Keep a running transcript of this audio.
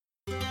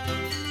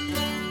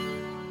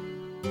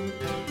Welcome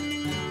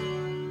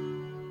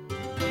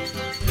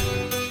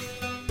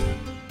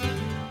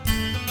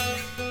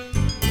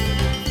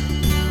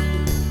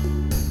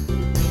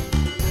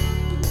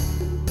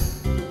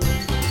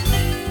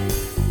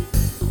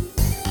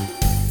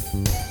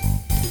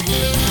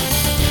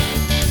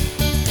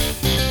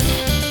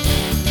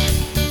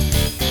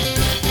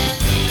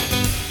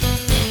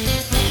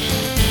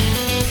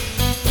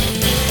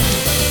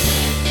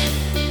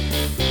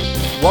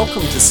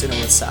to Sitting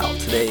with Sal.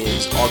 Today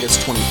is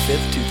August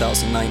 25th,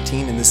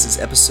 2019, and this is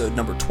episode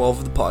number 12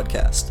 of the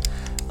podcast.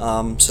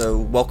 So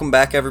welcome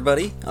back,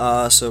 everybody.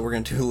 So we're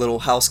going to do a little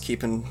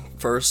housekeeping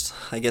first.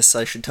 I guess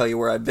I should tell you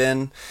where I've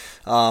been.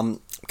 Kind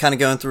of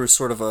going through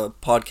sort of a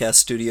podcast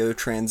studio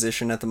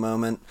transition at the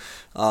moment.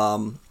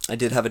 I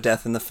did have a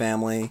death in the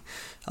family.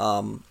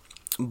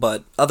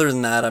 But other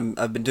than that,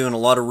 I've been doing a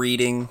lot of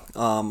reading.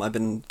 I've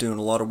been doing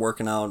a lot of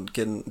working out,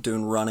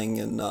 doing running,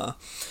 and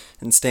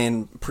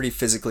staying pretty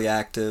physically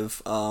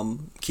active.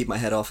 Keep my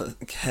head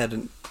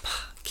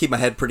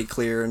pretty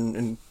clear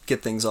and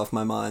get things off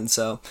my mind.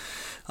 So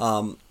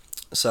I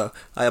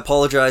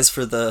apologize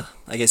for the,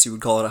 I guess you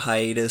would call it a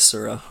hiatus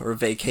or a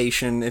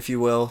vacation, if you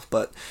will.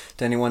 But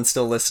to anyone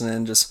still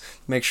listening, just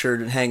make sure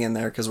to hang in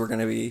there because we're going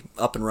to be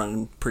up and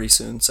running pretty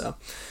soon. So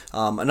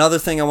another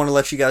thing I want to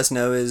let you guys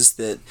know is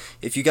that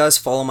if you guys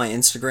follow my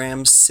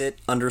Instagram,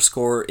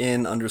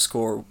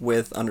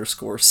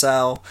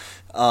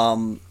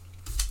 sit_in_with_Sal,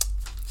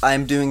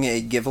 I'm doing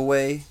a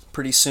giveaway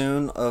pretty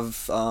soon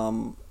of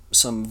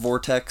some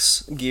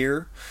Vortex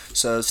gear,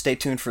 so stay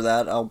tuned for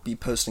that. I'll be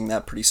posting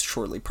that pretty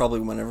shortly,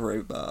 probably whenever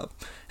I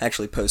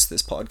actually post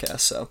this podcast,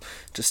 so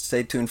just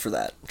stay tuned for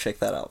that. Check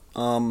that out.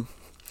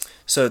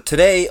 So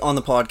today on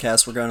the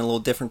podcast, we're going a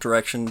little different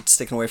direction,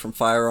 sticking away from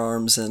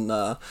firearms and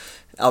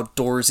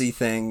outdoorsy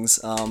things.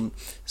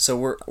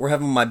 So we're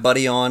having my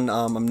buddy on.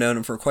 I've known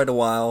him for quite a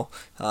while.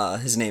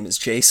 His name is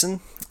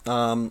Jason.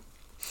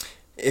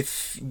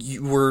 If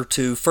you were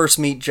to first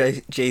meet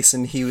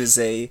Jason, he was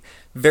a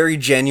very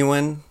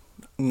genuine,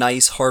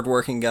 nice,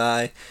 hardworking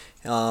guy,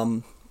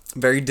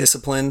 very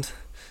disciplined,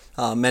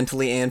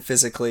 mentally and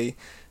physically.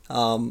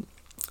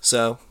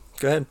 So,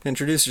 go ahead,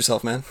 introduce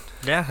yourself, man.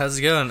 Yeah, how's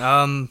it going?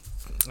 I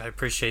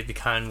appreciate the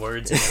kind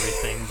words and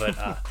everything, but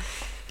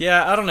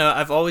yeah, I don't know.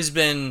 I've always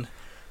been.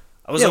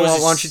 Why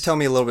don't you tell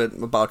me a little bit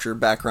about your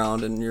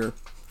background and your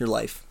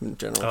life in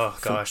general? Oh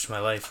gosh, my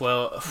life.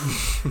 Well,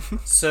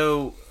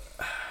 so.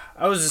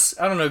 I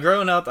don't know,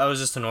 growing up, I was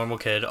just a normal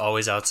kid,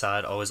 always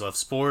outside, always loved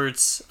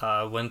sports,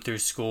 went through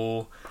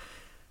school,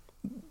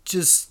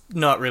 just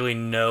not really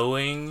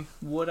knowing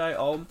what I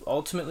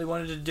ultimately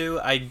wanted to do.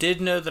 I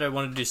did know that I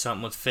wanted to do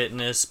something with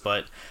fitness,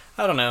 but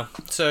I don't know.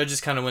 So I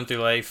just kind of went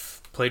through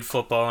life, played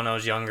football when I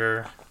was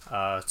younger,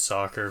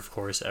 soccer, of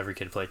course, every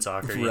kid played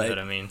soccer, you know what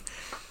I mean?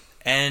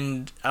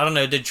 And, I don't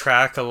know, did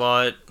track a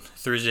lot,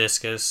 threw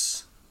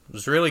discus.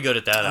 Was really good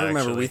at that, I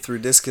remember we threw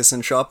discus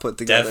and shot put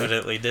together.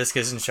 Definitely,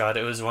 discus and shot.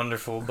 It was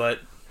wonderful, but...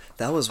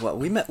 That was what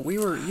we met.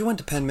 You went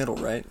to Penn Middle,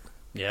 right?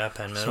 Yeah,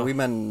 Penn Middle. So we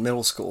met in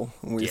middle school,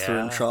 and we threw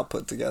and shot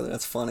put together.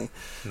 That's funny.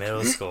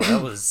 Middle school,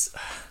 that was...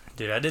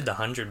 Dude, I did the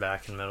 100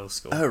 back in middle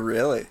school. Oh,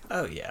 really?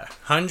 Oh, yeah.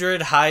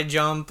 100, high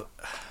jump,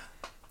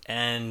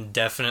 and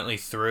definitely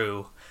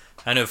threw.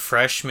 I know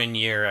freshman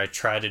year, I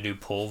tried to do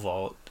pole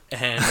vault.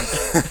 And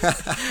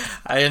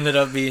I ended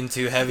up being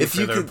too heavy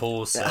for their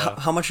pool. So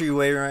how much are you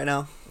weighing right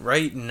now?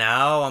 Right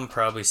now, I'm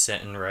probably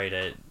sitting right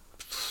at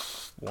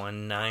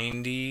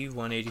 190,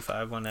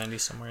 185, 190,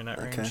 somewhere in that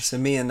range. Okay, so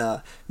me and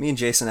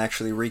Jason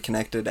actually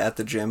reconnected at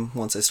the gym.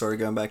 Once I started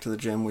going back to the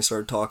gym, we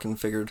started talking,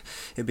 figured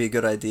it'd be a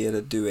good idea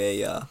to do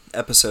a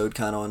episode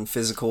kind of on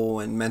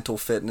physical and mental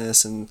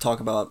fitness and talk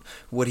about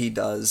what he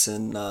does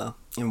and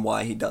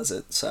why he does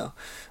it. So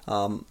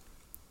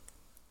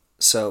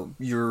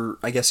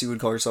I guess you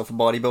would call yourself a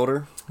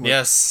bodybuilder?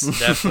 Yes,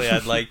 definitely.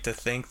 I'd like to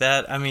think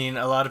that. I mean,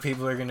 a lot of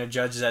people are going to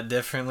judge that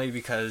differently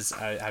because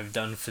I've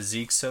done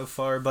physique so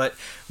far, but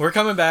we're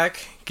coming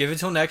back. Give it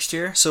till next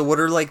year. So what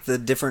are like the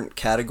different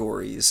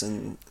categories?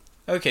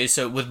 Okay,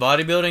 so with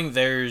bodybuilding,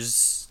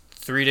 there's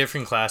 3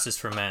 different classes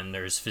for men.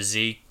 There's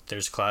physique,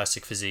 there's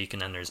classic physique,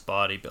 and then there's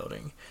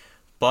bodybuilding.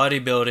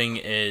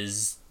 Bodybuilding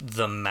is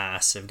the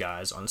massive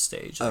guys on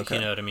stage. Like, you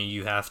know what I mean?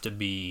 You have to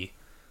be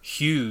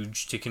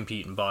huge to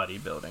compete in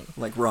bodybuilding,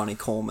 like Ronnie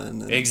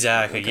Coleman.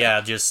 Exactly. Okay. Yeah,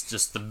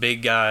 just the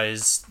big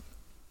guys.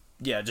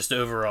 Yeah, just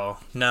overall.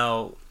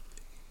 Now,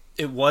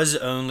 it was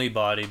only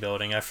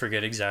bodybuilding. I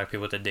forget exactly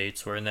what the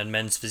dates were, and then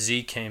men's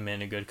physique came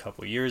in a good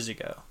couple years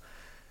ago.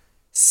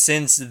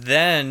 Since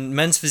then,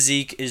 men's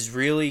physique is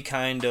really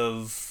kind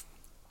of,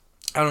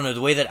 I don't know,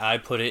 the way that I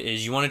put it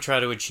is you want to try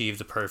to achieve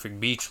the perfect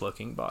beach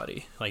looking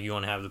body. Like, you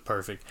want to have the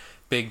perfect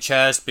big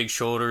chest, big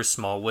shoulders,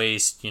 small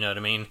waist, you know what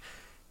I mean?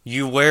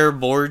 You wear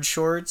board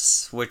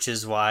shorts, which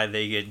is why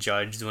they get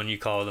judged when you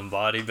call them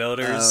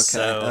bodybuilders.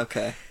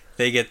 Okay.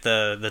 They get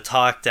the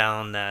talk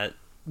down that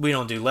we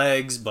don't do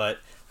legs, but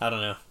I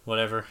don't know,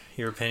 whatever.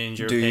 Your opinion's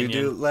your opinion. Do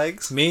you do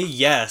legs? Me?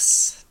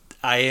 Yes.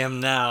 I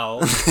am now.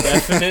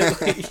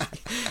 Definitely.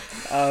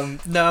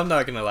 No, I'm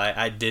not gonna lie.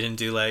 I didn't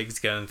do legs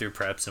going through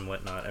preps and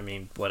whatnot. I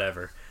mean,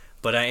 whatever.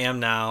 But I am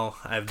now.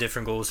 I have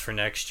different goals for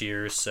next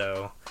year,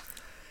 so.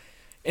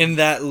 And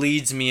that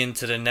leads me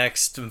into the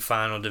next and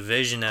final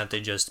division that they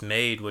just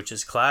made, which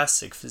is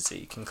Classic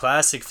Physique. And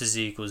Classic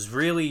Physique was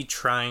really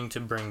trying to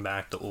bring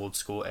back the old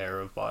school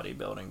era of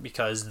bodybuilding,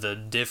 because the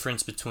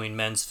difference between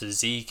men's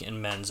physique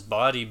and men's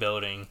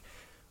bodybuilding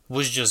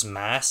was just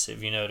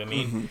massive, you know what I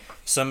mean? Mm-hmm.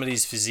 Some of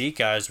these physique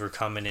guys were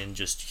coming in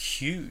just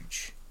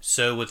huge.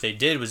 So what they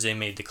did was they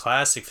made the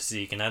Classic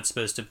Physique, and that's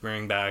supposed to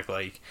bring back,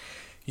 like,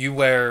 you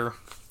wear,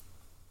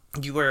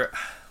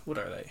 what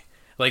are they?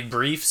 Like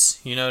briefs,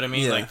 you know what I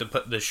mean? Yeah. Like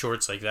the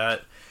shorts like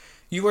that.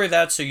 You wear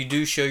that so you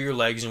do show your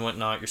legs and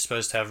whatnot. You're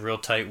supposed to have real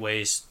tight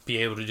waist, be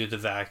able to do the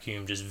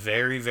vacuum, just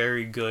very,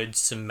 very good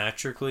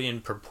symmetrically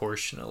and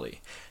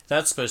proportionally.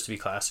 That's supposed to be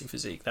Classic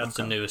Physique. That's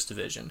the newest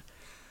division.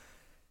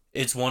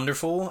 It's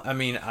wonderful. I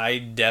mean, I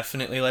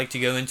definitely like to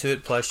go into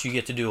it. Plus, you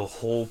get to do a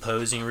whole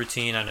posing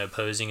routine. I know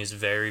posing is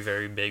very,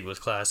 very big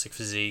with Classic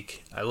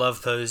Physique. I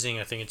love posing.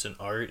 I think it's an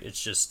art.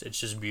 It's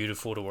just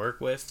beautiful to work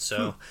with.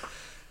 So...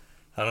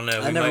 I don't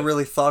know. I never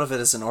really thought of it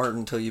as an art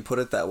until you put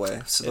it that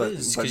way. So,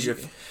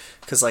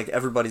 because like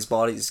everybody's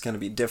body is going to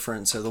be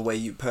different, so the way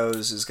you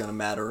pose is going to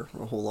matter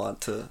a whole lot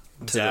to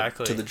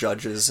the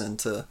judges and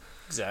to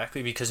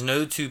exactly, because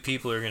no two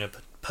people are going to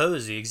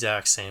pose the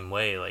exact same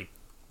way. Like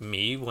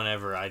me,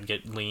 whenever I'd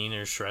get lean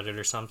or shredded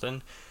or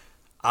something,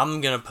 I'm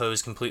going to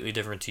pose completely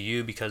different to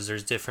you because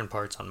there's different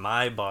parts on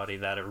my body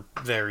that are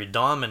very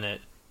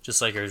dominant. Just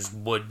like there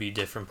would be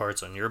different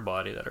parts on your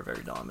body that are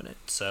very dominant.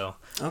 So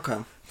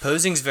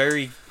posing's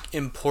very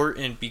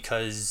important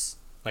because,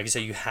 like I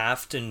said, you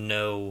have to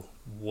know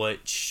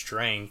what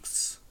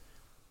strengths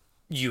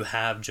you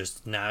have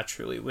just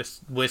naturally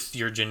with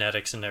your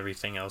genetics and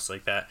everything else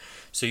like that.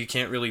 So you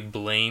can't really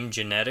blame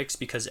genetics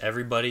because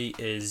everybody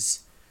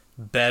is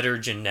better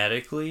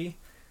genetically.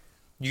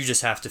 You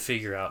just have to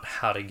figure out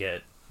how to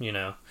get,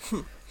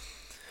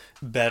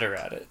 better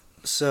at it.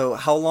 So,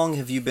 how long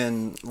have you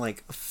been,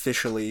 like,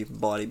 officially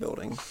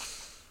bodybuilding?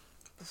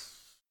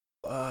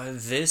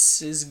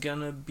 This is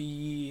gonna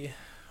be,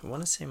 I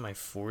want to say my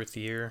 4th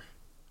year.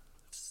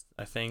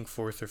 I think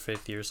 4th or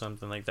 5th year,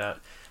 something like that.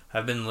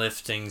 I've been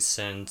lifting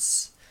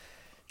since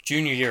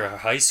junior year of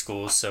high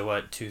school, so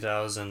what,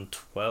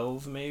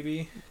 2012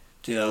 maybe?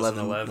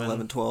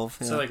 11, 12,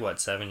 yeah. So, like,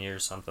 what, 7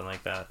 years, something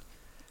like that.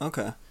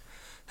 Okay.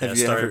 Have you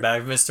started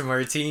back with Mr.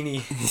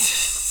 Martini.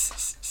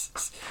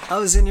 I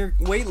was in your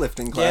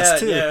weightlifting class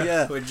too.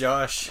 Yeah, with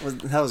Josh.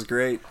 That was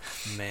great.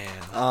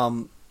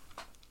 Man.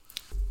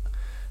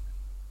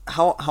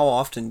 How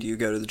often do you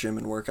go to the gym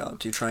and work out?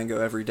 Do you try and go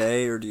every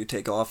day, or do you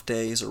take off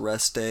days or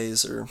rest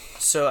days, or?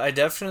 So I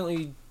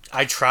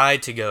try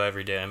to go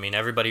every day. I mean,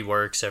 everybody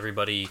works.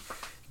 Everybody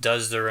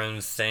does their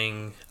own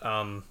thing.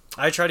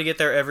 I try to get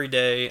there every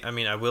day. I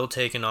mean, I will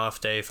take an off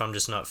day if I'm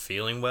just not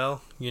feeling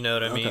well. You know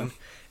what I mean?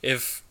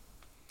 If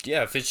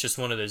it's just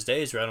one of those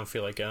days where I don't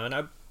feel like going,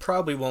 I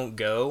probably won't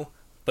go,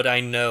 but I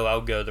know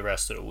I'll go the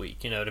rest of the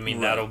week. You know what I mean?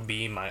 Right. That'll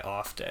be my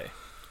off day.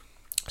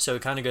 So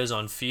it kind of goes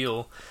on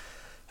feel.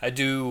 I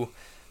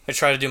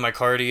try to do my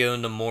cardio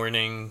in the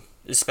morning,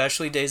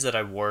 especially days that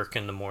I work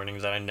in the morning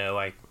that I know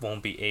I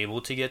won't be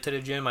able to get to the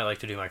gym. I like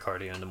to do my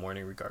cardio in the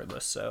morning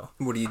regardless. So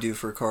what do you do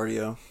for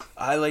cardio?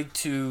 I like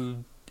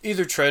to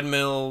either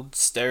treadmill,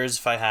 stairs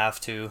if I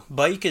have to.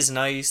 Bike is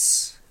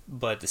nice,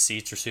 but the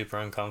seats are super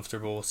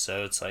uncomfortable,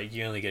 so it's like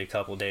you only get a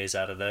couple days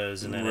out of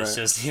those, and then It's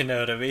just, you know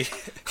what I mean?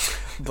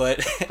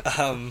 But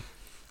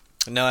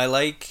no, I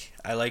like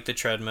the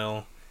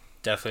treadmill.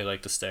 Definitely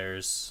like the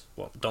stairs.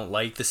 Well, don't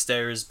like the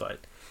stairs, but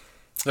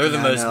they're the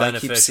most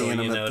beneficial.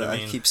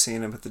 I keep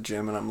seeing them at the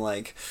gym, and I'm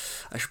like,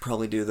 I should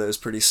probably do those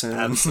pretty soon.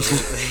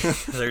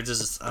 Absolutely. They're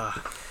just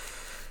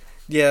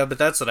yeah, but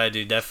that's what I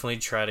do. Definitely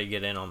try to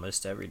get in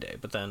almost every day,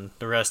 but then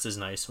the rest is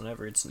nice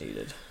whenever it's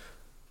needed.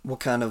 What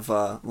kind of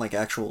like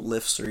actual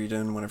lifts are you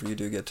doing whenever you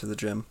do get to the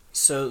gym?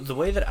 So the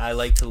way that I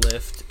like to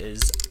lift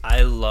is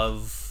I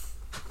love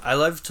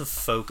to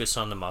focus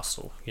on the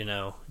muscle,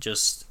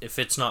 just if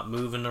it's not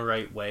moving the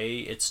right way,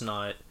 it's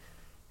not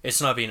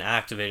being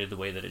activated the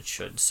way that it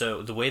should.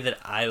 So the way that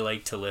I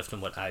like to lift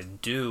and what I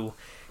do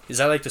is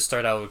I like to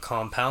start out with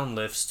compound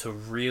lifts to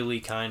really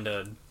kind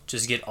of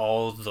just get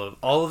all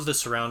of the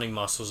surrounding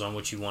muscles on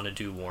what you want to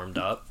do warmed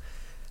up.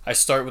 I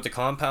start with the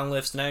compound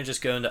lifts, and I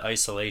just go into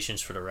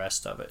isolations for the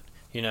rest of it.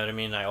 You know what I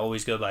mean? I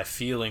always go by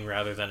feeling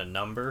rather than a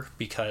number,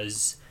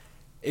 because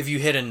if you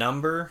hit a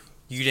number,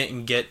 you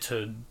didn't get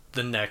to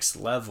the next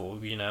level,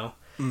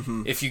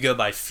 Mm-hmm. If you go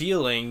by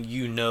feeling,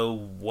 you know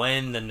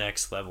when the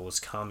next level is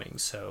coming,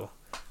 so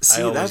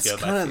I always go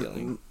by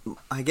feeling.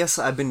 I guess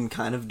I've been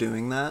kind of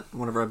doing that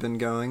whenever I've been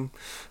going,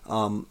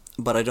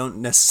 but I don't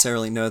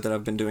necessarily know that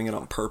I've been doing it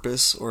on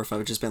purpose, or if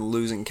I've just been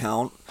losing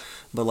count,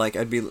 but like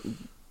I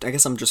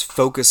guess I'm just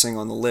focusing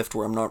on the lift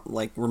where I'm not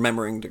like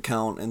remembering to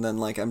count, and then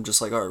like I'm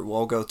just like, all right, well,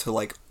 I'll go to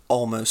like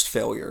almost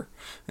failure,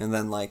 and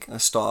then like I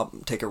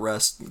stop, take a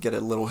rest, get a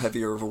little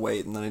heavier of a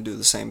weight, and then I do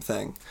the same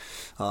thing.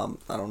 I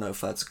don't know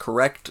if that's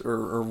correct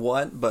or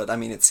what, but I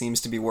mean it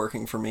seems to be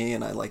working for me,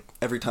 and I like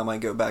every time I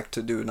go back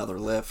to do another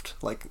lift,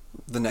 like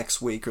the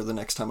next week or the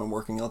next time I'm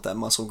working out that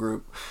muscle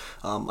group,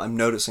 I'm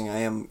noticing I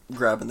am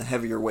grabbing the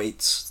heavier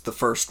weights the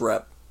first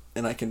rep,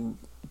 and I can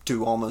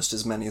do almost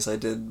as many as I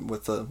did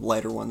with the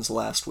lighter ones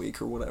last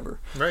week or whatever.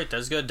 Right,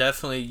 that's good.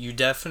 Definitely, you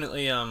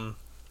definitely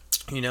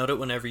you noted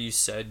whenever you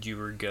said you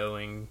were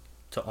going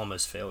to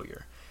almost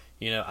failure.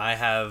 You know, I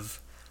have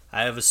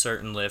a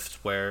certain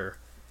lift where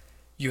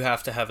you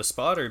have to have a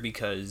spotter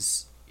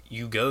because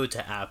you go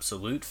to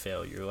absolute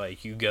failure.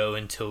 Like, you go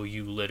until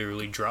you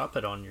literally drop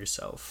it on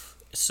yourself.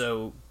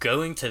 So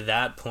going to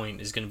that point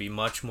is going to be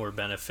much more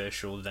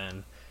beneficial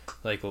than,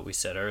 like what we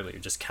said earlier,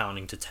 just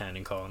counting to 10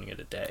 and calling it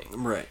a day.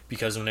 Right.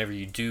 Because whenever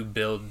you do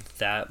build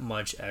that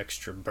much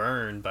extra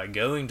burn by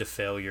going to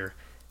failure,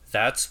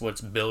 that's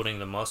what's building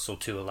the muscle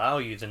to allow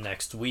you the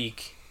next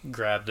week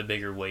grab the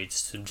bigger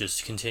weights to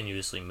just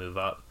continuously move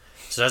up.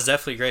 So that's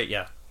definitely great.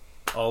 Yeah,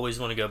 always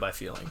want to go by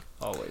feeling,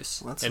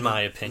 always, in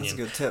my opinion.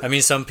 That's a good tip. I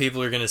mean, some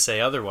people are going to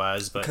say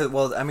otherwise, but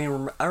well, I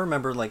mean, I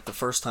remember like the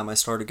first time I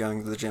started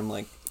going to the gym,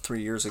 like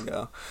 3 years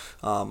ago,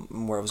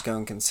 where I was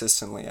going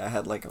consistently. I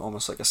had like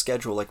almost like a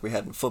schedule like we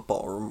had in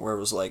football, where it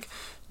was like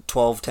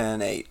 12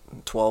 10 8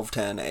 12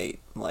 10 8,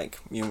 like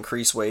you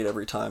increase weight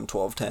every time,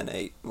 12 10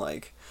 8,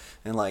 like,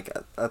 and like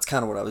that's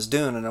kind of what I was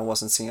doing, and I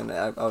wasn't seeing it.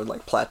 I would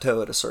like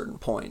plateau at a certain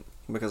point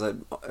because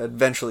I'd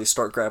eventually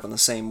start grabbing the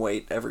same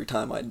weight every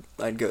time I'd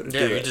go to do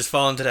it. Yeah, you just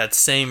fall into that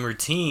same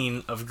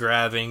routine of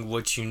grabbing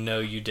what you know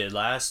you did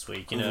last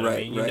week. You know what I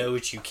mean? You know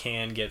what you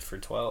can get for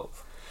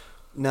 12.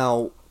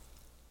 Now,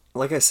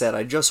 like I said,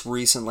 I just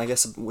recently, I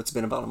guess it's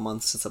been about a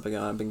month since I've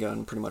been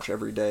going pretty much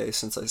every day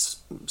since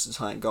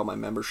I got my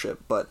membership.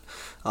 But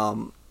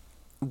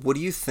what do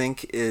you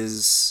think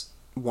is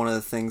one of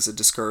the things that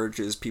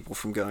discourages people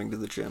from going to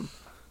the gym?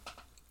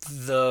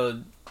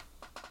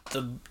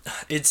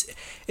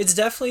 It's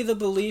definitely the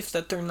belief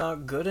that they're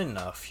not good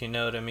enough, you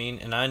know what I mean?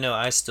 And I know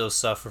I still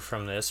suffer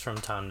from this from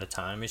time to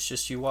time. It's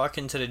just you walk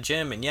into the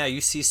gym and yeah,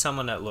 you see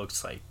someone that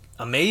looks like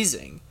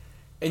amazing,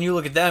 and you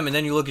look at them and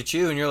then you look at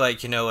you and you're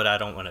like, you know what, I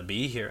don't want to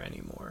be here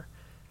anymore.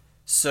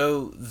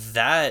 So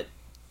that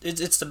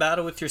it's the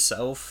battle with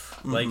yourself,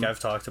 like I've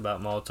talked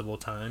about multiple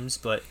times,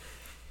 but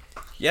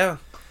yeah.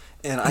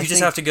 And you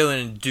just have to go in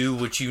and do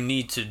what you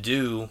need to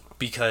do,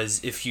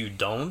 because if you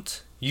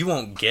don't, you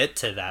won't get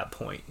to that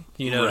point.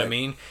 You know what I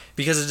mean?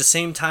 Because at the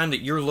same time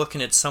that you're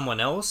looking at someone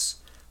else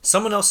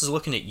is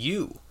looking at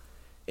you.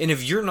 And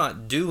if you're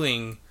not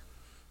doing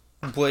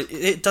what,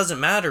 it doesn't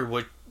matter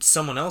what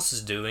someone else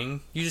is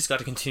doing, you just got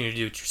to continue to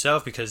do it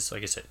yourself, because,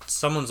 like I said,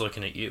 someone's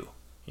looking at you,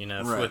 you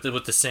know,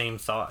 with the same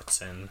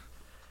thoughts, and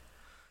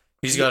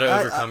you just got to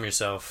overcome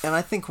yourself. And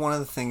I think one of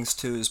the things,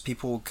 too, is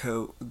people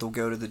they'll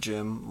go to the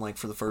gym, like,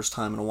 for the first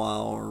time in a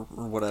while or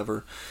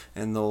whatever,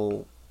 and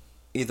they'll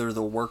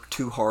work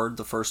too hard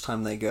the first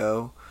time they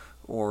go,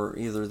 or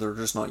either they're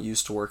just not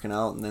used to working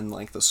out, and then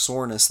like the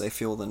soreness they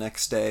feel the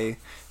next day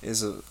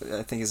is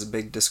a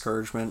big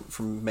discouragement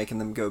from making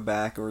them go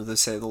back. Or they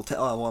say I'm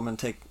going to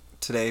take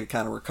today to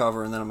kind of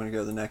recover, and then I'm going to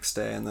go the next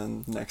day, and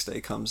then the next day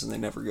comes and they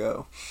never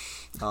go.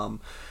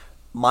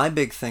 My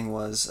big thing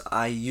was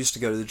I used to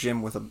go to the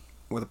gym with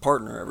a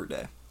partner every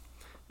day.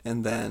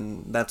 And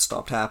then that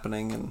stopped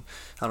happening, and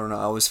I don't know,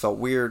 I always felt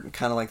weird,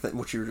 kind of like that,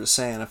 what you were just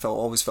saying. I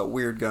always felt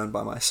weird going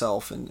by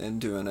myself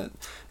and doing it,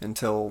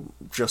 until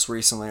just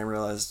recently I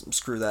realized,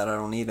 screw that, I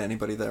don't need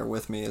anybody there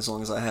with me. As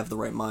long as I have the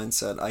right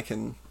mindset, I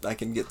can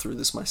get through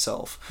this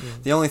myself.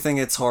 Mm-hmm. The only thing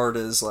that's hard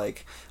is,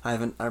 like, I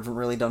haven't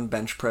really done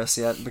bench press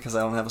yet because I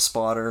don't have a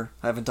spotter.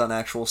 I haven't done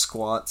actual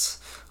squats.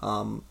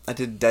 I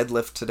did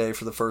deadlift today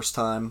for the first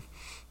time.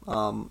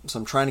 So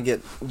I'm trying to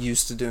get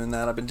used to doing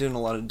that. I've been doing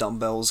a lot of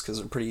dumbbells because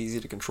they're pretty easy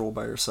to control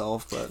by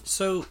yourself. But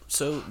so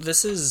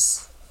this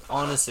is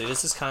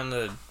kind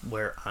of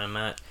where I'm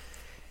at.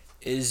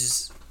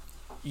 Is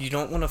you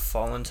don't want to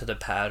fall into the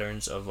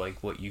patterns of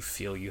like what you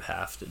feel you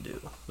have to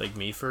do. Like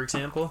me, for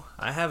example,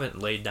 I haven't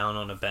laid down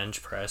on a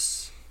bench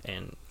press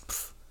and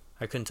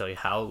I couldn't tell you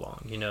how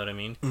long. You know what I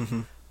mean?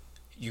 Mm-hmm.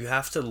 You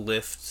have to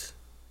lift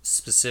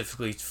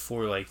specifically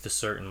for like the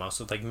certain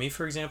muscle. Like me,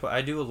 for example,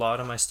 I do a lot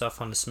of my stuff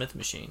on the Smith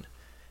machine.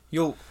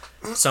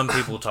 Some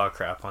people talk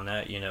crap on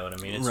that, you know what I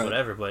mean? It's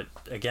whatever, but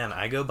again,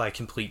 I go by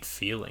complete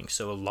feeling.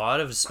 So a lot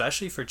of,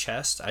 especially for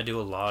chest, I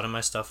do a lot of my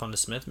stuff on the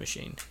Smith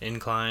machine.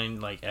 Incline,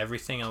 like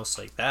everything else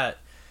like that,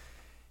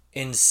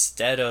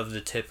 instead of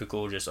the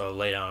typical just,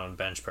 lay down on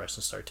bench press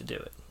and start to do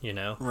it, you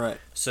know? Right.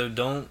 So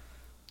don't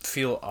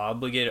feel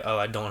obligated,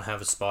 I don't have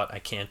a spot, I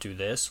can't do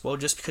this. Well,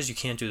 just because you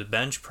can't do the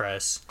bench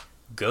press,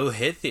 go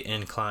hit the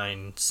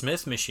incline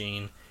Smith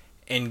machine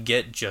and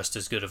get just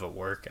as good of a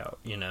workout,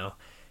 you know?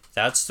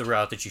 That's the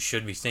route that you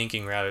should be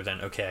thinking, rather than,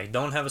 okay, I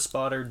don't have a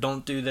spotter,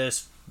 don't do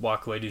this,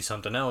 walk away, do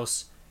something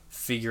else.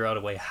 Figure out a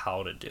way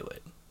how to do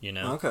it, you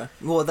know? Okay.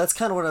 Well, that's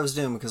kind of what I was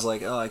doing, because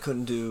I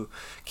can't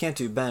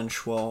do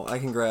bench. Well, I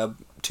can grab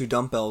 2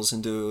 dumbbells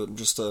and do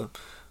just a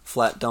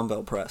flat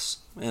dumbbell press,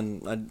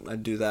 and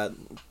I'd do that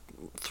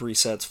 3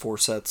 sets, 4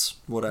 sets,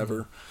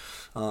 whatever.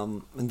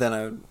 And then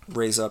I would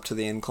raise up to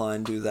the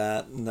incline, do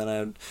that, and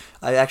then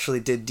I actually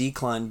did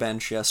decline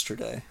bench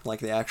yesterday, like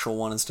the actual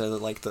one instead of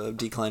like the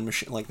decline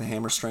machine, like the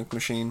hammer strength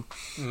machine.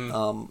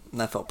 And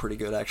that felt pretty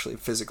good actually,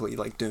 physically,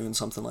 like doing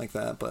something like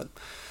that. But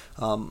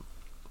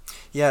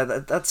yeah,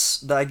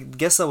 that's I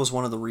guess that was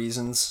one of the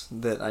reasons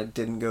that I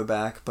didn't go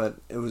back. But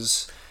it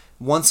was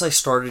once I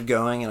started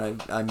going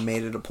and I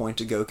made it a point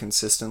to go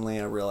consistently,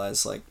 I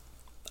realized like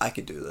I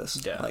could do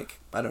this. Yeah. Like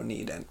I don't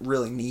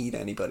really need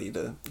anybody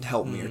to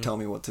help me or tell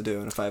me what to do.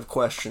 And if I have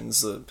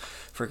questions, the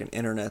freaking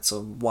internet's has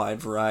a wide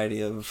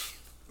variety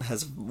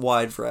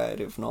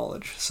of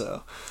knowledge.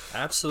 So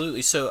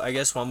Absolutely. So I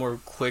guess one more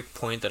quick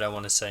point that I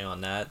want to say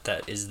on that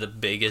is the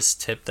biggest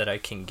tip that I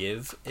can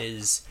give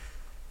is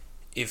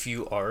if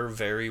you are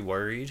very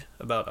worried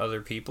about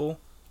other people,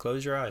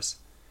 close your eyes.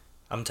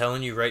 I'm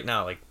telling you right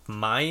now, like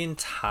my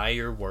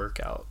entire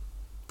workout,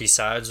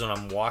 besides when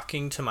I'm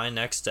walking to my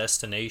next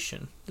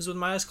destination, is with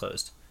my eyes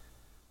closed.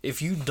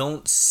 If you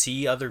don't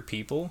see other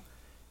people,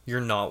 you're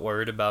not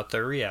worried about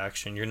their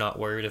reaction. You're not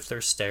worried if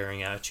they're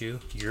staring at you.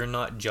 You're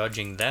not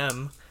judging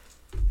them,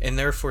 and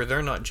therefore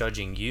they're not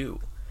judging you.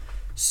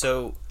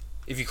 So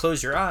if you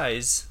close your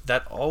eyes,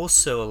 that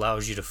also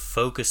allows you to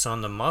focus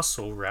on the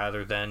muscle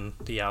rather than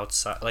the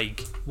outside,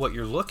 like what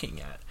you're looking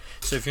at.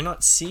 So if you're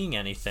not seeing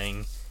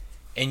anything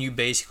and you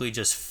basically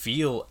just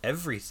feel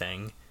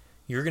everything,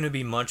 you're going to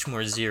be much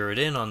more zeroed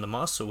in on the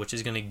muscle, which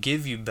is going to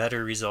give you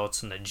better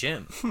results in the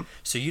gym.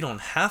 So you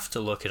don't have to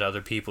look at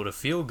other people to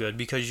feel good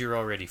because you're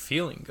already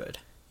feeling good,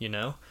 you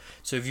know?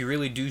 So if you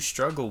really do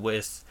struggle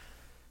with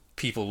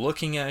people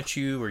looking at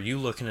you or you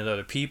looking at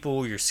other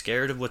people, you're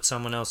scared of what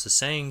someone else is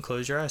saying,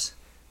 close your eyes.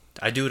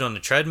 I do it on the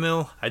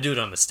treadmill. I do it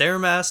on the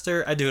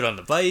Stairmaster. I do it on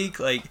the bike.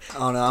 Like,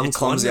 oh no, I'm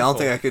clumsy. Wonderful. I don't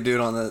think I could do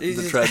it on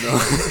the treadmill.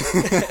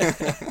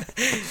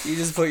 You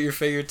just put your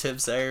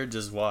fingertips there,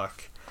 just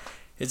walk.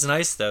 It's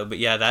nice though, but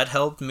yeah, that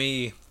helped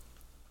me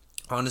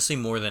honestly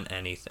more than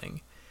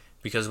anything.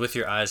 Because with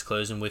your eyes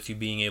closed and with you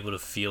being able to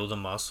feel the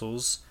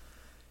muscles,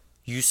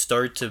 you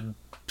start to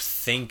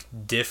think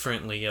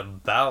differently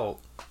about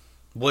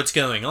what's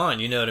going on,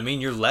 you know what I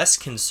mean? You're less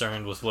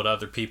concerned with what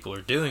other people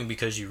are doing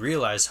because you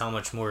realize how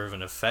much more of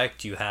an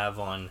effect you have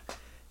on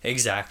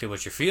exactly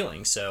what you're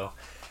feeling. So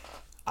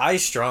I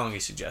strongly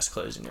suggest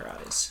closing your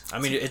eyes. I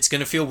mean, it's going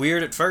to feel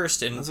weird at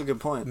first. And that's a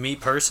good point. Me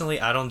personally,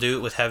 I don't do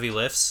it with heavy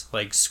lifts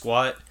like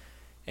squat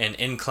and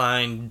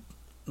incline,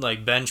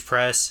 like bench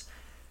press,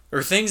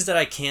 or things that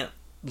I can't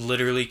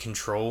literally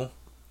control.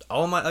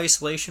 All my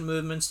isolation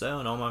movements, though,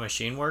 and all my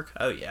machine work,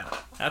 oh yeah,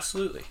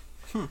 absolutely.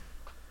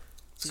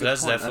 So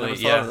that's point. Definitely, I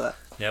never thought of that.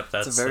 Yep,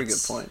 that's a very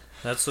good point.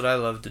 That's what I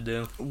love to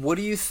do. What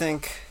do you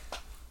think,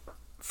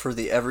 for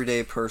the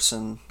everyday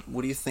person,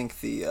 what do you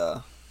think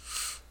the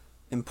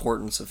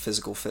importance of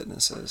physical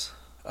fitness is?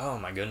 Oh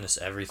my goodness,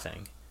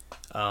 everything.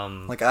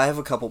 Like I have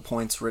a couple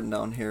points written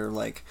down here,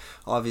 like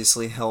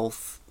obviously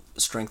health,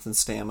 strength and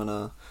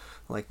stamina,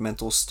 like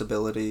mental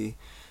stability,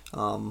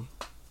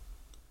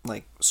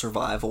 like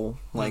survival,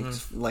 like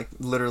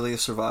literally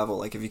survival.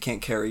 Like if you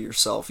can't carry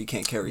yourself, you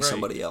can't carry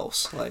somebody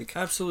else. Like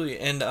absolutely.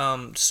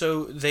 And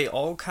so they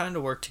all kind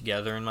of work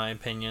together in my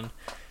opinion.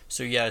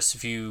 So yes,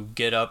 if you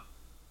get up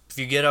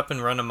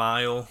and run a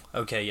mile,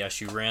 okay,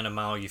 yes, you ran a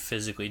mile, you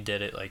physically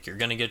did it, like you're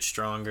gonna get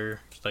stronger,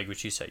 like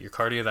what you said, your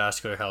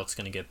cardiovascular health's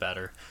gonna get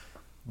better.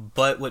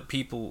 But what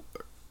people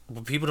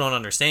don't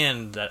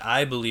understand that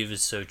I believe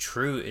is so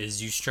true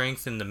is you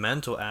strengthen the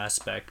mental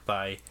aspect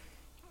by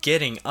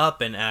getting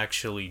up and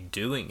actually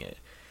doing it.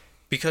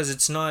 Because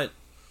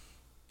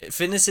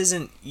fitness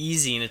isn't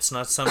easy and it's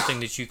not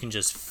something that you can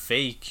just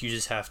fake. You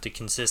just have to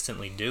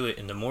consistently do it.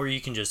 And the more you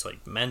can just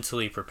like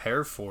mentally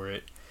prepare for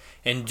it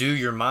and do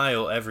your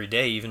mile every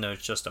day, even though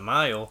it's just a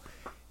mile,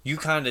 you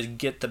kind of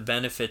get the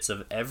benefits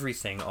of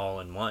everything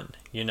all in one.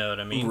 You know what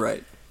I mean?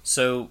 Right.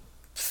 So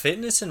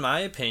fitness, in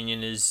my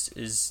opinion,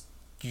 is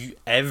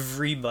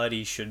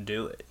everybody should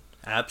do it.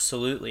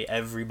 Absolutely,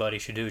 everybody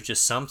should do it. It's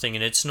just something,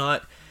 and it's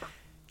not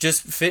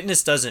just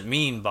fitness. Doesn't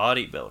mean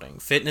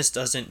bodybuilding. Fitness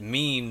doesn't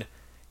mean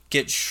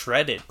get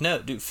shredded. No,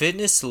 dude,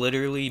 fitness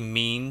literally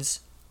means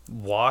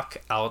walk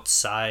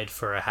outside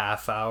for a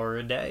half hour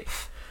a day.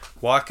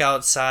 Walk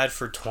outside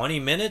for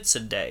 20 minutes a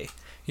day.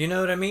 You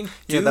know what I mean?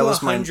 Do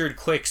 100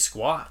 quick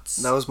squats.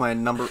 That was my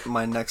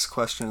next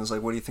question is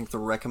like, what do you think the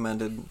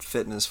recommended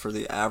fitness for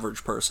the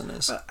average person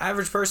is?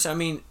 Average person, I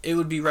mean, it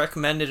would be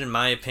recommended in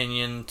my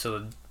opinion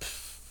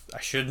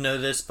I should know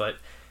this, but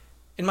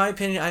in my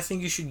opinion, I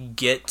think you should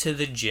get to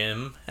the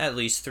gym at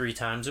least 3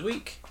 times a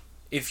week.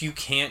 If you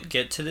can't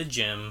get to the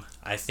gym,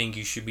 I think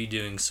you should be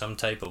doing some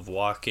type of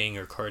walking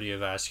or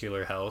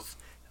cardiovascular health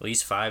at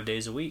least 5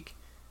 days a week.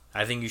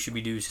 I think you should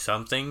be doing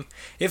something,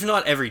 if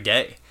not every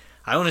day.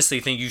 I honestly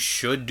think you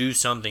should do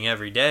something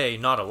every day.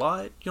 Not a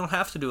lot. You don't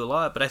have to do a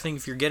lot, but I think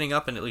if you're getting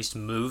up and at least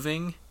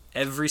moving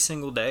every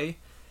single day,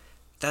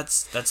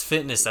 that's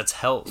fitness, that's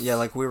health. Yeah,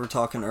 like we were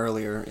talking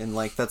earlier, and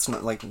like that's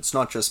not like it's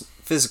not just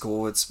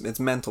physical, it's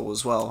mental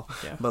as well.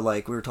 Yeah. But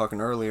like we were talking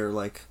earlier,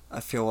 like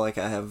I feel like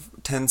I have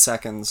 10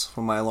 seconds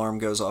when my alarm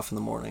goes off in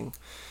the morning.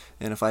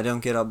 And if I don't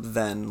get up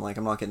then, like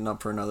I'm not getting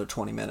up for another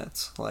 20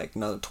 minutes, like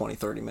another 20,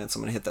 30 minutes,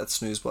 I'm going to hit that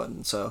snooze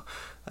button. So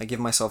I give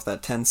myself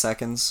that 10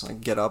 seconds, I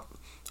get up,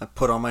 I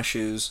put on my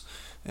shoes,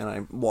 and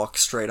I walk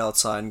straight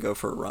outside and go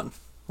for a run.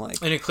 Like,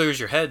 and it clears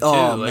your head too.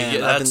 oh like, man,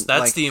 that's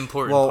like, the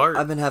important part.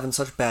 I've been having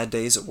such bad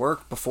days at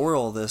work before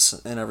all this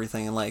and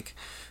everything, and like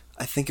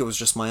I think it was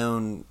just my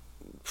own,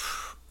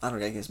 I don't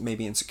know, I guess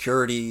maybe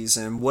insecurities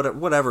and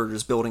whatever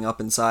just building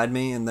up inside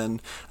me. And then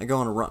I go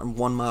on a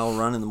 1 mile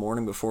run in the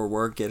morning before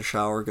work, get a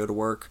shower, go to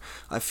work.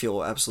 I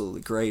feel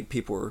absolutely great.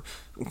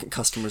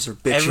 Customers are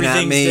bitching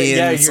at me,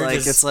 and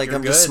it's like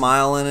I'm just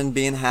smiling and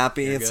being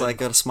happy. It's like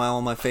got a smile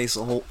on my face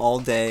all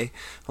day,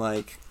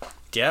 like.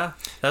 Yeah,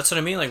 that's what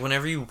I mean. Like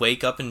whenever you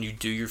wake up and you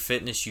do your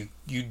fitness, you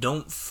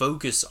don't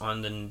focus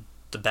on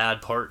the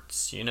bad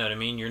parts. You know what I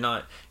mean? You're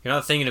not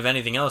thinking of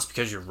anything else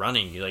because you're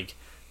running. You like,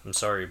 I'm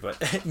sorry,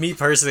 but me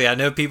personally, I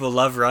know people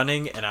love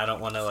running, and I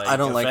don't want to like. I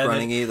don't like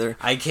running either.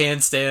 I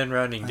can't stand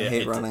running. I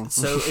hate running.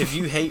 So if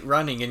you hate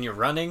running and you're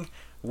running,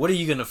 what are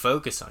you gonna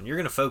focus on? You're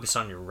gonna focus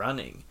on your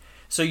running.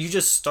 So you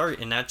just start,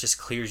 and that just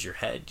clears your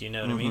head. You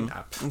know what I mean?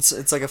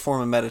 It's like a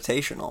form of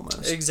meditation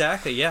almost.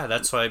 Exactly. Yeah.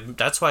 That's why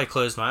I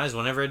close my eyes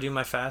whenever I do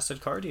my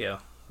fasted cardio.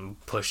 I'm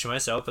pushing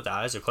myself, but the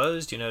eyes are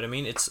closed. You know what I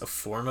mean? It's a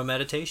form of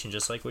meditation,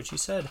 just like what you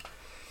said.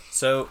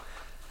 So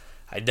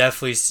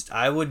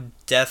I would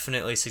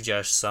definitely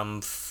suggest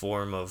some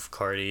form of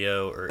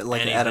cardio or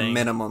like anything. At a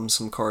minimum,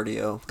 some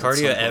cardio.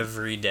 Cardio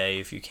every day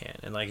if you can.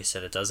 And like I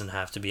said, it doesn't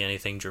have to be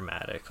anything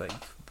dramatic. Like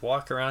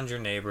walk around your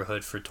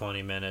neighborhood for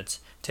 20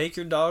 minutes. Take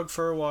your dog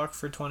for a walk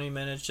for 20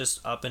 minutes,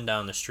 just up and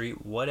down the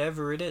street,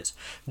 whatever it is.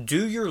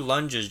 Do your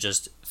lunges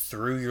just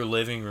through your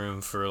living room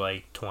for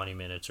like 20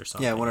 minutes or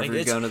something. Yeah, whenever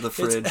you go into the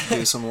fridge,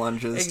 do some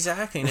lunges.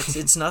 Exactly. And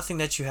it's nothing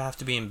that you have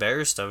to be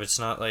embarrassed of. It's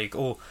not like,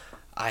 oh,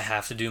 I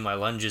have to do my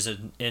lunges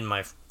in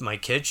my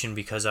kitchen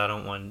because I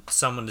don't want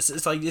someone to...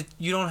 It's like,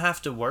 you don't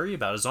have to worry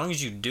about it. As long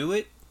as you do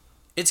it,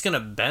 it's going to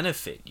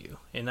benefit you.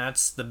 And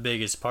that's the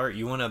biggest part.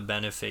 You want to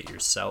benefit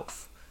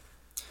yourself.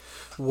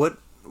 What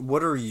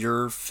are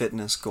your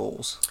fitness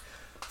goals?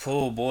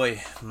 Oh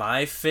boy,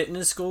 my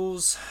fitness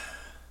goals?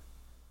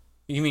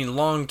 You mean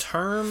long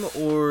term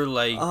or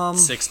like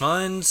 6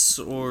 months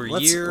or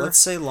year? Let's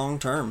say long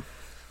term.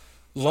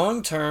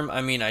 Long term,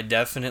 I mean, I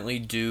definitely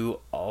do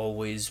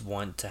always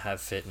want to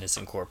have fitness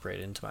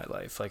incorporated into my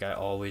life. Like, I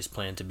always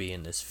plan to be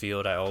in this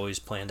field. I always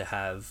plan to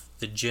have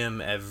the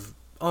gym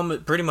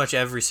pretty much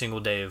every single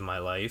day of my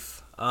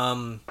life.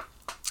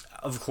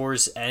 Of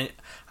course,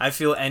 I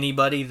feel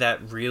anybody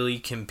that really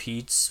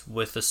competes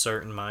with a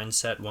certain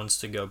mindset wants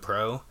to go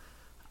pro.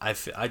 I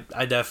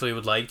definitely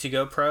would like to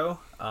go pro.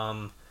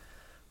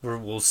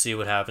 We'll see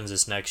what happens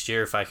this next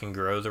year if I can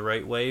grow the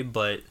right way.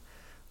 But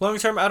long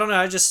term, I don't know.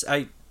 I just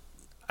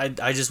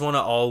want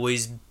to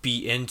always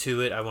be into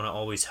it. I want to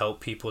always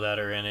help people that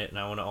are in it, and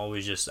I want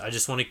to I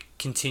just want to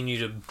continue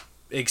to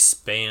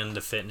expand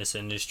the fitness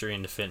industry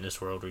and the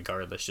fitness world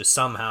regardless, just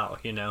somehow,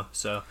 you know.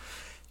 So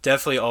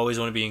definitely always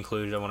want to be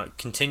included. I want to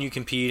continue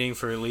competing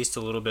for at least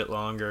a little bit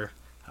longer.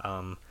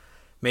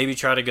 Maybe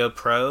try to go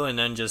pro and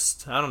then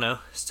just, I don't know,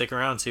 stick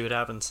around, see what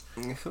happens.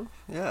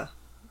 Yeah.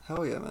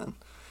 Hell yeah, man.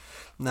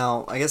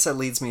 Now, I guess that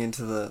leads me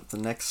into the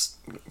next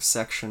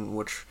section,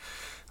 which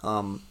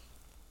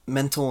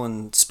mental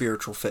and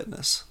spiritual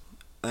fitness.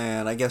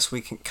 And I guess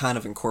we can kind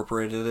of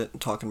incorporated it,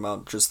 talking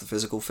about just the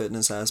physical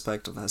fitness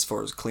aspect of as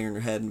far as clearing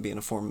your head and being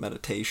a form of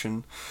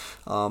meditation.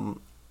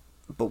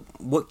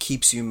 But what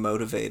keeps you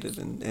motivated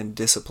and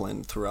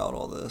disciplined throughout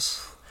all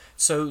this?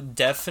 So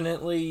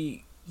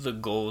definitely the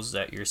goals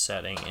that you're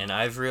setting. And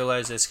I've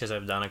realized this because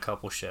I've done a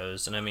couple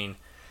shows. And I mean,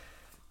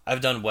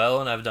 I've done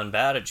well and I've done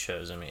bad at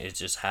shows. I mean, it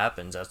just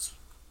happens. That's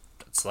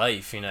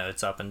life, you know.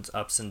 It's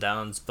ups and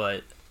downs.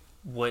 But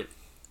what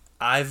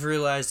I've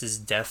realized is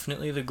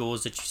definitely the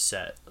goals that you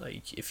set.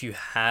 Like, if you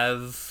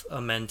have a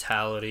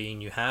mentality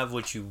and you have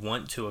what you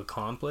want to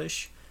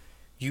accomplish,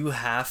 you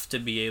have to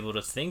be able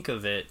to think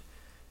of it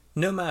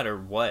no matter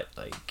what.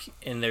 Like,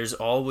 and there's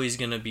always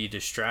going to be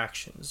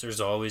distractions. There's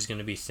always going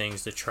to be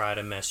things that try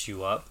to mess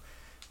you up.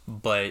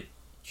 But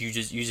you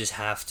just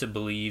have to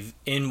believe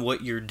in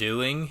what you're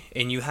doing,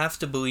 and you have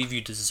to believe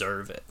you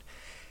deserve it.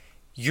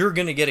 You're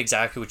going to get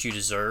exactly what you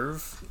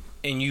deserve,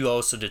 and you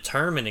also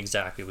determine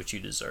exactly what you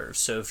deserve.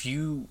 So if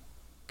you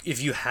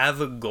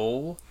have a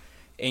goal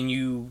and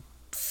you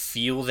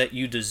feel that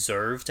you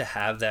deserve to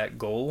have that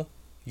goal,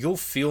 you'll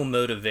feel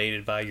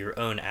motivated by your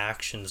own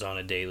actions on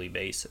a daily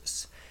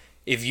basis.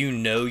 If you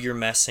know you're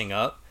messing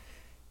up,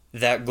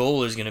 that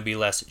goal is going to be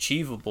less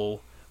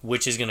achievable,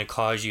 which is going to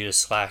cause you to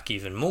slack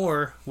even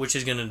more, which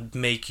is going to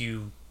make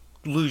you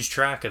lose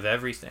track of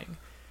everything.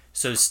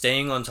 So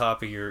staying on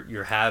top of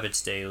your habits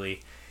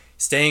daily,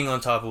 staying on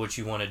top of what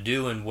you want to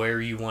do and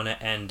where you want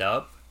to end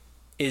up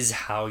is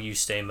how you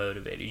stay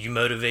motivated. You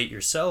motivate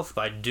yourself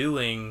by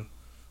doing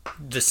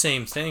the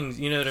same thing.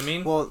 You know what I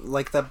mean? Well,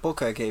 like that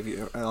book I gave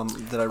you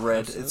that I read,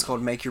 Absolutely. it's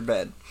called Make Your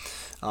Bed.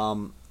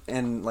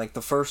 And like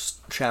the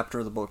first chapter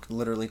of the book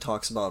literally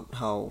talks about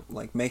how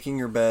like making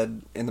your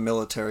bed in the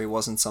military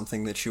wasn't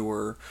something that you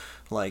were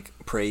like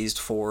praised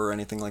for or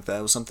anything like that.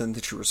 It was something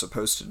that you were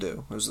supposed to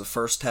do. It was the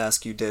first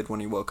task you did when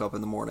you woke up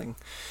in the morning.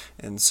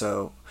 And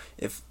so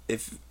if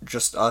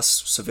just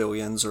us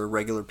civilians or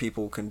regular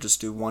people can just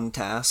do one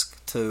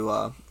task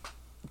to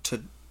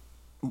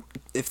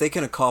if they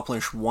can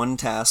accomplish one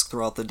task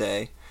throughout the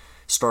day,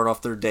 start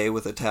off their day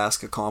with a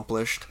task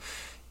accomplished,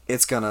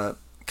 it's gonna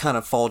kind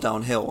of fall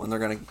downhill, and they're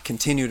gonna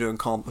continue to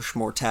accomplish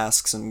more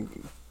tasks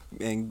and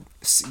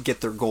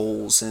get their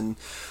goals. And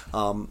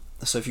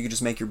so if you could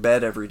just make your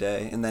bed every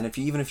day, and then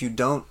even if you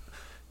don't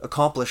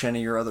accomplish any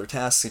of your other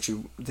tasks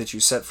that you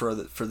set for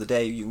the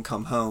day, you can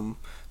come home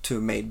to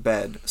a made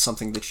bed,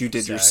 something that you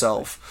did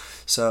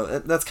yourself. So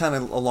that's kind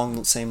of along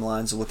the same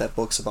lines of what that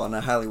book's about, and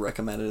I highly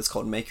recommend it. It's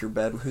called Make Your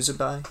Bed. Who's it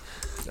by?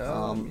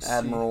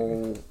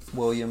 Admiral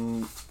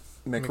William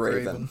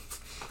McRaven.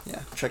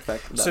 Yeah, check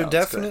that out. So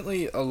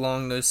definitely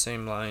along those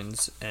same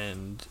lines,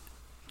 and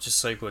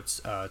just like what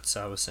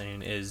Sal was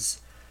saying,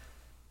 is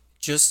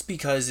just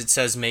because it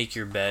says make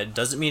your bed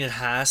doesn't mean it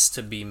has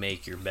to be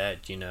make your bed,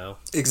 you know?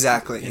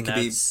 Exactly. And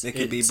it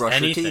could be brush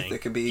anything. your teeth. It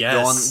could be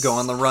Yes. go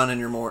on the run in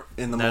the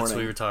That's morning. what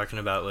we were talking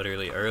about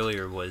literally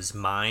earlier. Was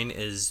mine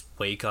is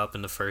wake up,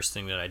 and the first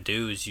thing that I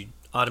do is you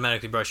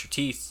automatically brush your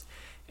teeth.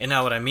 And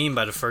now what I mean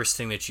by the first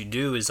thing that you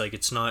do is like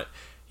it's not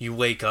you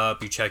wake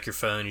up, you check your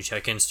phone, you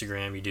check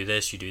Instagram, you do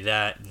this, you do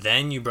that,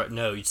 then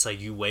no, it's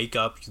like you wake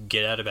up, you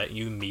get out of bed,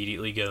 you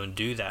immediately go and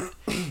do that.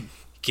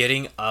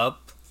 Getting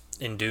up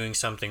and doing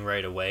something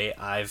right away,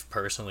 I've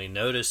personally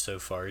noticed so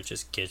far, it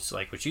just gets,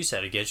 like what you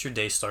said, it gets your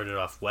day started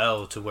off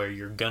well to where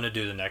you're going to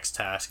do the next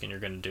task and you're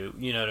going to do,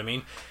 you know what I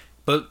mean?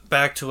 But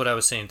back to what I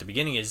was saying at the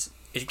beginning is,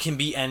 it can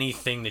be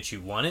anything that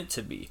you want it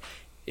to be.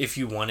 If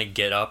you want to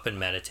get up and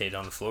meditate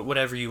on the floor,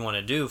 whatever you want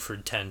to do for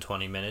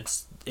 10-20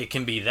 minutes, it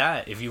can be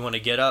that. If you want to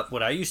get up,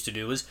 what I used to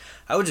do was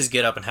I would just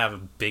get up and have a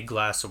big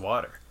glass of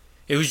water.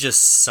 It was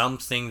just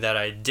something that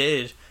I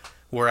did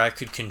where I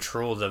could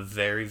control the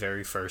very,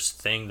 very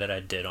first thing that I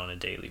did on a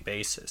daily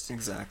basis.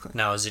 Exactly.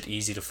 Now, is it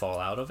easy to fall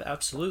out of?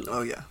 Absolutely.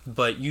 Oh, yeah.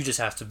 But you just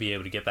have to be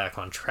able to get back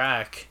on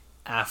track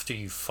after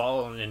you've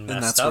fallen and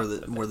messed up. And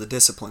that's where the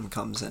discipline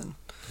comes in.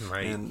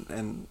 Right.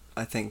 And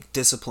I think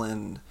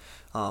discipline,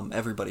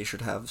 everybody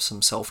should have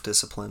some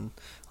self-discipline.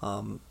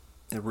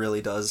 It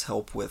really does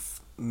help with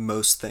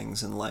most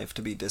things in life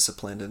to be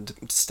disciplined and to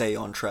stay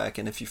on track.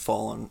 And if you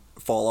fall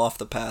off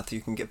the path, you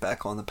can get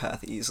back on the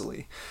path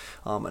easily.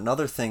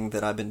 Another thing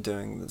that I've been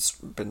doing that's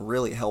been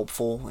really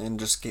helpful in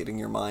just getting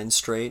your mind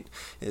straight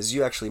is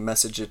you actually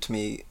messaged it to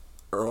me,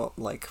 or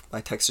like I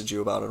texted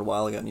you about it a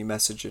while ago and you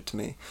messaged it to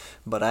me,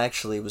 but I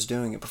actually was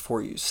doing it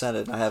before you said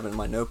it. I have it in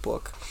my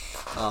notebook.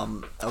 I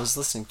was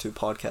listening to a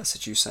podcast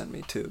that you sent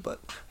me too, but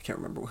I can't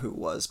remember who it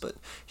was, but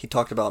he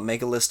talked about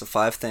make a list of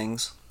 5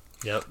 things.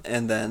 Yep.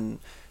 And then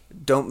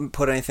don't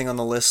put anything on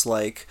the list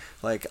like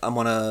I'm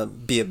gonna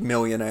be a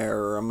millionaire,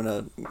 or I'm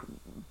gonna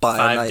buy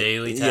 5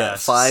 daily tasks. Yeah,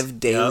 5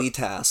 daily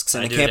tasks,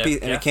 and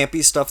it can't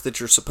be stuff that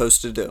you're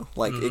supposed to do.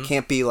 Like it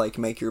can't be like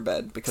make your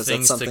bed, because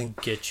things that's something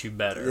to get you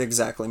better.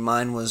 Exactly.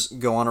 Mine was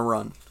go on a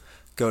run,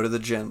 go to the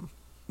gym,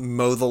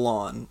 mow the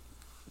lawn,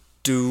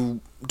 do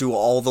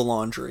all the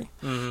laundry.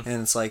 And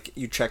it's like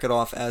you check it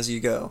off as you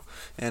go.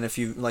 And if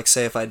you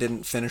say if I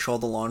didn't finish all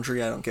the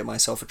laundry, I don't get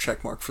myself a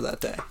check mark for that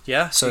day.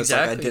 Yeah, so exactly.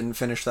 It's like I didn't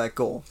finish that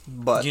goal.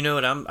 But you know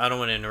what, I don't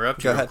want to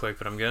interrupt you real quick,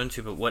 but I'm going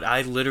to. But what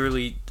I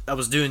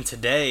was doing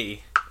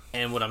today,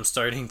 and what I'm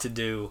starting to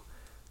do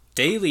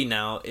daily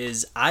now,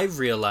 is I've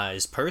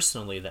realized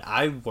personally that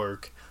I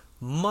work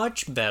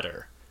much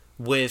better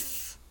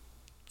with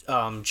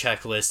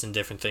checklists and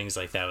different things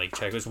like that, like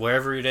checklists,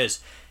 wherever it is.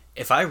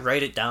 If I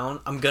write it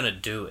down, I'm going to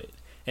do it.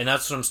 And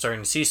that's what I'm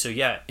starting to see. So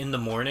yeah, in the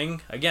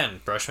morning,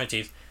 again, brush my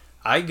teeth.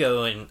 I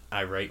go and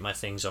I write my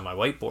things on my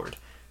whiteboard.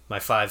 My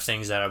 5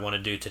 things that I want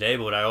to do today.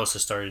 But what I also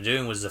started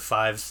doing was the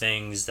 5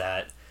 things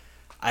that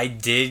I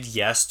did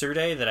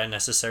yesterday that I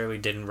necessarily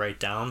didn't write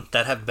down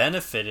that have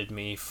benefited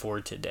me for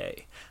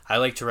today. I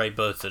like to write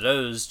both of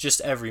those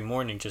just every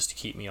morning just to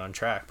keep me on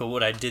track. But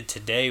what I did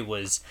today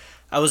was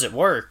I was at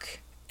work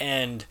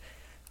and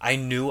I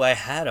knew I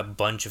had a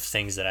bunch of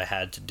things that I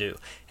had to do,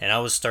 and I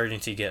was starting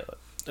to get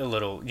a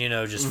little,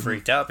 just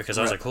freaked out, because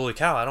I was like, holy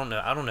cow, I don't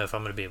know if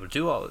I'm going to be able to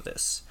do all of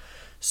this.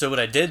 So what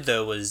I did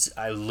though was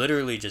I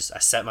literally I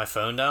set my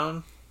phone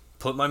down,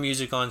 put my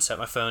music on, set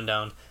my phone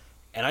down,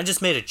 and I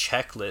just made a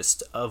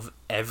checklist of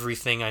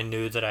everything I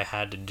knew that I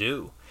had to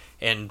do.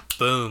 And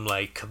boom,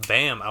 like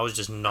kabam, I was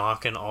just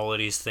knocking all of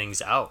these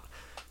things out.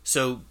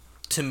 So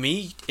to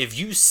me, if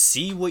you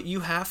see what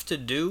you have to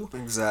do,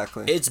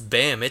 exactly, it's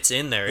bam, it's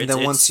in there. And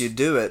then once you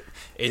do it,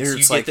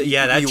 it's like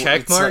that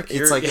check mark.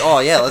 It's like, oh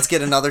yeah, let's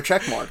get another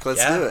check mark.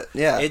 Let's do it.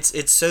 Yeah,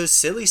 it's so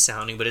silly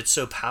sounding, but it's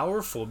so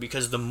powerful,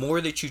 because the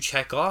more that you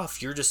check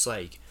off, you're just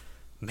like,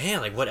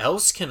 man, like, what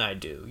else can I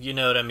do? You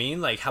know what I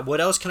mean? Like,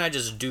 what else can I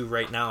just do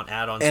right now and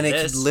add on And to it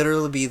this? could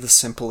literally be the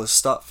simplest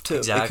stuff, too. It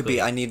could Exactly.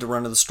 be, I need to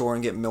run to the store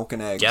and get milk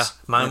and eggs. Yeah,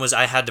 mine was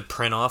I had to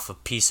print off a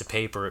piece of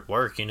paper at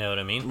work, you know what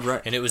I mean?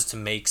 Right. And it was to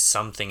make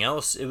something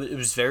else. It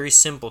was very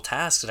simple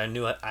tasks that I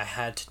knew I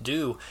had to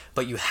do,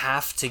 but you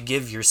have to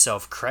give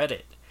yourself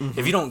credit.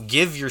 If you don't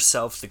give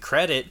yourself the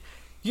credit,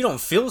 you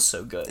don't feel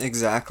so good.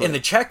 Exactly. And the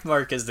check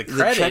mark is the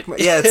credit.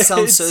 Yeah, it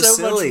sounds so so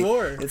silly. much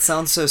more. It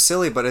sounds so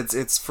silly, but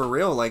it's for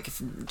real. Like,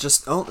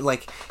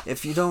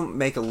 if you don't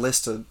make a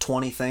list of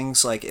 20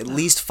 things, like at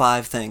least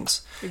 5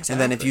 things, and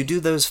then if you do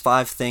those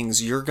 5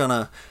 things, you're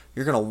gonna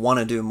want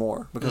to do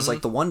more. Because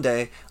like the one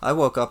day I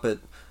woke up at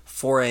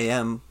 4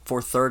 a.m.,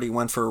 4:30,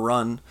 went for a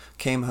run,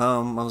 came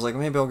home. I was like,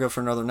 maybe I'll go for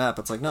another nap.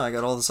 It's like, no, I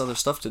got all this other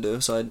stuff to do.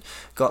 So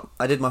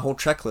I did my whole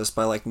checklist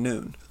by like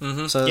noon.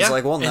 Mm-hmm. So it's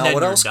like, well, And now then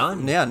what you're else?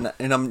 done. Yeah,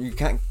 and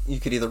you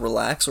could either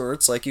relax, or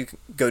it's like you can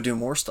go do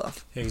more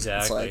stuff.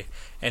 Exactly. Like,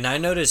 and I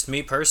noticed,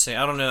 me personally,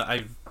 I don't know,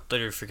 I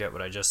literally forget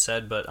what I just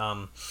said, but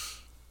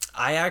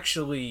I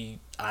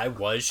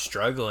was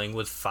struggling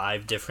with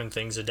 5 different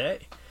things a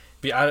day.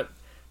 I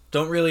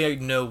don't really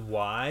know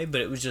why,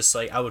 but it was just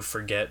like I would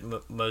forget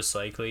most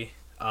likely.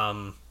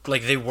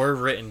 Like, they were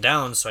written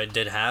down, so I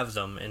did have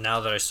them, and now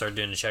that I started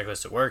doing the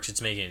checklist at work,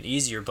 it's making it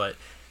easier, but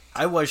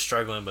I was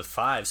struggling with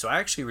 5, so I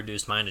actually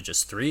reduced mine to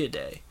just 3 a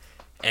day.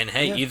 And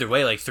hey, Yeah. either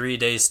way, like, 3 a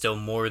day is still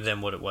more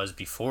than what it was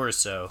before,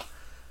 so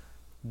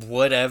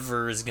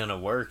whatever is gonna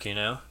work, you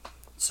know?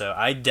 So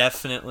I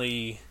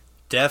definitely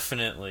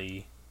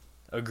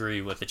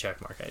agree with the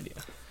checkmark idea.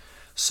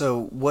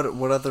 So what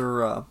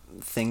other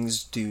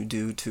things do you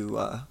do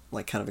to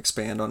like kind of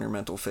expand on your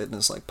mental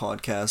fitness, like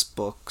podcasts,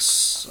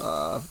 books,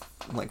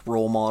 like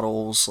role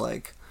models,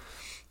 like?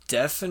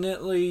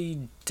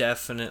 Definitely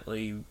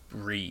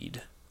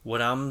read.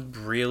 What I'm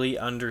really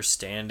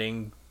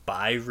understanding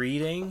by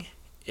reading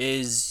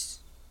is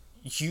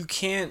you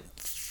can't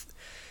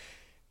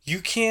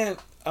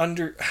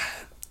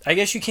I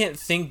guess you can't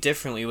think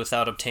differently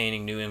without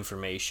obtaining new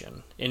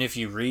information. And if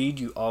you read,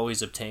 you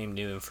always obtain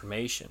new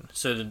information.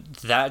 So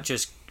that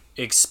just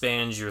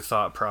expands your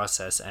thought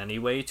process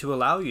anyway to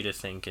allow you to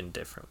think in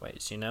different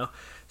ways, you know?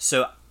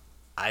 So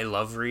I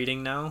love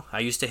reading now.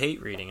 I used to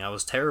hate reading. I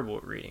was terrible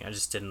at reading. I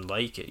just didn't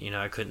like it. You know,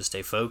 I couldn't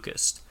stay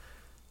focused.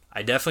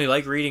 I definitely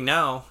like reading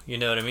now, you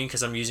know what I mean?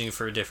 Because I'm using it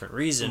for a different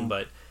reason,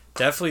 but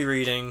definitely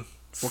reading.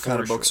 What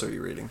kind of books are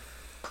you reading?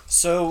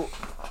 So,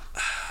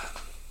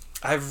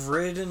 I've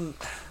read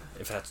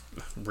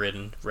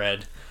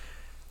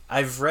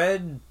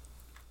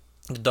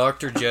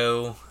Dr.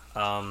 Joe,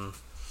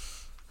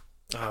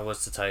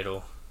 what's the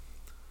title?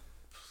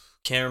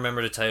 Can't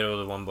remember the title of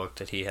the one book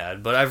that he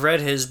had, but I've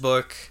read his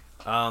book.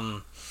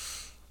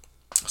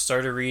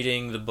 Started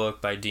reading the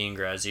book by Dean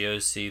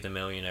Graziosi, the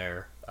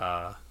millionaire,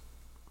 the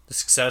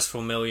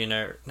successful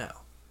millionaire,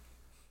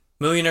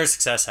 Millionaire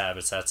Success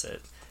Habits, that's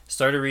it.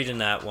 Started reading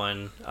that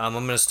one. I'm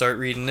going to start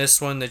reading this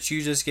one that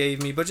you just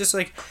gave me, but just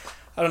like,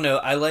 I don't know,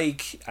 I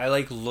like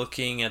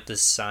looking at the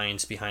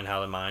science behind how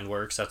the mind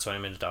works. That's why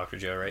I'm into Dr.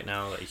 Joe right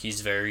now. Like,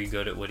 he's very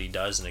good at what he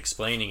does and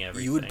explaining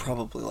everything. You would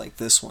probably like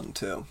this one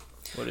too.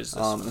 What is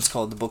this one? It's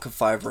called The Book of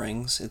Five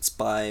Rings. It's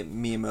by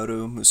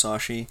Miyamoto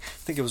Musashi. I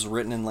think it was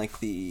written in like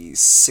it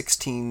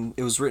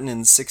was written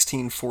in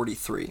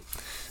 1643.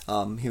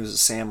 He was a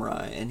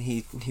samurai, and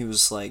he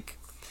was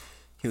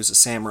a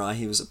samurai,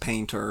 he was a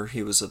painter,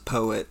 he was a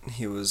poet,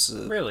 he was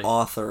an Really?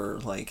 author,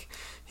 like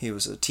he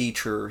was a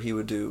teacher, he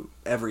would do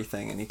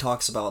everything, and he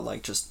talks about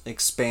like just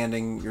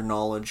expanding your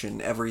knowledge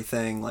and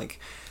everything, like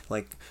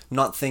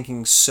not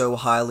thinking so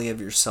highly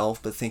of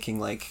yourself, but thinking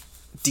like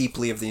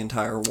deeply of the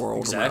entire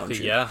world around you.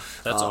 Exactly, yeah.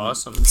 That's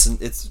awesome.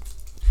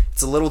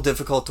 It's a little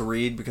difficult to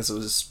read because it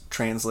was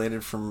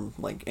translated from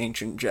like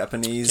ancient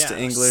Japanese to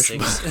English.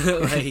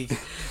 Like,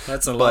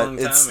 that's a long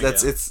time ago.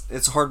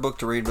 It's a hard book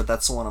to read, but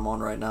that's the one I'm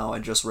on right now. I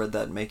just read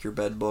that Make Your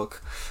Bed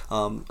book.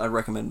 I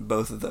recommend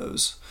both of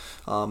those.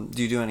 Do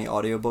you do any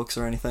audiobooks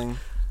or anything?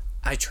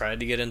 I tried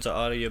to get into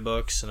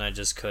audiobooks and I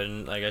just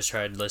couldn't. Like, I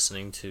tried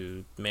listening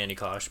to Manny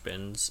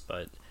Koshbins,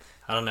 but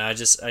I don't know.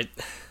 Does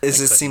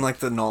it seem like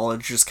the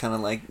knowledge just kind of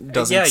like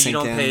doesn't sink in?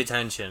 Yeah, you don't pay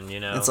attention, you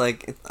know? It's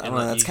like, I don't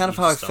know, that's kind of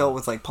how I felt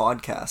with like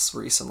podcasts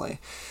recently.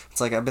 It's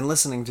like I've been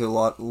listening to a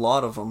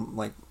lot of them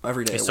like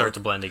every day. They start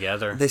to blend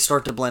together. And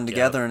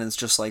it's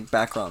just like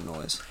background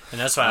noise. And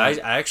that's why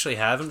I actually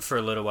haven't for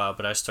a little while,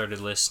 but I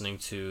started listening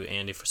to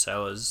Andy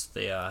Frisella's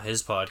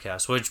his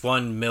podcast, which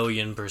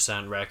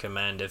 1,000,000%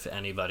 recommend if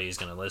anybody's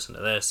going to listen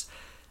to this.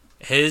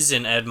 His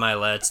and Ed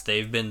Milet's,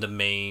 they've been the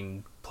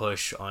main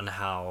push on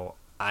how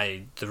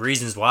the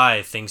reasons why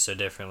I think so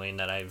differently, and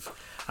that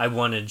I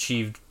want to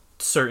achieve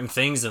certain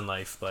things in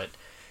life, but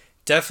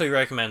definitely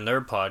recommend their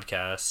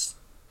podcast.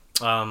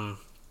 I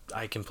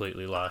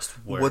completely lost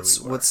where we were.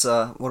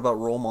 What about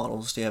role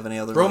models? Do you have any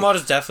other role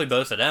models? Definitely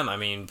both of them. I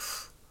mean,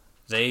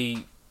 they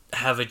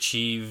have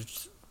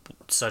achieved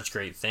such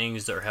great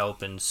things. They're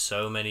helping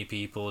so many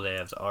people. They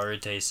have the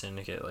Arete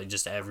Syndicate, like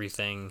just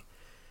everything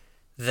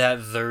that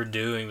they're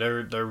doing.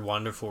 They're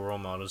wonderful role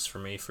models for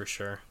me, for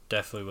sure.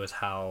 Definitely with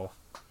how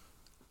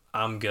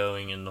I'm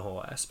going in the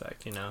whole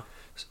aspect, you know?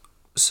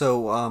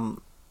 So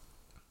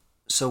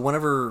so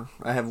whenever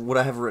I have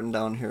written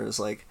down here is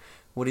like,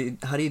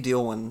 how do you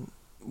deal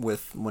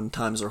when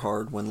times are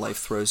hard, when life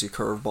throws you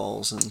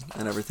curveballs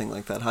and everything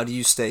like that? How do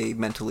you stay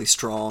mentally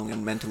strong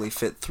and mentally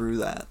fit through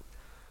that?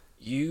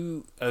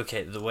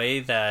 Okay, the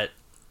way that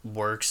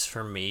works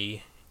for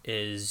me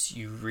is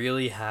you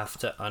really have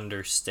to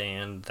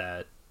understand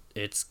that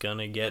it's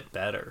gonna get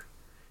better.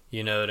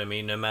 You know what I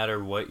mean? No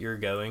matter what you're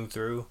going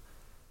through,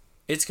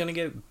 it's gonna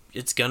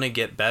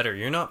get better.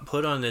 You're not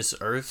put on this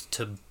earth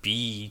to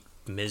be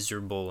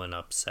miserable and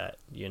upset,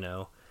 you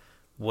know?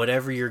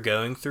 Whatever you're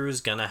going through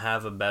is gonna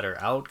have a better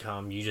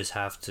outcome. You just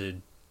have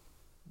to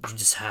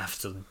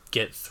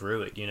get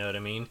through it, you know what I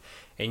mean?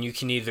 And you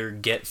can either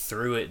get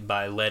through it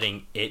by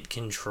letting it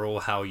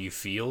control how you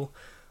feel,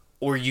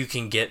 or you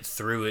can get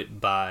through it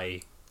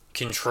by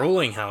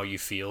controlling how you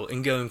feel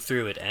and going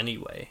through it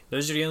anyway.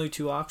 Those are the only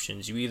two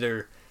options. You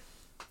either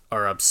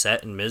are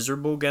upset and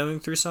miserable going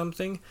through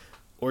something,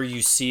 or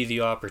you see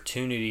the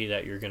opportunity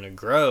that you're going to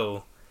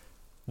grow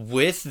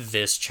with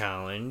this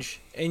challenge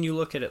and you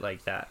look at it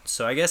like that.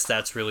 So I guess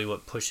that's really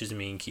what pushes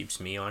me and keeps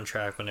me on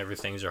track whenever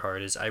things are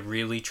hard, is I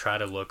really try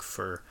to look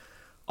for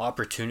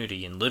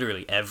opportunity in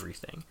literally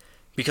everything,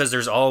 because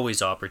there's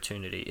always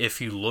opportunity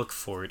if you look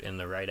for it in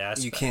the right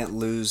aspect. You can't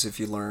lose if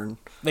you learn.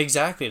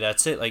 Exactly,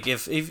 that's it. Like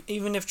if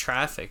even if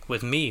traffic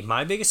with me,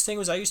 my biggest thing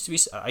was I used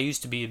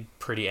to be a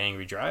pretty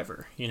angry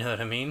driver, you know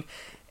what I mean?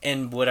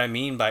 And what I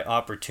mean by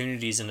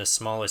opportunities in the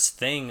smallest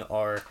thing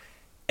are,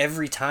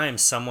 every time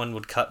someone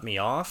would cut me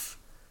off,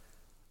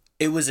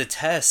 it was a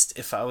test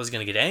if I was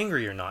going to get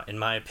angry or not, in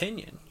my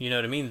opinion. You know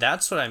what I mean?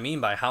 That's what I mean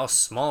by how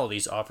small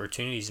these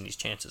opportunities and these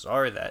chances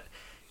are, that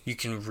you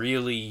can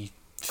really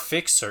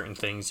fix certain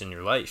things in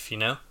your life, you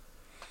know?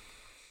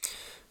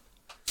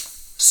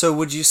 So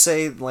would you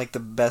say like the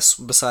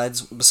best,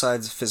 besides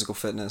physical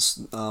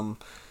fitness,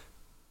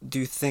 what do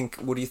you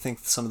think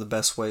some of the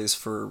best ways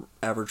for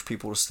average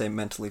people to stay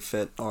mentally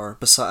fit are?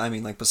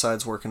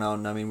 Besides working out,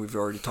 and I mean we've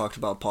already talked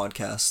about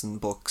podcasts and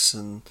books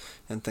and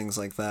things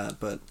like that,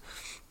 but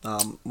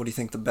what do you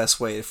think the best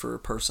way for a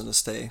person to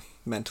stay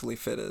mentally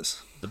fit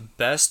is? The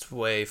best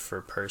way for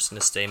a person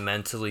to stay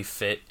mentally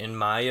fit, in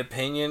my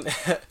opinion,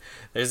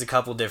 there's a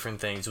couple different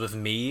things. With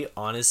me,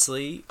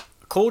 honestly,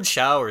 cold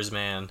showers,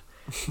 man.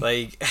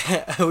 Like,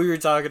 we were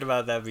talking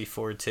about that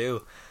before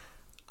too.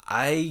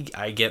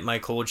 I get my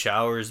cold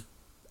showers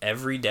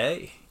every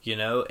day, you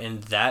know,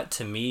 and that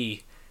to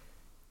me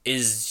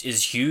is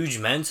huge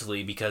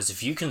mentally, because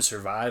if you can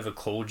survive a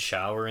cold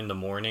shower in the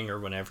morning or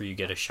whenever you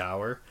get a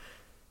shower,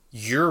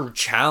 you're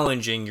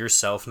challenging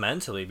yourself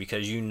mentally,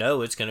 because you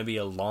know it's going to be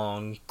a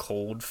long,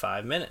 cold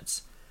 5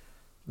 minutes.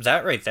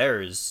 That right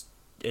there is,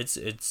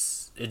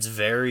 it's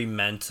very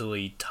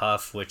mentally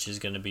tough, which is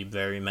going to be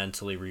very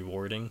mentally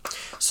rewarding.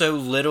 So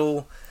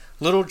little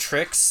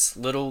tricks,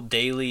 little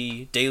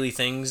daily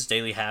things,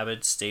 daily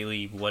habits,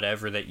 daily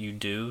whatever that you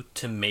do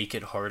to make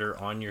it harder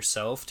on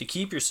yourself, to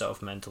keep yourself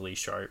mentally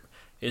sharp,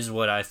 is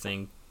what I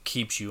think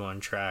keeps you on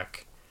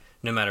track,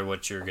 no matter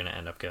what you're going to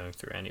end up going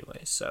through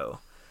anyway. So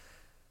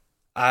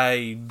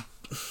you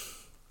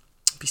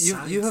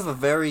have a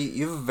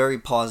very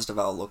positive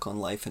outlook on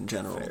life in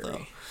general,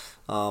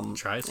 though.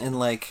 Try to. And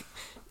like,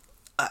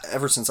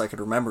 ever since I could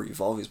remember,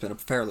 you've always been a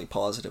fairly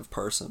positive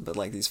person. But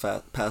like these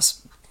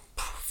past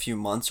few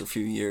months or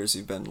few years,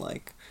 you've been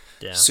like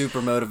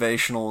super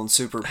motivational and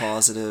super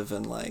positive,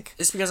 and like,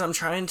 it's because I'm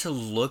trying to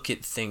look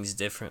at things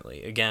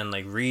differently. Again,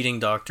 like reading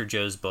Dr.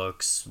 Joe's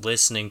books,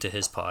 listening to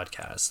his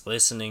podcast,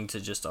 listening to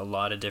just a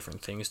lot of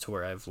different things, to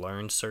where I've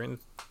learned certain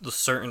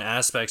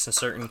aspects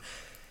and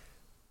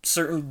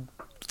certain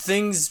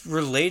things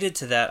related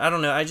to that. I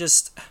don't know,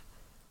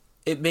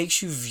 it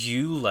makes you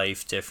view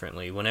life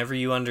differently whenever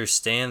you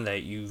understand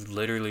that you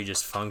literally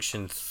just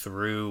function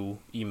through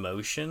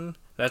emotion.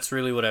 That's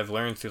really what I've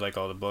learned through like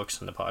all the books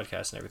and the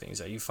podcasts and everything, is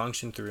that you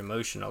function through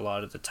emotion a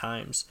lot of the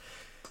times.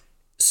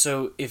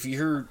 So if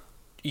you're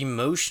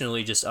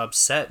emotionally just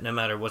upset no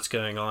matter what's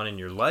going on in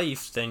your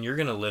life, then you're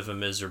going to live a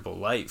miserable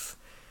life.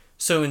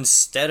 So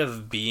instead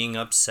of being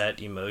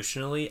upset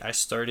emotionally, I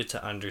started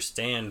to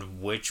understand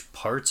which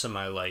parts of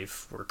my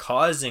life were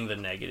causing the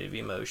negative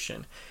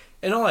emotion.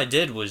 And all I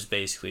did was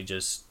basically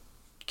just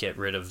get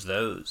rid of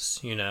those,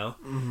 you know?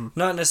 Mm-hmm.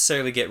 Not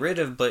necessarily get rid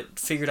of, but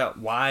figured out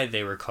why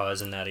they were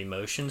causing that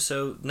emotion.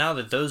 So now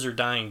that those are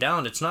dying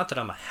down, it's not that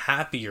I'm a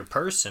happier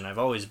person. I've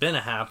always been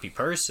a happy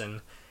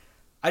person.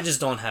 I just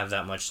don't have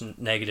that much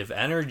negative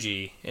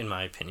energy, in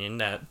my opinion,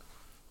 that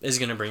is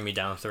going to bring me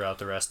down throughout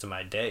the rest of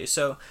my day.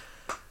 So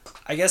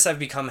I guess I've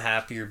become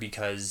happier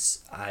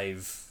because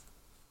I've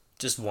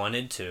just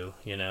wanted to,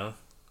 you know?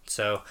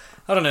 So,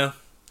 I don't know.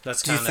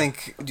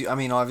 I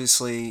mean,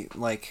 obviously,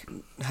 like,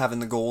 having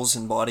the goals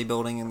in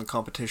bodybuilding and the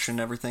competition and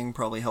everything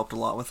probably helped a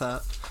lot with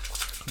that?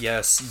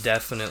 Yes,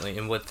 definitely.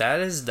 And what that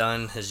has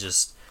done has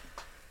just,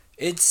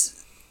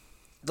 it's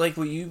like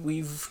what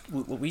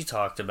we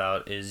talked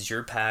about, is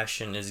your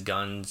passion is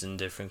guns and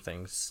different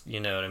things, you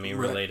know what I mean,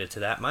 right, related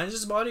to that. Mine's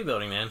just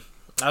bodybuilding, man.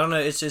 I don't know.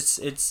 It's just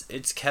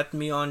it's kept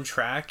me on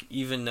track,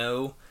 even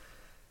though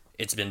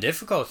it's been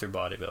difficult through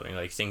bodybuilding.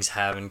 Like things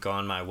haven't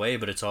gone my way,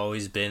 but it's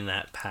always been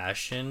that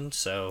passion.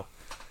 So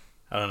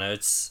I don't know.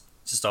 It's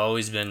just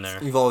always been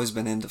there. You've always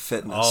been into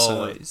fitness.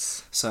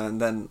 Always. So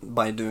and then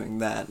by doing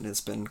that,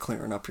 it's been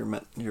clearing up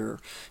your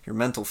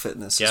mental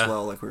fitness as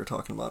well, like we were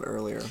talking about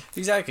earlier.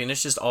 Exactly, and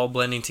it's just all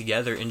blending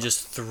together, and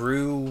just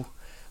through,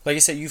 like I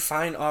said, you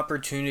find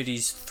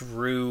opportunities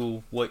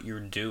through what you're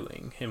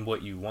doing and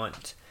what you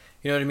want.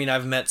 You know what I mean?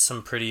 I've met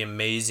some pretty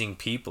amazing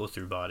people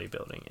through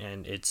bodybuilding,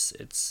 and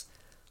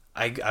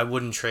I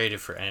wouldn't trade it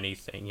for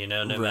anything, you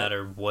know, no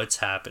matter what's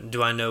happened.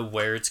 Do I know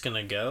where it's going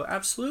to go?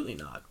 Absolutely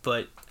not,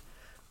 but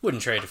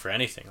wouldn't trade it for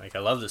anything. Like, I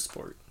love the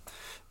sport.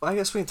 Well, I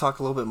guess we can talk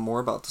a little bit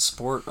more about the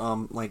sport.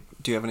 Like,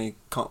 do you have any,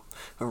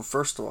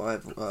 first of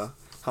all,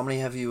 how many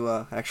have you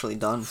actually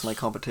done, like,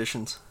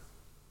 competitions?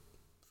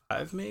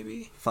 5,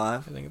 maybe?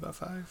 5? I think about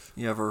 5.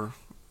 You ever...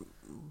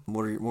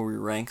 What were your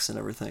ranks and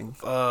everything?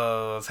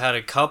 I've had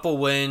a couple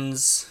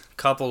wins,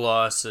 couple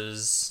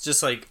losses,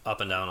 just like up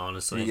and down,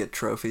 honestly. You get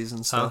trophies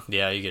and stuff?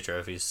 Yeah, you get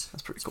trophies.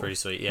 That's pretty it's cool. Pretty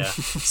sweet, yeah.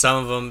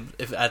 Some of them,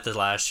 if at the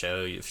last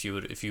show, if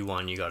you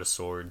won, you got a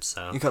sword.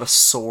 So you got a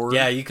sword?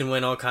 Yeah, you can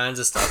win all kinds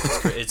of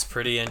stuff. It's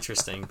pretty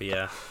interesting, but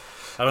yeah,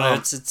 I don't know.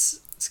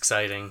 It's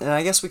exciting. And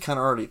I guess we kind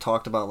of already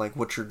talked about like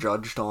what you're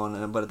judged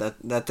on, but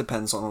that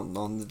depends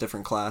on the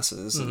different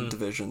classes and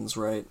divisions,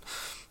 right?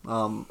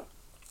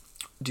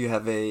 Do you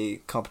have a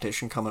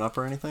competition coming up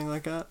or anything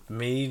like that?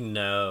 Me,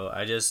 no.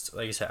 I just,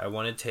 like I said, I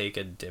want to take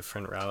a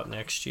different route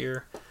next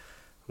year.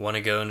 Want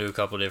to go into a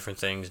couple different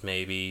things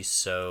maybe,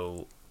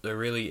 so there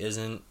really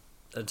isn't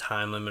a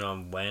time limit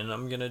on when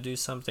I'm going to do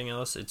something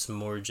else. It's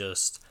more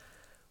just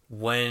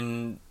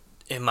when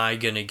am I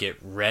going to get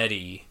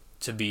ready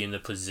to be in the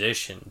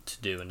position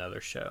to do another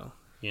show,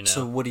 you know?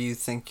 So what do you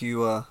think you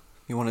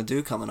want to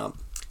do coming up?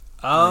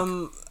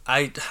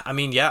 I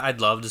mean, yeah,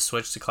 I'd love to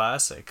switch to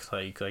classic.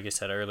 Like I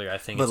said earlier, I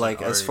think. But like,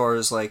 as far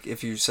as like,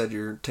 if you said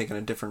you're taking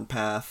a different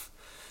path,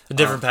 a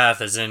different path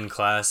is in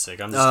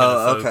classic. I'm just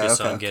gonna focus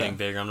on getting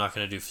bigger. I'm not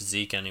gonna do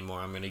physique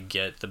anymore. I'm gonna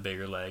get the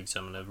bigger legs.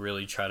 I'm gonna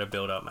really try to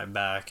build up my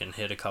back and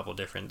hit a couple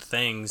different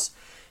things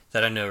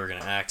that I know are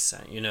gonna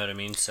accent. You know what I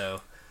mean? So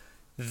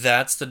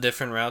that's the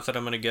different route that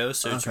I'm gonna go.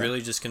 So it's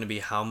really just gonna be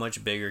how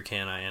much bigger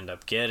can I end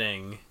up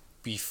getting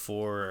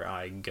before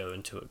I go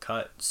into a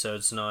cut. So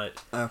it's not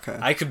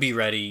I could be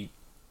ready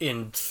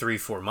in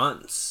 3-4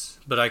 months,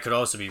 but I could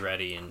also be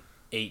ready in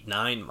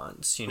 8-9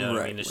 months, you know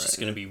what I mean? It's just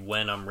going to be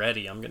when I'm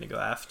ready, I'm going to go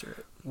after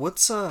it.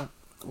 What's up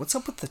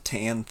with the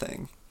tan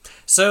thing?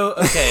 So,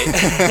 okay.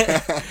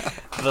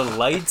 The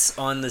lights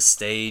on the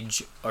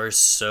stage are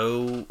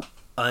so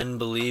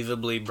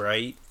unbelievably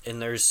bright,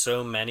 and there's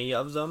so many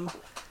of them.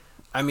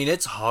 I mean,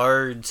 it's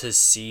hard to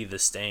see the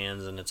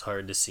stands, and it's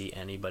hard to see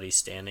anybody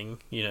standing.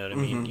 You know what I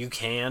mean? You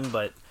can,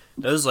 but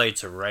those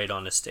lights are right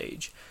on the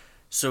stage.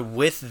 So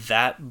with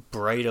that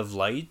bright of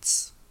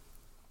lights,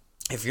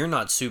 if you're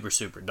not super,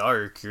 super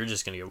dark, you're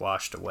just going to get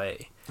washed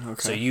away. Okay.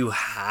 So you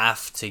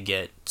have to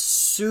get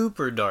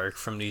super dark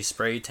from these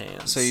spray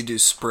tans. So you do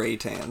spray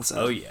tans?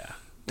 Oh, yeah.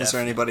 Definitely. Is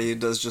there anybody who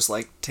does just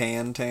like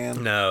tan?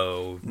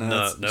 No.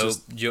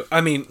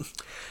 I mean,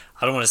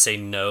 I don't want to say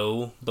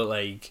no, but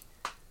like...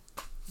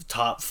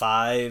 Top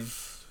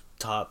 5,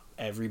 top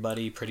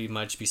everybody pretty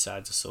much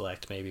besides a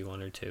select maybe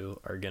 1 or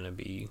 2 are gonna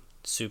be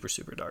super,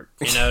 super dark.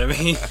 You know what I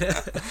mean?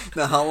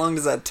 Now, how long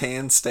does that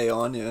tan stay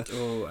on you?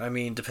 Oh, I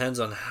mean, depends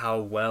on how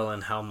well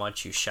and how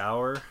much you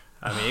shower.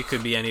 I mean, it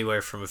could be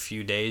anywhere from a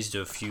few days to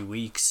a few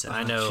weeks.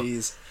 I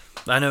know,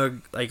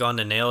 like on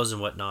the nails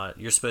and whatnot,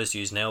 you're supposed to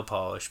use nail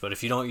polish, but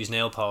if you don't use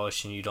nail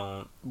polish and you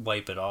don't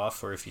wipe it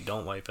off, or if you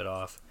don't wipe it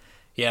off,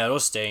 yeah, it'll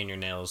stay in your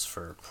nails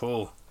for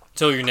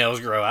till your nails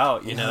grow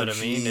out, you know what I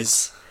mean?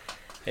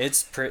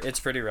 It's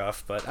pretty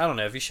rough, but I don't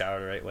know, if you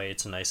shower the right way,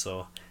 it's a nice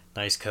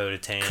coat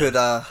of tan. Could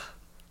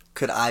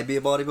I be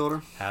a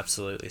bodybuilder?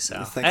 Absolutely,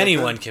 Sal.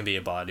 Anyone can be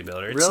a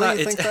bodybuilder. Really?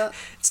 You think that?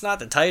 It's not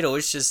the title,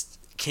 it's just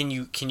can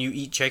you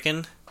eat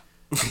chicken?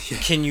 Yeah.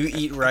 Can you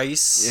eat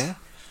rice? Yeah.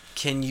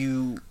 Can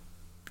you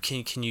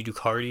do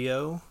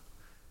cardio?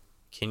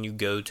 Can you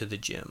go to the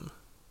gym?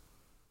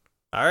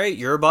 All right,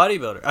 you're a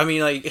bodybuilder. I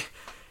mean, like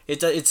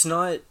it's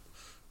not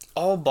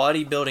all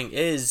bodybuilding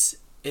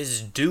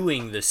is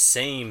doing the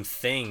same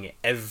thing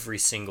every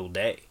single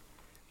day.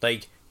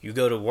 Like, you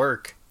go to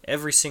work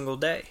every single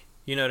day.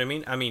 You know what I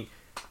mean? I mean,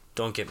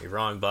 don't get me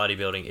wrong,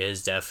 bodybuilding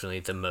is definitely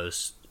the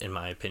most, in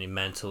my opinion,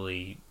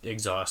 mentally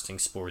exhausting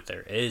sport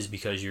there is,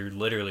 because you're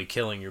literally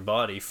killing your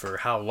body for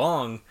how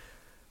long?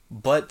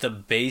 But the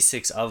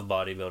basics of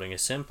bodybuilding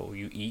is simple.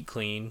 You eat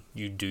clean,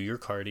 you do your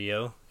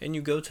cardio, and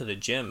you go to the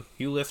gym.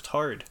 You lift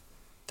hard.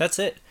 That's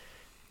it.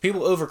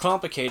 People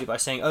overcomplicate it by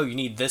saying, oh, you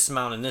need this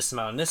amount and this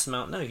amount and this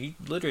amount. No, you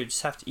literally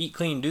just have to eat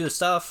clean, do the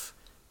stuff.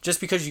 Just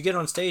because you get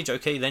on stage,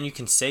 okay, then you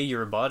can say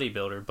you're a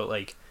bodybuilder. But,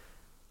 like,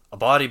 a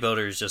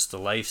bodybuilder is just the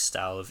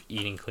lifestyle of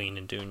eating clean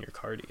and doing your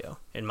cardio,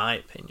 in my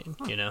opinion,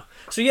 you know?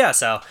 So, yeah,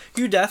 Sal,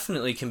 you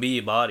definitely can be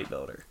a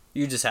bodybuilder.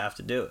 You just have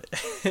to do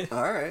it.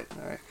 All right.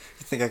 You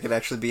think I could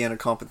actually be in a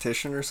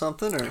competition or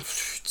something? Or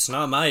It's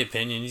not my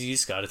opinion. You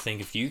just got to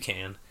think if you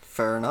can.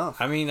 fair enough.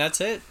 I mean,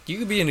 that's it. You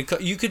could be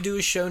you could do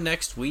a show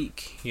next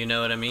week. You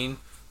know what I mean?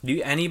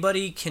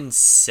 Anybody can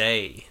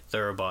say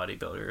they're a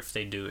bodybuilder if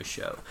they do a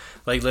show.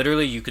 Like,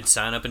 literally, you could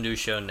sign up and do a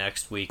show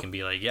next week and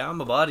be like, yeah,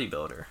 I'm a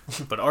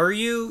bodybuilder. But are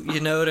you? You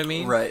know what I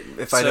mean? Right.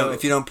 If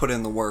you don't put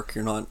in the work,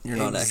 you're not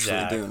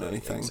actually doing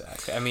anything.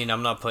 Exactly. I mean,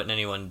 I'm not putting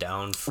anyone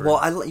down for...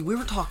 Well, we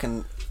were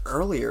talking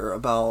earlier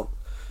about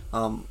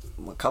a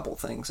couple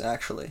things,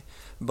 actually.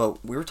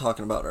 But we were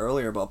talking about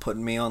earlier about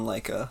putting me on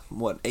like a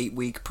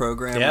 8-week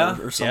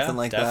program or something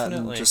like definitely.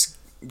 that, and just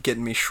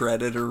getting me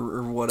shredded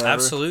or whatever.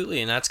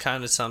 Absolutely, and that's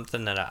kind of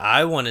something that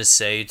I want to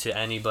say to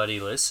anybody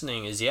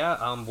listening is,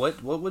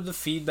 what would the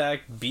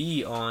feedback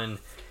be on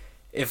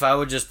if I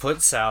would just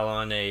put Sal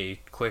on a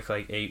quick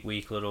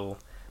 8-week little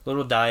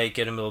diet,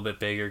 get him a little bit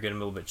bigger, get him a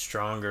little bit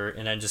stronger,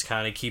 and then just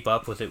kind of keep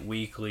up with it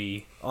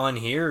weekly on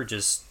here,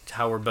 just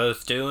how we're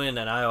both doing.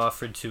 And I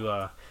offered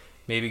to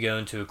maybe go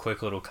into a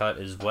quick little cut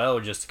as well,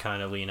 just to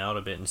kind of lean out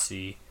a bit and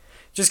see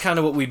just kind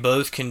of what we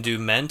both can do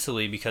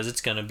mentally, because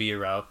it's going to be a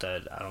route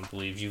that I don't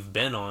believe you've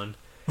been on,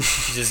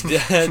 just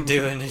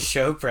doing a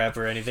show prep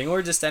or anything,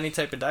 or just any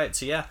type of diet.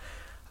 So yeah,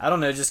 I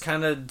don't know, just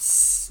kind of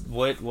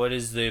what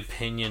is the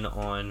opinion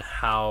on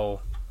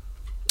how,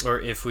 or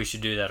if we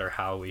should do that, or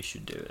how we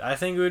should do it. I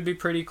think it would be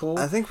pretty cool.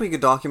 I think we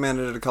could document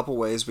it a couple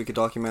ways. We could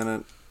document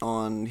it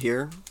on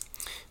here.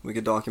 We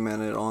could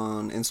document it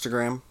on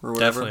Instagram or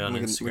whatever. Definitely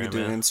on Instagram. We could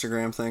do an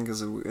Instagram thing,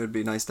 because it'd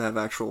be nice to have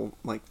actual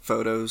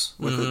photos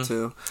with it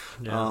too.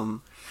 Yeah.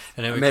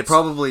 And then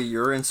probably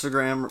your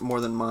Instagram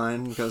more than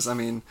mine, because I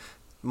mean,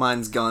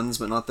 mine's guns,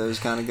 but not those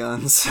kind of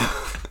guns.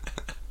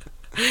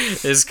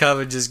 It's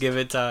coming. Just give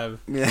it time.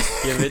 Yeah,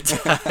 give it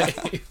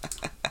time.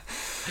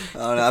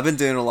 I've been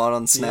doing a lot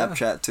on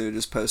Snapchat too,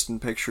 just posting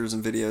pictures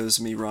and videos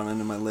of me running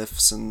and my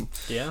lifts and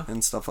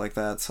stuff like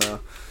that. So.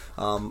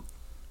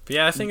 But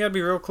yeah, I think that'd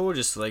be real cool,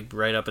 just to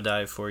write up a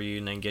diet for you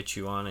and then get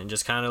you on it, and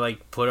just kind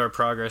of put our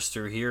progress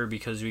through here,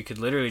 because we could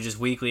literally just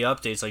weekly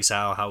updates, like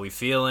how we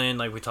feeling,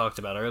 like we talked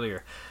about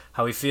earlier,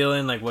 how we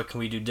feeling, what can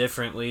we do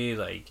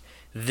differently,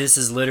 this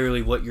is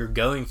literally what you're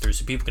going through,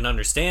 so people can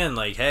understand,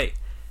 hey,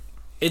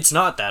 it's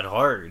not that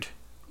hard,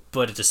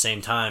 but at the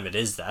same time, it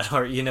is that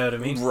hard, you know what I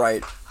mean?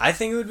 Right. I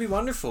think it would be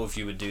wonderful if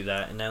you would do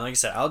that, and then, like I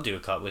said, I'll do a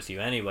cut with you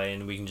anyway,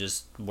 and we can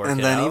just work it out.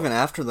 And then even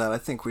after that, I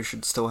think we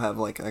should still have,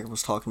 I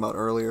was talking about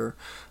earlier,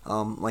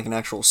 an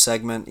actual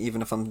segment,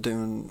 even if I'm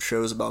doing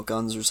shows about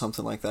guns or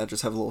something like that,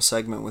 just have a little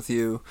segment with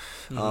you,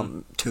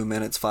 2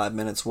 minutes, 5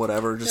 minutes,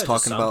 whatever, just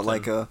talking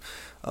about,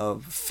 a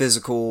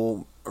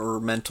physical or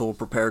mental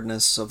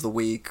preparedness of the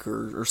week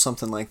or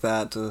something like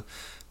that, to,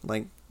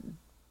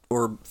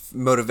 or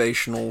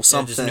motivational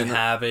something. Yeah, just new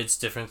habits,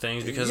 different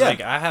things, because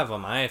I have on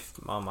my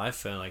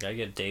phone, I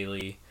get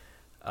daily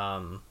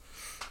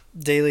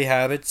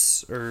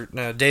habits, or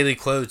no, daily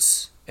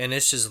quotes, and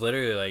it's just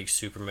literally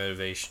super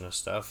motivational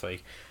stuff.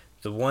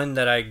 The one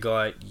that I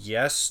got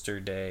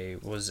yesterday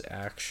was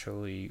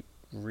actually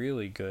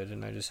really good,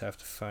 and I just have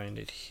to find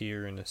it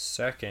here in a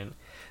second.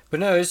 But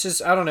no, it's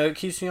just, I don't know, it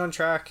keeps me on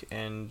track.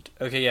 And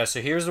okay, yeah,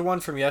 so here's the one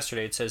from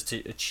yesterday. It says,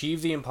 to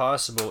achieve the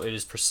impossible, it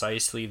is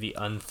precisely the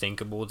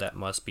unthinkable that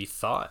must be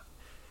thought.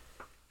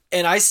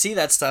 And I see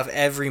that stuff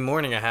every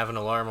morning. I have an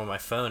alarm on my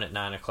phone at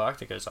 9 o'clock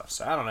that goes off.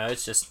 So I don't know,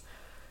 it's just,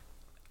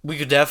 we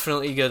could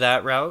definitely go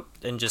that route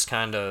and just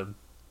kind of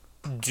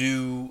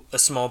do a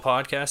small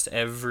podcast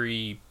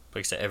every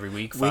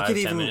week,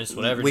 5-10 minutes,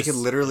 whatever. We could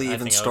literally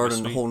even start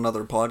a whole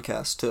nother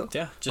podcast too.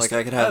 Yeah, just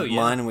I could have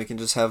mine, and we can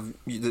just have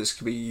this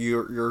could be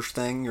your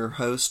thing, your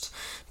host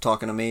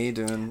talking to me,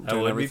 doing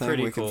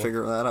everything. We could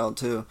figure that out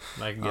too.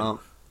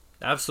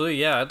 Absolutely,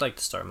 yeah. I'd like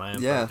to start my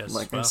own podcast.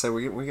 Yeah, I said,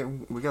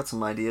 we got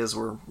some ideas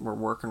we're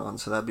working on,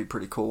 so that'd be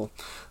pretty cool.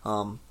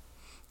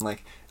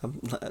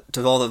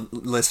 To all the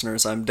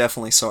listeners, I'm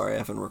definitely sorry I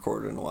haven't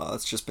recorded in a while.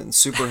 It's just been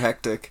super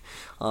hectic.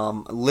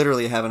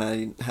 Literally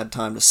haven't had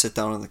time to sit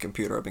down on the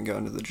computer. I've been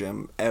going to the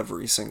gym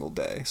every single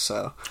day.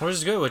 So, which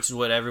is good, which is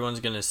what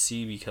everyone's going to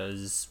see,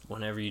 because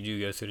whenever you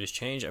do go through this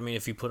change, I mean,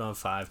 if you put on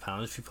 5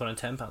 pounds, if you put on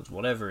 10 pounds,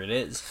 whatever it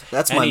is,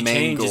 that's my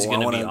main goal. I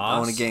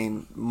want to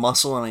gain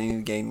muscle, and I need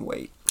to gain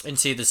weight. And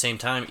see, at the same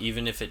time,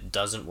 even if it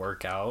doesn't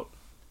work out,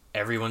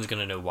 everyone's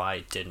going to know why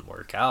it didn't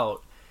work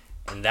out.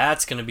 And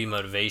that's going to be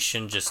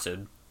motivation just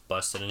to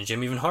bust it in the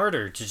gym even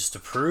harder, to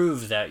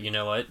prove that, you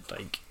know what,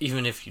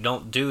 even if you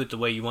don't do it the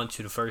way you want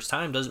to the first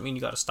time, doesn't mean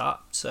you got to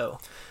stop. So,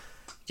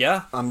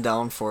 yeah. I'm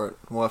down for it.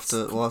 We'll have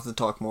to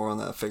talk more on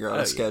that, figure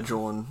out a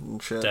schedule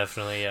and shit.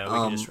 Definitely, yeah.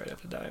 We can just write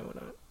up a diet and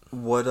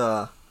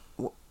whatnot.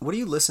 What do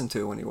you listen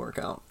to when you work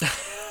out?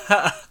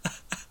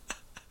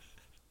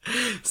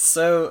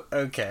 So,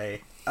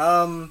 okay.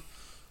 I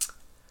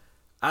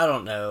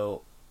don't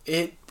know.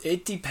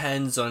 It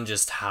depends on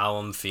just how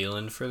I'm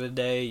feeling for the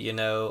day, you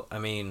know? I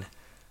mean,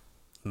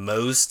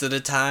 most of the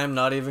time,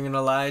 not even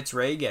gonna lie, it's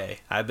reggae.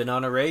 I've been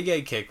on a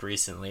reggae kick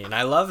recently, and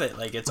I love it.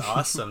 It's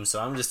awesome.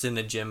 So I'm just in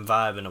the gym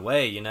vibing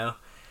away, you know?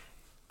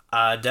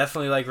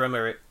 Definitely like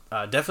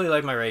Definitely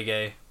like my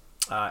reggae.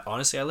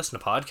 Honestly, I listen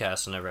to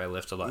podcasts whenever I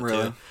lift a lot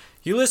Really? too.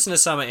 You listen to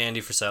some of Andy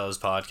Frisella's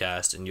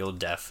podcast, and you'll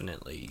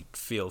definitely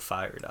feel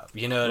fired up.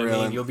 You know what I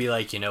Really? mean? You'll be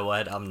like, you know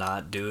what? I'm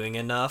not doing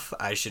enough.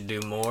 I should do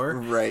more.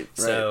 Right.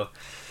 So,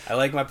 I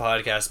like my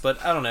podcast,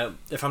 but I don't know.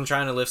 If I'm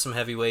trying to lift some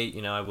heavy weight,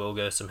 I will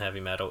go some heavy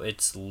metal.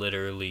 It's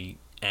literally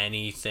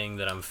anything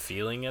that I'm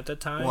feeling at the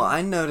time. Well,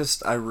 I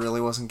noticed I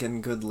really wasn't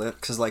getting good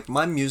lift because like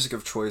my music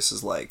of choice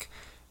is like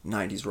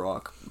 90s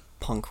rock,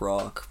 punk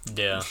rock,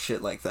 Yeah.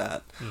 shit like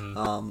that.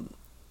 Mhm.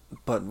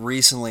 But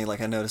recently,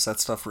 like I noticed that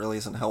stuff really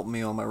isn't helping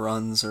me on my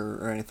runs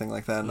or anything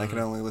like that, and I can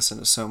Mhm. only listen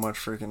to so much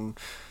freaking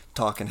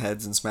Talking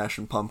Heads and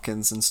Smashing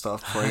Pumpkins and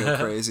stuff before I go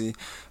crazy.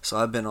 So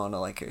I've been on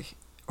a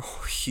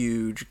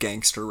huge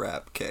gangster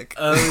rap kick.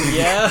 Oh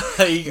yeah,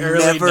 like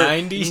early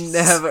 '90s.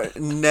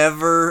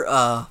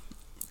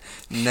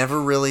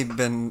 Never really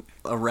been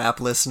a rap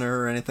listener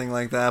or anything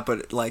like that,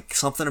 but like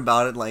something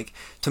about it, like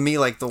to me,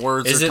 like the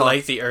words. Is are it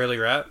like the early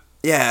rap?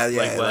 Yeah,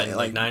 Like when,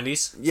 like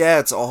 '90s? Yeah,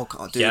 it's all,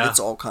 dude. Yeah. It's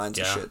all kinds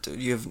of Yeah. shit,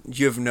 dude.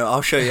 You have no.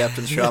 I'll show you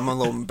after the show. I'm a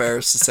little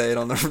embarrassed to say it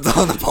on the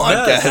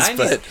podcast, No, 90s,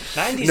 but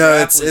 90s no,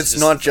 rap it's was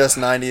not just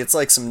 90. It's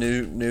like some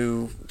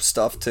new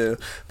stuff too.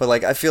 But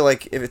like I feel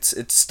like if it's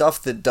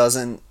stuff that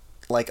doesn't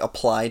like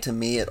apply to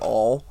me at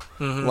all,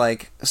 Mhm.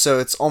 like so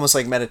it's almost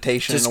like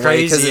meditation Just in a way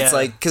because crazy,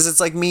 it's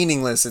like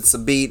meaningless. It's the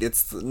beat.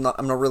 I'm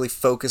not really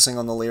focusing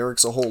on the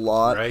lyrics a whole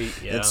lot. Right,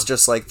 yeah. It's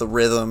just like the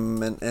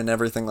rhythm and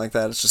everything like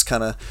that. It's just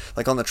kind of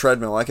like on the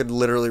treadmill. I could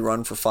literally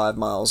run for 5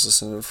 miles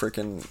listening to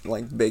freaking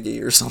like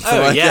Biggie or something.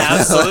 Oh like yeah, that.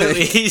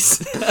 absolutely.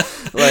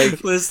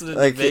 like listening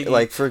like to Biggie.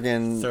 like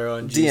freaking Throw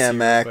on GC real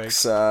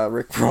DMX,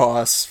 Rick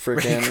Ross,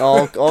 freaking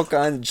Rick all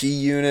kinds G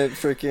Unit,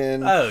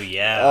 freaking Oh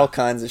yeah, all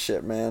kinds of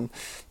shit, man.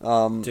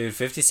 dude.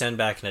 50 Cent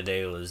back in the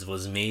day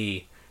was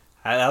me.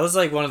 That was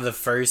like one of the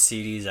first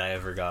CDs I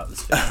ever got.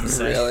 Was 50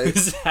 Cent. Really? It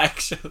was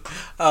actually.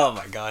 Oh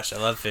my gosh, I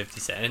love 50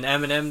 Cent and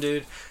Eminem,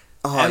 dude.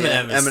 Oh,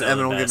 Eminem yeah. is still Eminem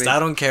the will give best. me- I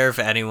don't care if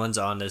anyone's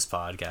on this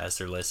podcast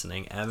or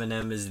listening.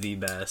 Eminem is the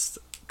best.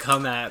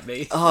 Come at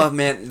me. Oh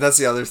man, that's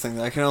the other thing.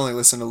 I can only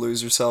listen to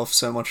 "Lose Yourself"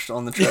 so much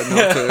on the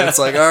treadmill too. It's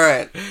like, all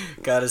right.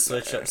 Gotta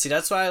switch up. See,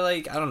 that's why I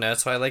like. I don't know.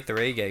 That's why I like the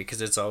reggae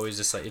because it's always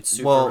just like it's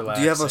super Well,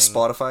 relaxing. do you have a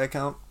Spotify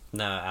account?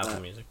 No,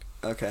 Apple Music.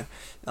 Okay.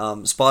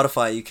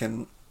 Spotify, you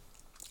can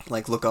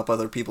like look up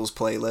other people's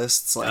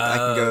playlists. Like I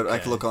can go, I okay.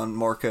 can look on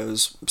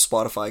Marco's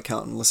Spotify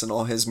account and listen to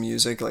all his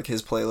music, like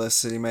his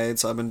playlists that he made.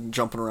 So I've been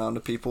jumping around to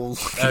people,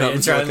 Oh,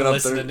 you're trying looking to up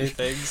listen their- to new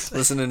things.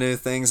 listen to new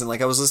things. And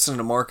like I was listening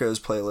to Marco's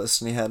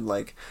playlist, and he had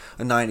like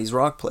a '90s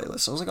rock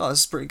playlist. I was like, oh, this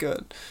is pretty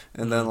good.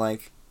 And then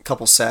like a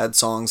couple sad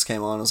songs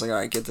came on. I was like, all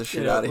right, get this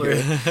shit Yeah, out of here.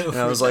 we're- And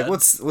I we're was like, done.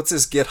 what's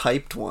this Get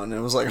Hyped one? And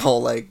it was like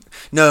all like,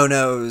 no,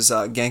 it was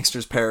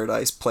Gangster's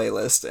Paradise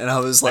playlist. And I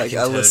was like,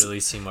 I can listened. totally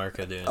see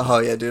Marco doing. Oh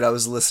yeah, dude! I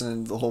was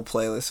listening to the whole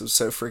playlist. It was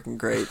so freaking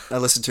great. I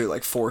listened to it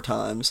like 4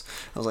 times.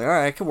 I was like, all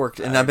right, I can work.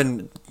 And I've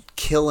been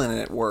killing it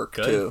at work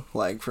Good. too.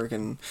 Like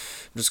freaking,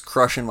 just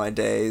crushing my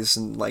days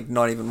and like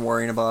not even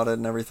worrying about it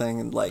and everything.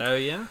 And like, Oh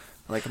yeah.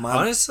 like my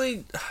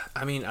Honestly,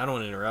 I mean, I don't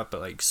want to interrupt,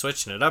 but like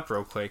switching it up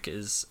real quick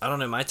is I don't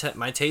know.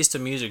 My taste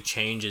of music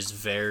changes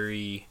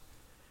very,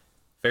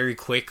 very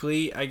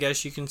quickly. I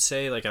guess you can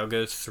say like I'll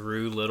go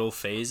through little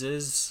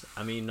phases.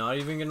 I mean, not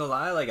even gonna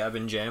lie, like I've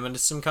been jamming to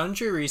some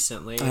country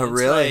recently. and Oh, it's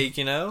really? Like,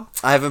 you know,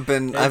 I haven't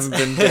been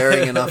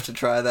daring enough to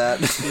try that.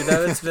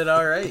 it's been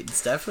all right.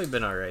 It's definitely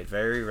been all right.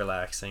 Very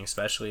relaxing,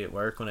 especially at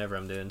work whenever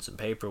I'm doing some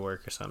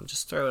paperwork or something.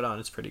 Just throw it on.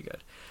 It's pretty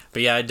good.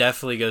 But yeah, I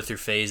definitely go through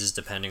phases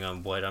depending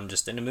on what I'm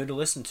just in the mood to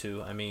listen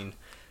to. I mean,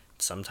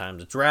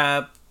 sometimes it's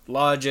rap,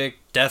 Logic.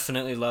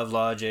 Definitely love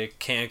Logic.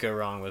 Can't go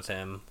wrong with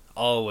him.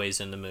 Always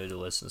in the mood to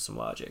listen to some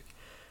Logic.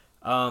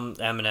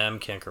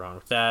 Eminem, can't go wrong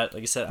with that.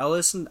 Like I said, I'll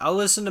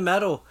listen to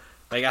metal.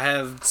 Like I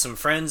have some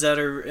friends that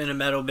are in a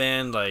metal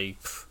band. Like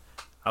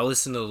I'll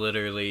listen to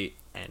literally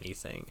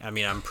anything. I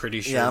mean, I'm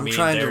pretty sure Yeah, I'm me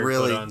trying and to Derek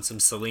really- put on some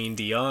Celine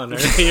Dion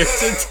earlier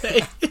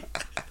today.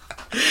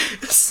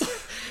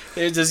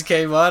 It just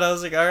came on. I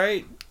was like, all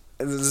right,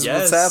 This is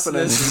yes, what's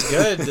happening. This is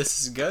good.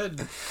 This is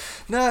good.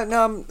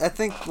 No, I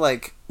think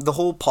like the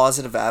whole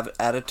positive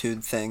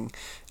attitude thing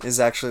is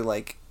actually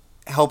like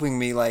helping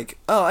me. Like,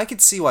 oh, I could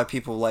see why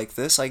people like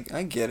this. I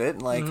get it.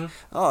 Like,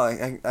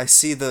 oh, I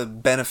see the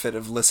benefit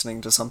of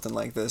listening to something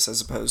like this as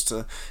opposed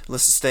to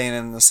staying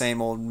in the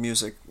same old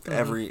music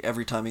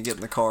every time you get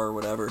in the car or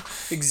whatever.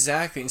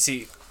 Exactly. And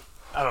see,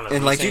 I don't know.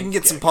 And like you can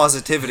get some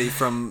positivity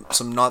from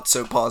some not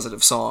so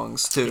positive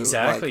songs too.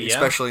 Exactly, like, yeah.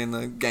 especially in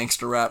the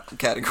gangster rap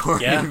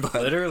category. Yeah, but,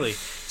 literally.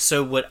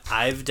 So what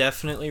I've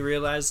definitely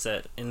realized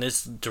that, and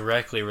this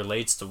directly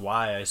relates to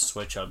why I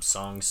switch up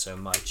songs so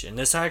much, and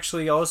this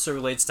actually also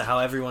relates to how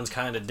everyone's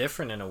kind of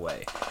different in a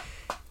way,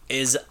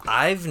 is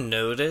I've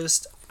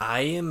noticed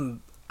I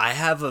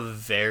have a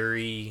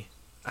very,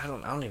 I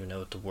don't even know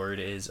what the word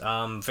is,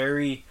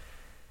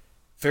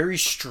 very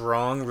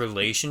strong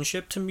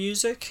relationship to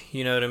music.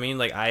 You know what I mean?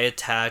 Like I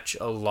attach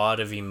a lot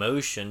of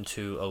emotion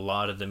to a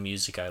lot of the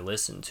music I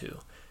listen to.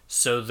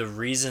 So the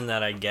reason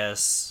that I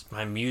guess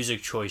my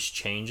music choice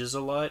changes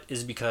a lot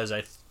is because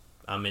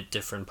I'm at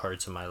different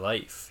parts of my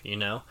life, you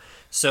know?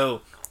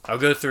 So I'll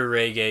go through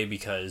reggae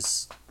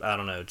because, I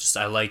don't know, just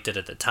I liked it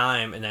at the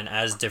time, and then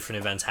as different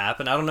events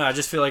happen, I don't know, I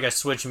just feel like I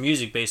switch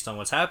music based on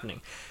what's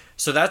happening.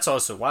 So that's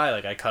also why,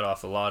 like, I cut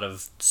off a lot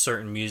of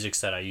certain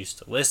musics that I used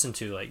to listen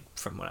to, like,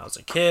 from when I was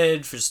a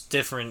kid, for just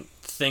different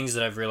things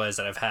that I've realized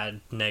that I've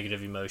had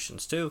negative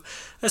emotions to,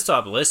 I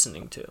stopped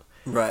listening to.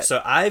 Right.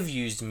 So I've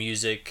used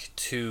music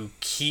to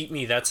keep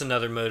me, that's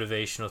another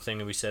motivational thing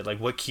that we said, like,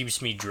 what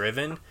keeps me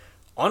driven?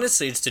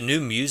 Honestly, it's the new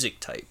music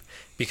type.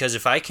 Because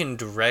if I can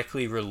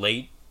directly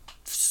relate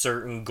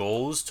certain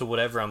goals to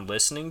whatever I'm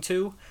listening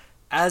to,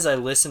 as I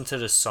listen to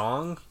the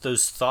song,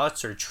 those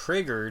thoughts are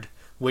triggered,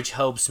 which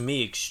helps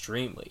me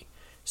extremely.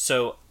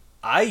 So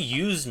I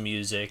use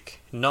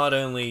music not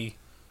only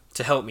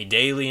to help me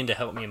daily and to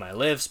help me in my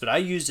lifts, but I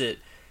use it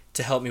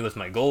to help me with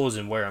my goals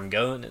and where I'm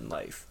going in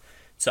life.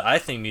 So I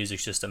think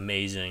music's just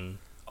amazing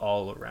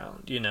all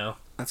around, you know?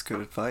 That's good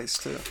advice,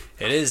 too.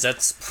 It is.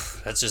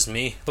 That's just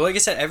me. But like I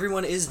said,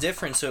 everyone is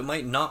different, so it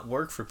might not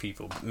work for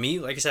people. Me,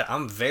 like I said,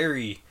 I'm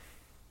very,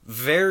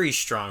 very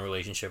strong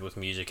relationship with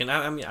music. And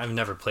I mean, I've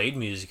never played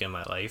music in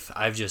my life.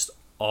 I've just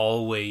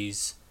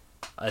always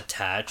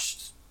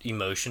attached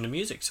emotion to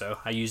music, so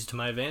I use it to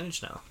my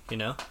advantage now, you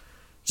know?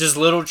 Just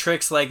little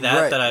tricks like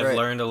that that I've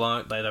learned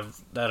along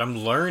that I'm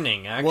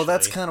learning actually. Well,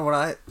 that's kind of what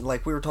I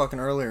like. We were talking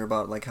earlier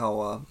about like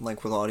how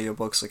like with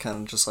audiobooks, they kind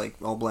of just like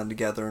all blend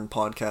together, and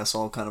podcasts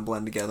all kind of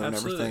blend together.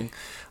 Absolutely. And everything.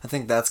 I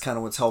think that's kind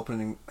of what's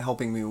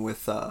helping me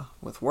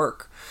with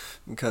work,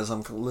 because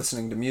I'm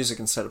listening to music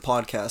instead of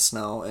podcasts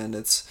now, and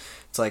it's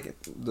like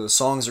the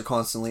songs are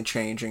constantly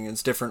changing.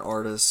 It's different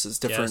artists, it's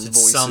different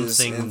voices.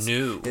 Something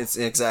new.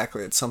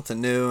 It's something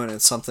new, and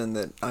it's something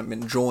that I'm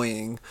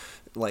enjoying,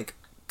 like,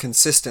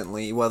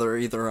 consistently, whether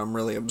either I'm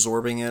really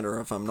absorbing it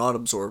or if I'm not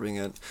absorbing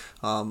it.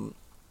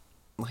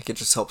 Like, it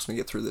just helps me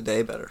get through the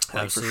day better.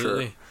 Like,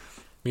 absolutely. For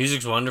sure.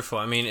 Music's wonderful.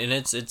 I mean, and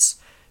it's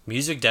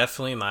music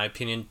definitely, in my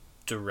opinion,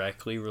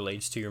 directly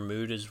relates to your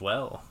mood as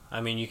well.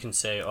 I mean, you can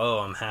say, oh,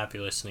 I'm happy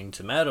listening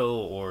to metal,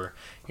 or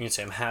you can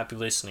say I'm happy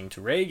listening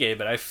to reggae,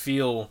 but I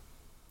feel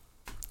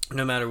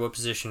no matter what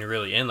position you're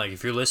really in, like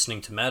if you're listening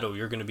to metal,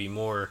 you're going to be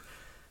more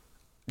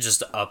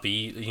just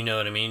upbeat, you know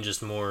what I mean?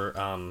 Just more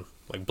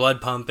like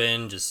blood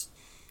pumping, just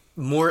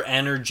more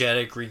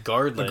energetic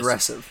regardless.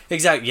 Aggressive.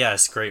 Exactly.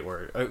 Yes, great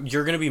word.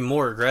 You're going to be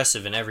more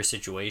aggressive in every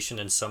situation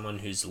than someone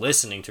who's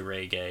listening to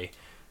reggae,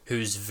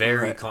 who's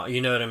very you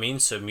know what I mean?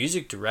 So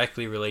music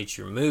directly relates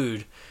your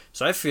mood.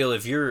 So I feel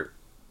if you're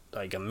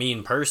like a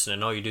mean person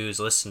and all you do is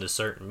listen to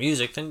certain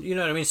music, then you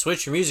know what I mean?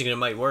 Switch your music and it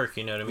might work,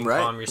 you know what I mean?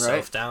 Calm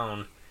yourself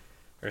down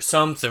or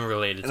something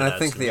related to that. And I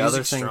think so the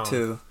other thing strong.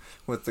 too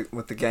with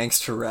the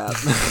gangster rap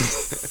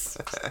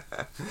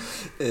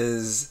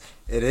is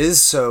it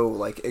is so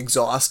like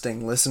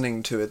exhausting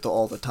listening to it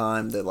all the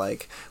time that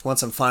like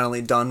once I'm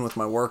finally done with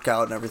my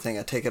workout and everything,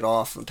 I take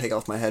off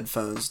my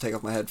headphones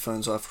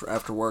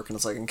after work, and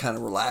it's like I can kind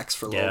of relax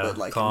for a little bit,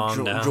 like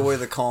enjoy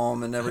the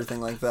calm and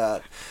everything like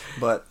that.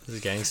 But the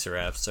gangster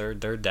raps, they're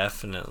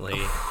definitely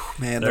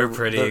man, they're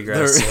pretty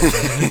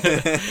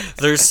aggressive.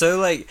 They're so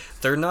like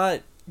they're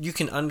not. You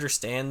can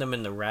understand them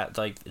in the rap,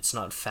 like it's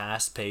not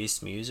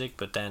fast-paced music,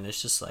 but then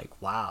it's just like,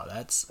 wow,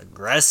 that's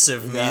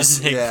aggressive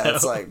music. Yeah,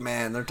 it's like,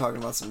 man, they're talking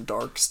about some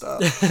dark stuff.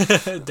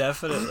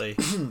 Definitely.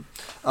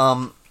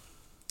 I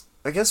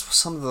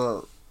guess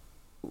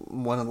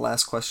one of the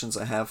last questions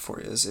I have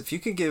for you is if you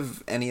could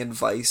give any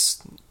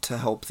advice to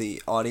help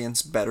the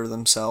audience better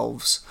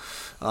themselves,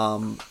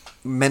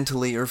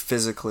 mentally or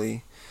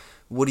physically,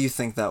 what do you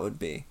think that would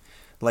be?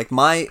 Like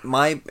my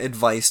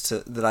advice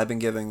that I've been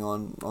giving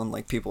on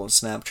like people on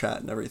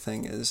Snapchat and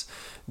everything is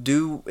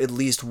do at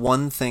least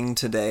one thing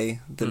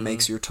today that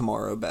makes your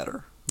tomorrow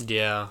better.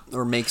 Yeah.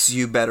 Or makes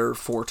you better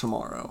for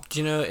tomorrow.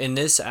 You know, and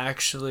this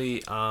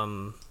actually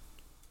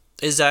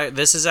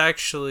this is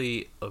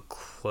actually a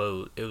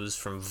quote. It was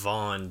from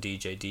Vaughn,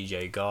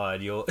 DJ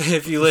God.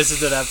 If you listen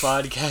to that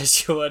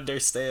podcast, you'll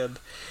understand.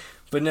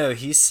 But no,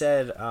 he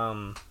said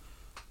and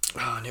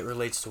it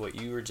relates to what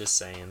you were just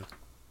saying.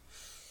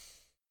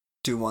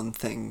 Do one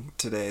thing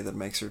today that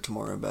makes your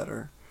tomorrow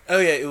better. Oh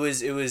yeah, it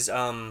was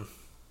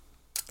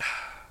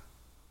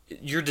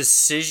your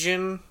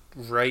decision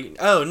right.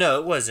 Oh no,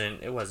 it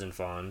wasn't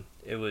Vaughn.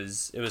 It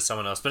was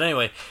someone else. But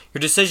anyway, your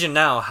decision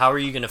now, how are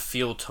you going to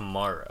feel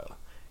tomorrow?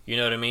 You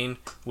know what I mean?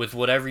 With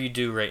whatever you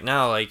do right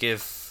now, like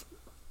if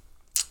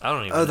I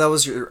don't even that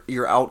was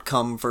your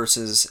outcome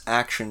versus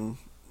action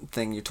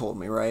thing you told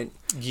me, right?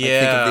 Yeah. Like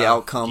think of the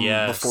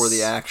outcome before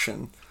the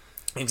action.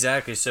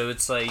 Exactly. So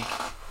it's like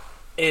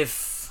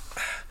if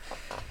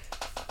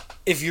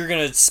you're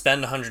gonna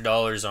spend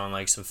 $100 on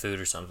like some food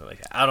or something like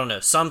that, I don't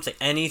know,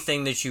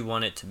 anything that you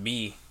want it to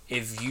be,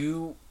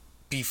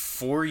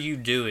 before you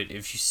do it,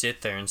 if you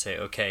sit there and say,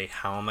 okay,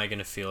 how am I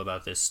gonna feel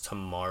about this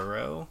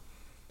tomorrow?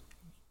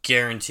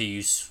 Guarantee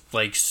you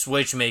like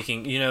switch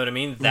making, you know what I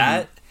mean?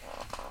 That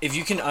if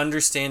you can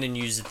understand and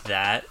use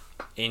that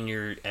in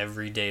your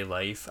everyday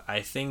life,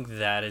 I think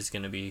that is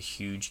going to be a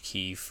huge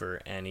key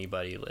for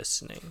anybody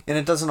listening. And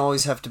it doesn't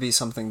always have to be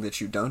something that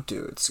you don't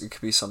do. It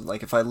could be something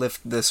like, if I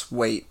lift this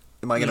weight,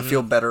 am I going to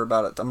feel better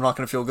about it? I'm not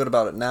going to feel good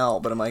about it now,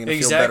 but am I going to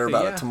feel better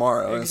about it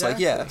tomorrow? And it's like,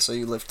 yeah, so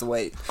you lift the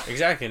weight.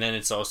 Exactly. And then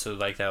it's also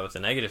like that with the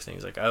negative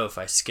things. Like, oh, if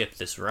I skip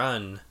this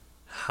run,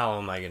 how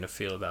am I going to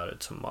feel about it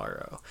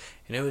tomorrow?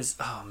 And it was,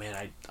 oh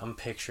man, I'm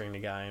picturing the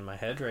guy in my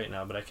head right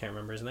now, but I can't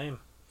remember his name.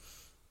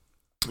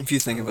 If you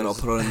think of it, I'll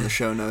put it in the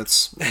show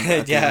notes.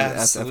 After the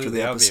episode. I'll be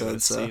able to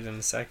see it in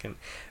a second.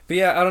 But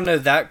yeah, I don't know.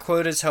 That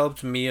quote has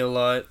helped me a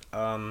lot.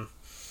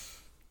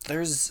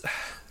 There's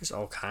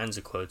all kinds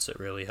of quotes that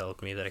really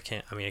helped me that I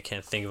can't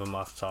think of them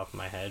off the top of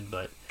my head,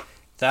 but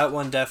that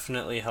one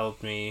definitely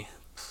helped me.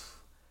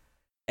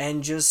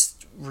 And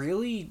just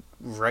really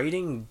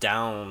writing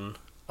down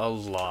a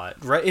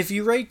lot. Right, if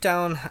you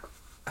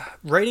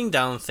writing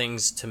down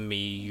things, to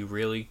me, you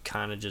really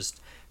kind of just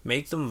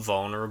make them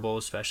vulnerable,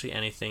 especially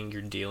anything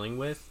you're dealing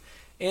with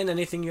and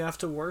anything you have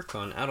to work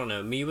on. I don't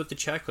know, me with the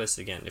checklist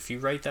again. If you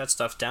write that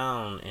stuff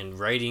down and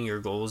writing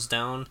your goals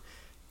down,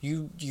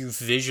 you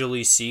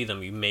visually see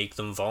them. You make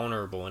them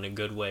vulnerable in a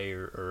good way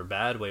or a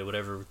bad way,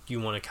 whatever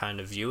you want to kind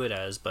of view it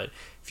as. But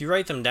if you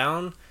write them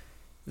down,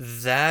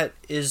 that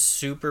is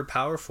super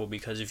powerful,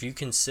 because if you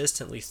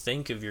consistently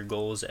think of your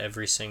goals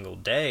every single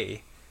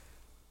day,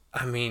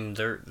 I mean,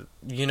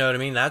 you know what I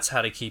mean? That's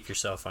how to keep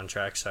yourself on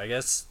track. So I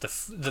guess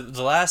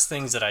the last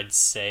things that I'd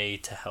say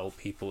to help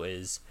people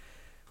is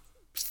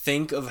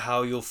think of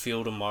how you'll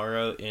feel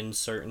tomorrow in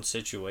certain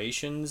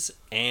situations,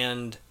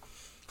 and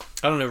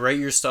I don't know, write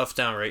your stuff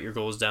down, write your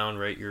goals down,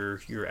 write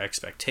your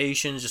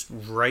expectations, just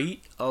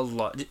write a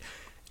lot. It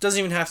doesn't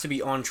even have to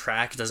be on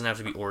track, it doesn't have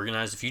to be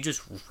organized. If you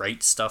just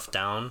write stuff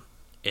down,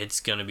 it's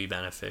going to be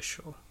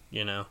beneficial,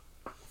 you know?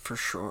 For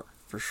sure.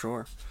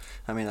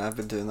 I mean, I've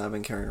been doing that. I've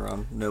been carrying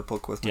around a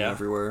notebook with me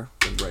everywhere,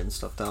 been writing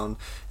stuff down.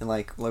 And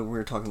like we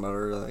were talking about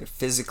earlier, like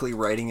physically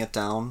writing it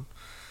down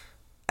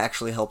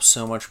actually helps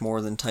so much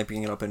more than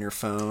typing it up in your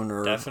phone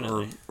or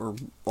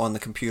on the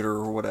computer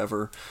or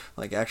whatever.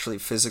 Like actually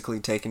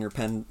physically taking your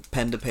pen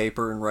to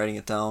paper and writing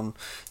it down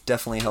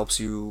definitely helps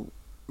you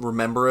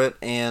remember it,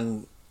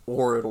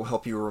 or it'll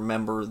help you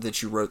remember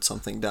that you wrote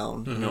something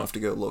down. You don't have to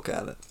go look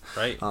at it.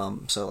 Right.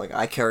 So like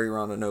I carry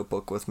around a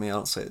notebook with me. I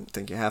don't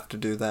think you have to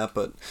do that,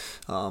 but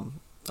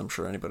I'm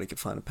sure anybody could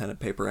find a pen and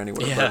paper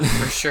anywhere. Yeah,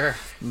 for sure.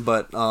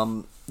 But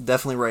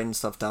definitely writing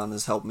stuff down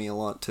has helped me a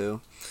lot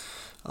too.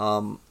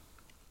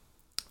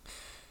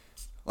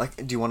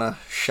 Like, do you want to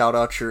shout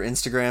out your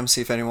Instagram,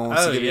 see if anyone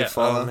wants to give you a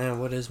follow? Oh man,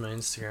 what is my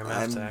Instagram? I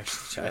have to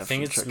actually check. I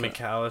think it's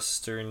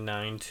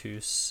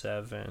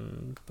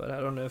McAllister927, but I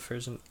don't know if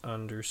there's an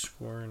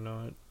underscore or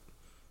not.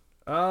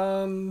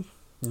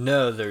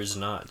 No, there's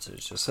not. So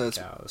it's just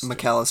McAllister.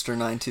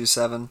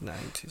 McAllister927.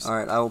 927. All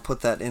right, I will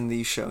put that in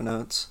the show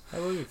notes.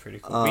 That would be pretty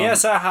cool. Yeah.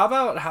 So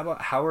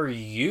how are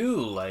you?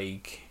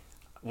 Like,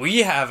 we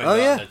haven't. Oh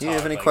yeah. Do you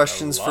have any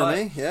questions for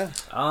me? Yeah.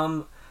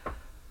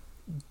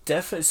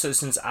 Definitely. So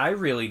since I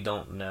really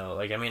don't know,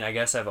 like, I mean, I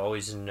guess I've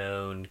always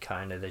known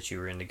kind of that you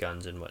were into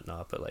guns and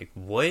whatnot, but like,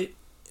 what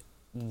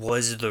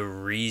was the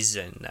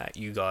reason that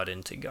you got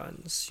into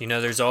guns? You know,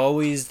 there's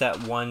always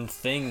that one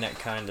thing that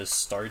kind of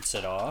starts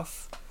it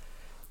off.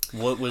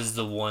 What was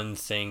the one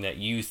thing that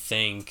you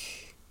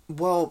think?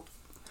 Well,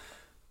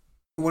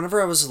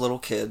 whenever I was a little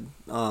kid,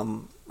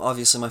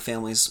 obviously my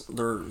family's,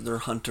 they're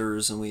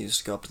hunters, and we used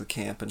to go up to the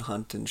camp and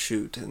hunt and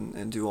shoot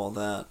and do all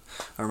that.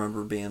 I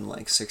remember being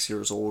like 6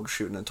 years old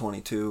shooting a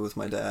 .22 with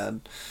my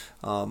dad.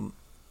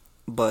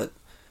 But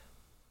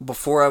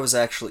before I was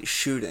actually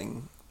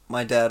shooting,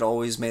 my dad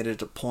always made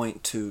it a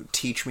point to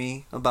teach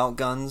me about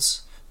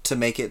guns to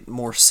make it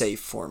more safe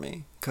for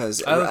me.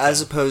 Because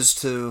as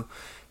opposed to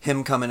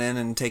him coming in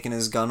and taking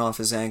his gun off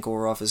his ankle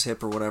or off his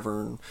hip or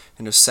whatever,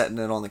 and just setting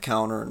it on the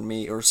counter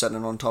or setting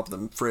it on top of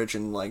the fridge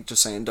and like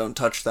just saying don't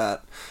touch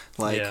that,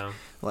 like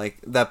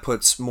that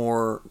puts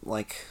more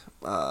like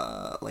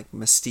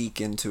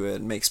mystique into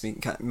it. Makes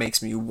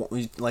me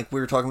like we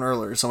were talking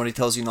earlier. Somebody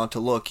tells you not to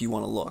look, you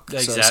want to look.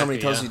 Exactly, so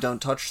somebody tells you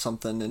don't touch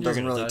something and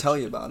doesn't really tell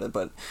you about it,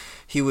 but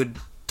he would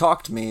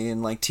talk to me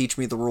and like teach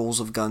me the rules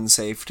of gun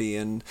safety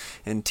and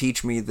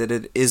teach me that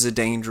it is a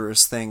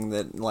dangerous thing,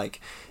 that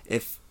like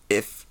if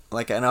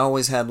like, and I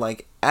always had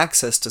like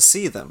access to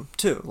see them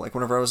too. Like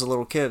whenever I was a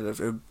little kid, if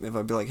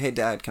I'd be like, hey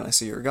Dad, can I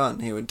see your gun?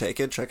 He would take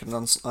it, check it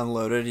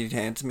unloaded, he'd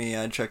hand it to me,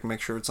 I'd check,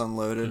 make sure it's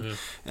unloaded,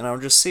 and I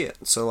would just see it.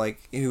 So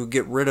like he would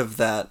get rid of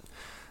that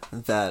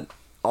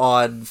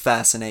odd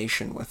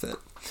fascination with it,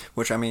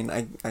 which I mean,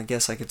 I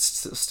guess I could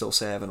still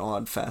say I have an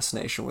odd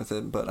fascination with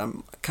it, but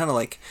I'm kind of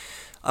like,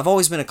 I've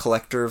always been a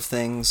collector of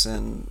things,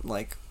 and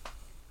like,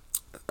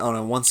 I don't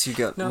know, once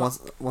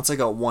I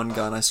got one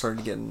gun, I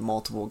started getting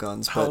multiple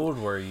guns. How old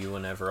were you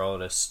whenever all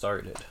this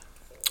started?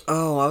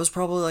 Oh, I was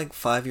probably like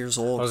 5 years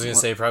old. I was going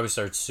to say, probably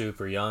start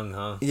super young,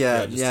 huh?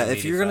 Yeah.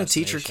 If you're going to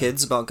teach your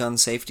kids about gun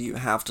safety, you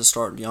have to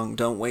start young.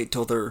 Don't wait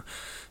till they're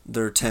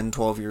 10,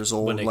 12 years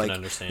old. When they can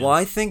understand. Well,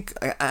 I think,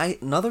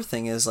 another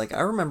thing is, like, I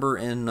remember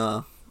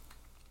in,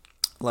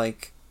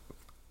 like,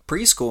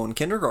 preschool and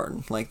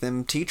kindergarten, like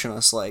them teaching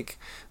us like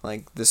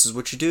this is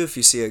what you do if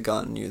you see a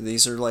gun.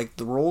 These are like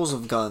the rules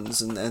of guns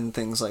and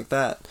things like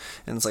that.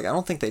 And it's like I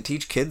don't think they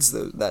teach kids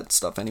that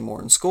stuff anymore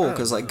in school,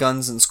 because like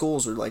guns in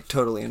schools are like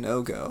totally a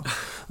no-go.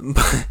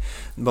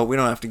 but we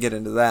don't have to get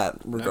into that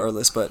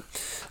regardless. But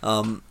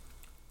I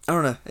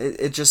don't know.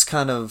 It just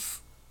kind of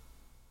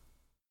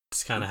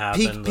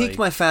happened. Piqued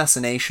my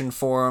fascination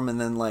for them, and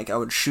then like I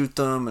would shoot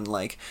them, and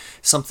like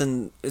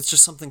it's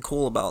just something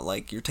cool about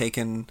like you're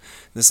taking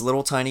this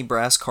little tiny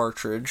brass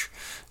cartridge,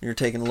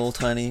 with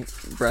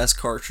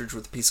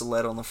a piece of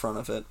lead on the front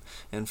of it,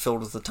 and filled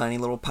with a tiny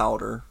little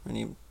powder, and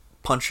you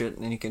punch it,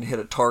 and you can hit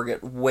a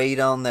target way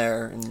down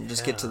there, and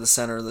just get to the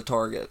center of the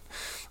target.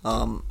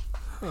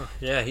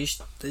 Yeah,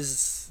 he's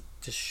just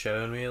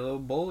showing me a little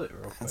bullet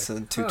real quick. It's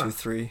a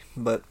 223,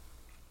 but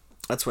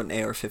that's what an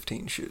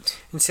AR-15 shoots.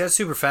 And see, that's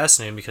super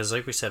fascinating because,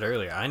 like we said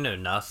earlier, I know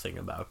nothing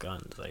about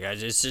guns. Like,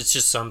 it's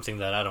just something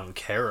that I don't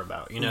care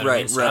about. You know what I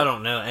mean? So I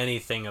don't know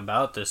anything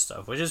about this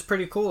stuff, which is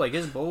pretty cool. Like,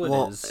 his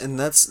bullet is... and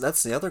that's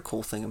the other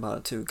cool thing about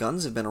it, too.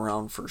 Guns have been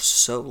around for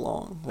so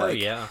long.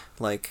 Like,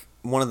 Like,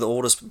 one of the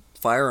oldest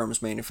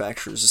firearms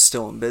manufacturers is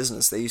still in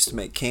business. They used to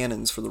make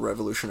cannons for the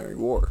Revolutionary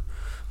War.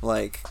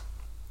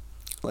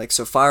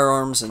 So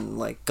firearms and,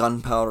 like,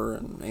 gunpowder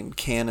and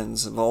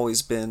cannons have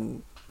always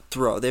been...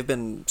 they've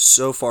been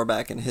so far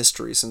back in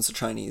history since the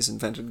Chinese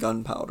invented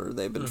gunpowder.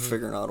 They've been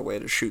figuring out a way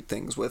to shoot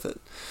things with it.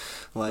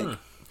 Like,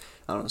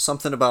 I don't know,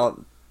 something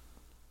about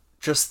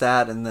just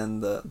that, and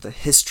then the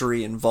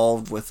history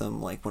involved with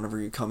them. Like,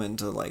 whenever you come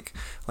into like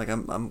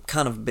I'm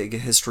kind of a big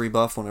history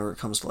buff whenever it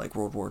comes to like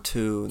World War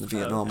II and the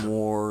Vietnam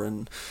War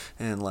and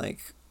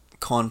like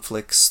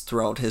conflicts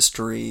throughout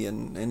history,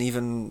 and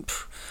even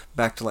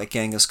back to like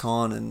Genghis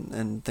Khan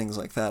and things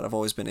like that. I've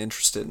always been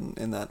interested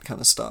in that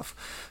kind of stuff,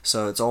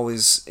 so it's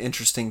always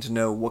interesting to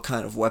know what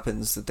kind of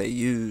weapons that they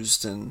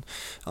used, and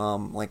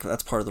like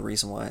that's part of the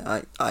reason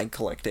why I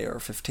collect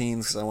AR-15s,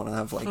 because I want to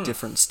have like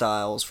different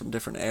styles from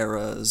different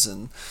eras,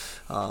 and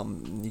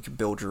you can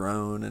build your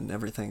own and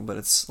everything. But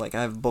it's like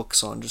I have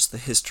books on just the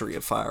history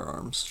of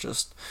firearms,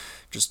 just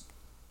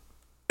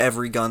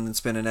every gun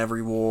that's been in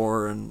every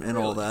war and really?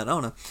 All that. I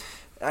don't know.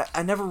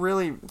 I never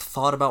really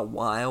thought about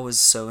why I was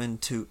so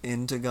into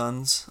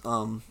guns.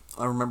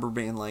 I remember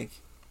being like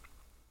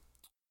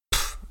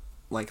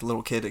a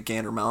little kid at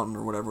Gander Mountain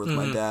or whatever with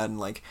my dad, and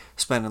like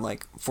spending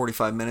like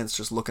 45 minutes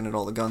just looking at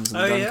all the guns in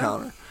the gun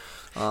counter.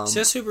 See,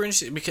 that's super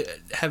interesting. Because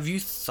have you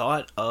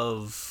thought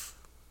of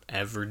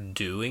ever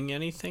doing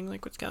anything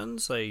like with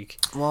guns? Like,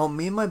 well,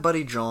 me and my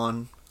buddy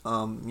John,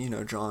 you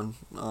know John,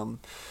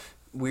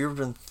 we've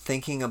been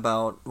thinking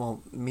about,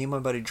 me and my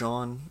buddy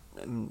John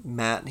and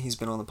Matt, he's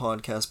been on the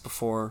podcast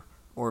before,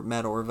 or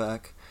Matt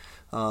Orvac,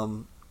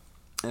 and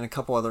a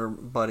couple other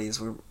buddies.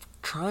 We're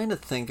trying to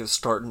think of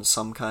starting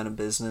some kind of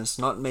business.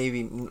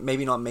 Maybe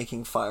not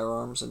making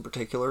firearms in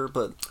particular,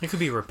 but it could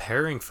be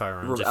repairing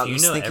firearms. If you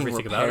know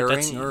everything about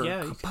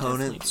it,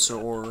 components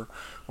or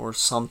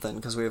something.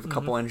 Because we have a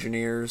couple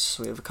engineers,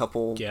 we have a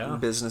couple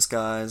business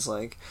guys.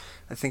 Like,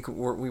 I think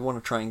we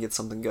want to try and get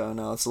something going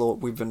now. It's a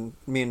little.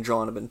 Me and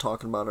John have been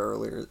talking about it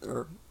earlier,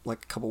 or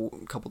like a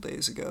couple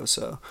days ago.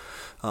 So,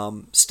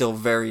 still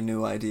very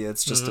new idea.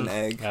 It's just an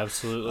egg.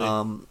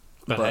 Absolutely.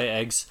 But hey,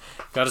 eggs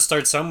got to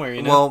start somewhere,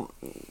 you know. Well,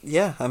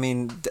 yeah, I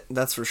mean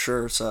that's for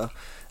sure. So,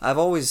 I've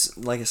always,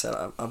 like I said,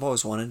 I've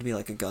always wanted to be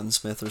like a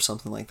gunsmith or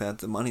something like that.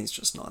 The money's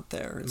just not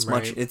there.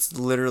 It's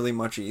literally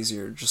much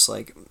easier. Just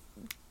like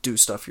do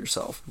stuff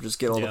yourself. Just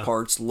get all the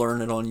parts,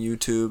 learn it on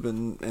YouTube,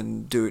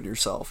 and do it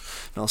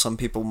yourself. Now, some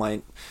people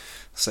might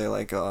say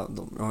like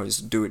always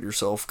do it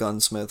yourself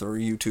gunsmith or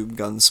YouTube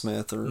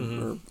gunsmith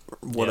or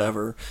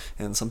whatever,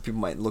 and some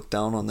people might look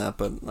down on that,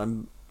 but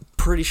I'm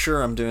pretty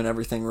sure I'm doing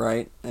everything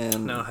right.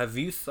 And now, have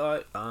you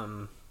thought?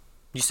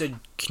 You said,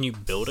 can you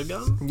build a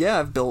gun? Yeah,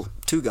 I've built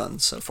 2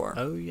 guns so far.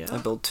 Oh yeah, I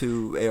built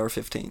 2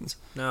 AR-15s.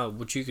 Now,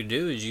 what you could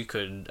do is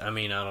I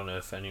mean, I don't know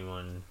if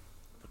anyone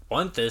would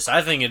want this.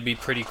 I think it'd be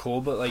pretty cool,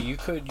 but like you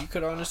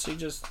could honestly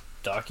just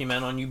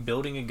document on you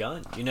building a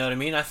gun. You know what I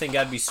mean? I think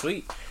that'd be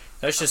sweet.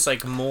 That's just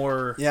like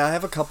more. Yeah, I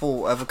have a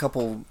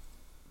couple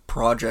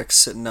projects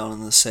sitting down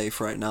in the safe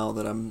right now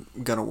that I'm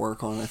gonna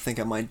work on. I think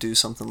I might do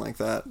something like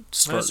that.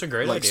 That's a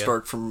great idea.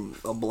 Start from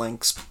a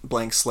blank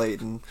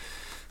slate and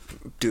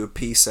do a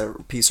piece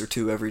or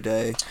 2 every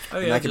day. Oh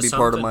yeah, and that could be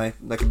part of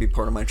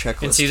my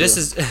checklist. And see,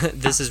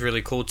 this is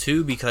really cool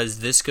too, because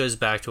this goes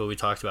back to what we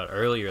talked about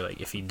earlier.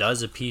 Like, if he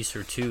does a piece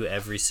or 2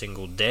 every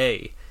single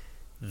day,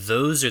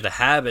 those are the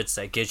habits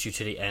that get you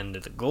to the end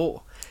of the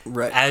goal.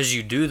 Right. As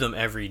you do them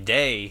every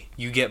day,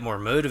 you get more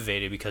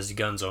motivated because the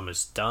gun's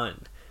almost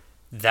done.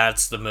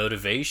 That's the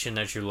motivation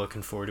that you're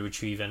looking for to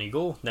achieve any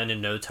goal. Then in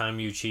no time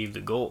you achieve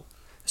the goal.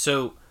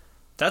 So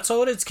that's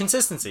all it is,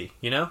 consistency,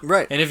 you know?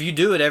 Right. And if you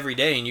do it every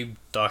day and you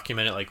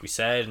document it like we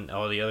said and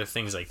all the other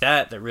things like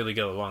that really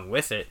go along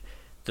with it,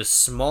 the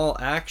small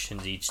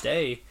actions each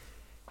day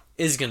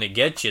is going to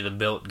get you the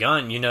built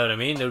gun, you know what I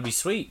mean? It would be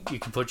sweet. You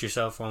can put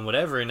yourself on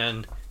whatever and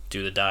then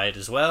do the diet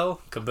as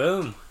well.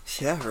 Kaboom.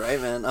 Yeah, right,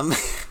 man.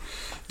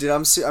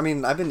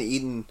 I've been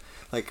eating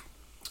like,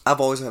 I've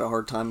always had a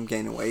hard time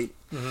gaining weight.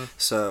 Mm-hmm.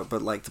 So,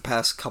 but like the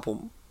past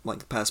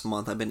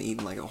month, I've been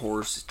eating like a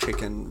horse,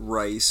 chicken,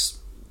 rice,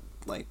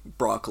 like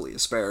broccoli,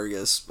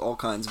 asparagus, all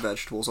kinds of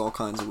vegetables, all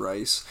kinds of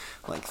rice,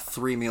 like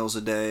 3 meals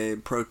a day,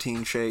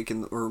 protein shake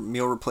or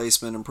meal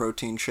replacement and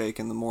protein shake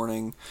in the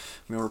morning,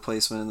 meal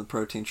replacement and the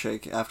protein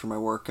shake after my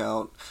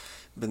workout.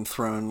 Been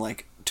throwing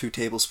like 2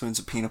 tablespoons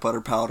of peanut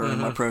butter powder in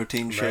my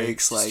protein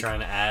shakes, just like trying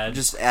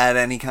to add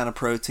any kind of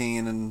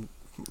protein and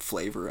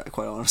flavor,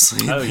 quite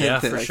honestly. Oh yeah,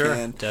 that for I sure.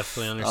 can.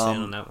 Definitely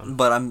understand on that one.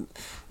 But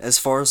as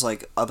far as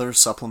like other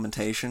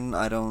supplementation,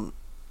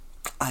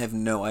 I have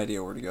no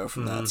idea where to go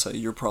from that. So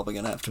you're probably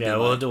gonna have to. Yeah,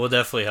 we'll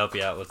definitely help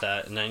you out with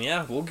that, and then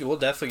we'll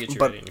definitely get you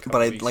ready in a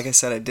couple weeks. Like I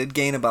said, I did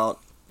gain about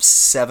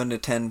 7 to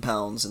 10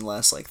 pounds in the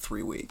last like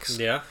 3 weeks.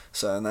 Yeah.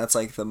 So, and that's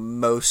like the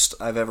most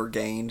I've ever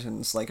gained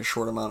in like a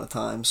short amount of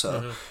time.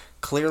 So.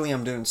 Clearly,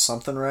 I'm doing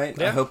something right.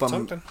 Yeah, I hope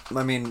something.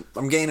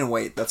 I'm gaining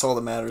weight. That's all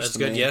that matters. That's to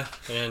good, me. yeah.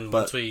 And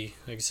once we,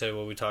 like I said,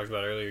 what we talked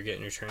about earlier,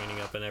 getting your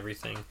training up and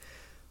everything.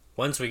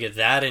 Once we get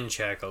that in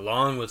check,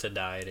 along with the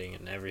dieting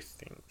and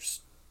everything,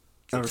 just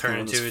turn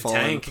into a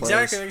tank.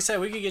 Exactly, like I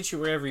said, we could get you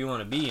wherever you want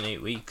to be in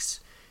 8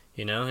 weeks.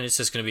 And it's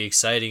just going to be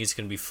exciting. It's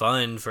going to be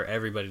fun for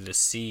everybody to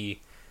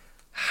see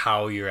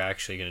how you're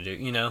actually going to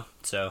do.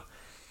 So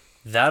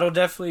that'll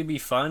definitely be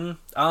fun.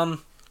 What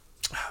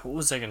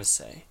was I going to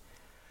say?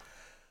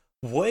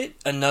 What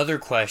another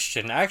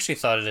question? I actually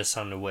thought of this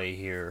on the way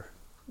here.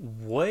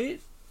 What?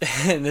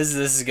 And this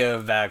is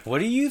going back. What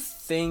do you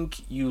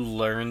think you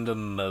learned the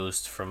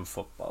most from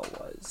football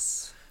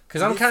was?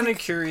 Because I'm kind of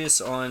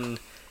curious on,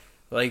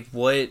 like,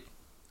 what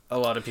a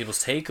lot of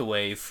people's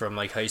takeaway from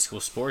like high school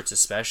sports,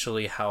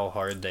 especially how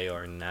hard they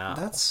are now.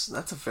 That's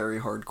a very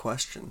hard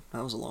question.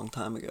 That was a long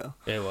time ago.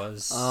 It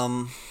was.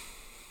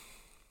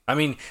 I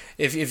mean,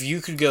 if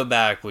you could go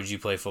back, would you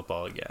play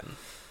football again?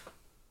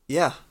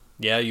 Yeah.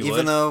 Yeah, you would?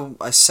 Even though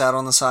I sat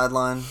on the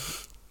sideline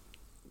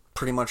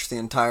pretty much the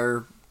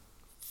entire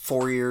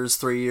 3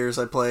 years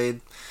I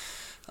played.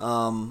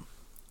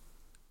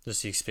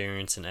 Just the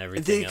experience and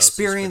everything. The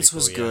experience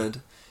was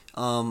good.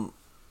 Yeah.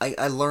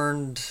 I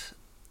learned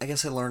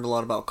a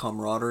lot about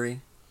camaraderie.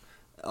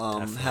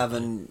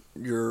 Having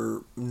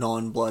your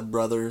non-blood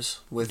brothers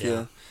with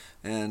you,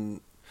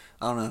 and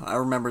I don't know. I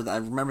remember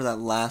that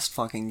last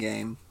fucking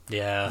game.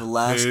 Yeah, the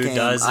last who game.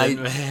 doesn't,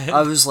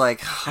 I was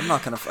like, I'm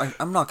not gonna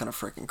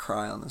freaking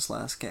cry on this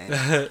last game.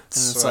 And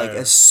it's like,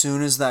 as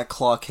soon as that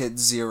clock hit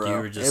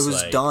 0, it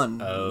was like,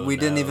 done. Oh, we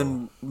didn't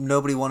even.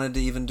 Nobody wanted to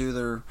even do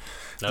their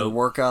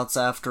workouts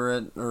after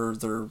it, or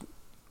their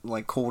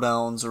like cool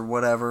downs or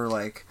whatever.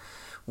 Like,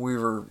 we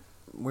were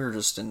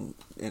just in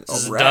a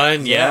wreck.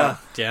 Done. Yeah.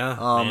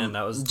 Man,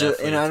 that was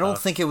definitely and I don't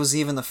think it was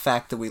even the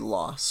fact that we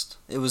lost.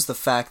 It was the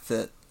fact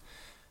that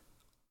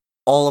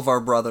all of our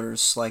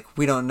brothers, like,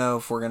 we don't know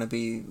if we're going to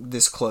be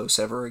this close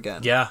ever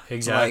again. Yeah,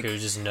 exactly. Like, it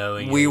was just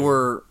knowing we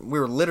were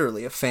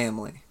literally a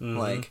family. Mm-hmm.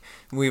 Like,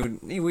 we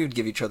would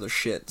give each other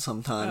shit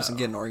sometimes and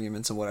get in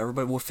arguments and whatever,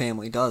 but what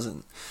family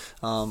doesn't?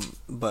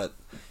 But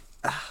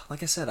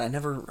like I said, I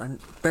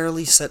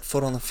barely set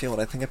foot on the field.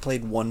 I think I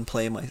played one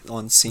play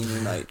on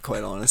senior night,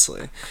 quite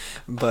honestly.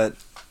 But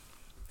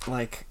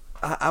like,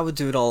 I would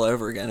do it all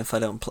over again if I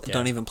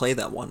don't even play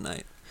that one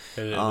night.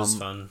 It was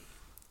fun.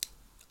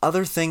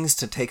 Other things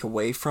to take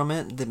away from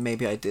it that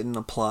maybe I didn't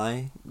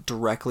apply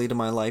directly to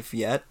my life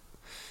yet: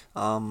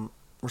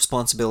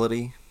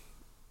 responsibility,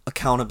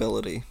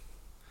 accountability.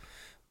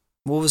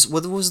 What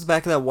was the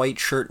back of that white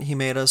shirt he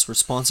made us?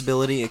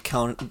 Responsibility,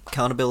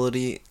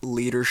 accountability,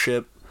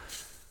 leadership.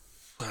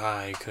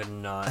 I could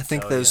not. I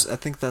think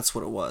that's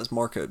what it was.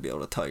 Marco would be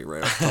able to tell you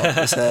right off the top of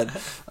his head.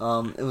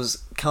 It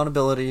was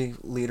accountability,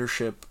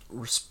 leadership,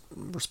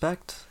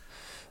 respect.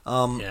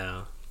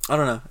 Yeah. I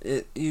don't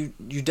know.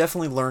 You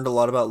definitely learned a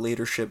lot about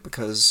leadership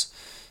because,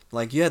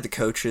 like, you had the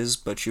coaches,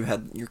 but you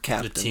had your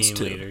captains the team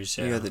too. Leaders,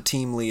 yeah. You had the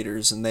team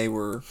leaders, and they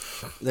were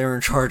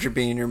in charge of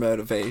being your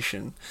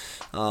motivation.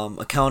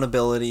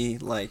 Accountability,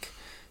 like,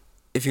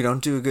 if you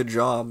don't do a good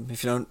job,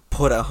 if you don't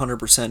put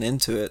 100%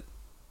 into it,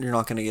 you're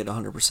not going to get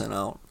 100%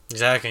 out.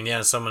 Exactly, and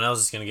yeah, someone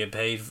else is going to get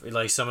paid.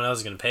 Like, someone else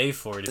is going to pay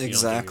for it if you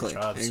don't do your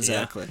job. So,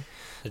 exactly. Yeah,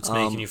 it's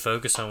making you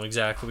focus on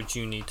exactly what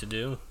you need to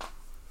do.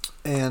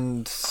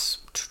 And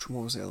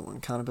what was the other one?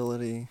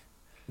 Accountability,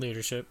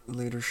 leadership,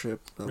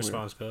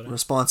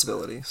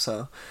 responsibility.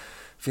 So,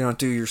 if you don't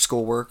do your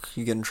schoolwork,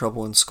 you get in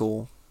trouble in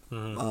school.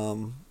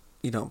 Mm-hmm.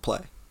 You don't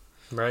play.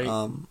 Right.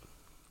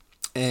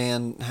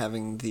 And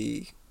having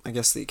the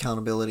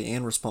accountability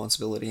and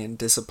responsibility and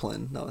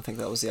discipline. No, I think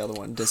that was the other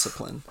one.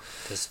 Discipline.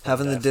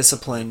 Having the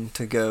discipline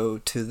to go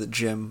to the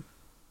gym,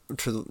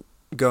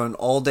 going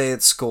all day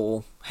at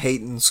school,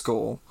 hating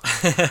school,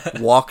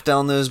 walk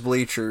down those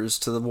bleachers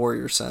to the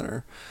Warrior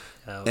Center,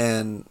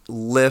 and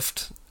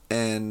lift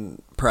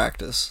and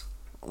practice.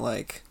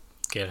 Like,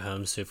 get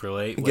home super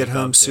late. Get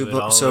home super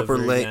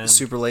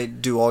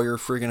late. Do all your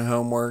freaking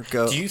homework.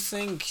 Go. Do you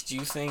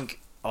think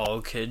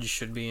all kids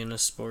should be in a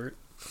sport?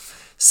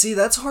 See,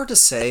 that's hard to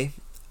say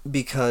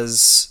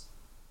because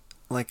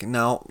like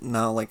now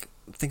like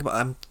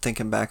I'm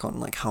thinking back on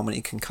like how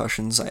many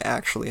concussions I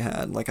actually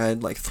had. Like I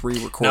had like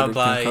 3 recorded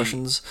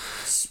concussions.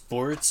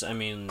 Sports, I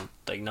mean,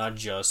 like not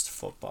just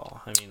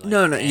football. I mean, like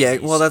No, yeah.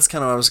 Well, that's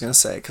kind of what I was gonna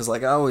say, because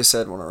like I always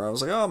said whenever I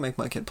was like, oh, I'll make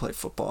my kid play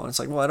football, and it's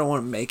like, well, I don't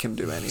want to make him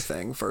do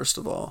anything first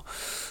of all,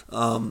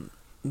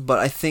 but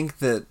I think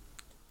that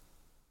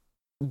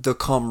the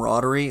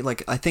camaraderie,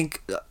 like I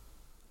think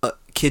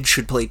kids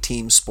should play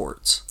team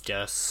sports.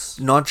 Yes.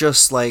 Not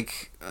just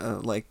like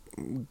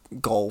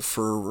golf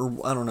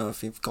or I don't know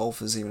if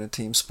golf is even a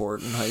team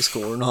sport in high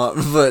school or not,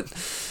 but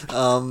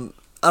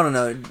I don't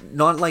know,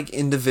 not like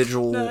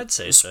individual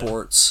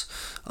sports,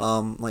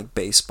 like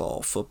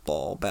baseball,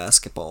 football,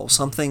 basketball,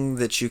 something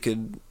that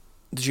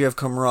you have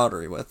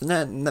camaraderie with, and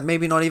that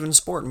maybe not even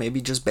sport,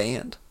 maybe just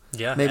band.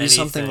 Yeah, maybe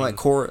something like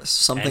chorus,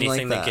 something like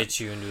that. Anything that gets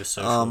you into a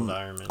social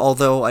environment.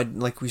 Although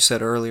like we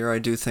said earlier, I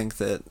do think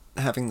that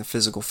having the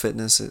physical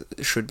fitness it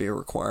should be a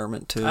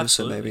requirement too.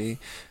 Absolutely.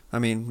 So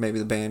maybe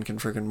the band can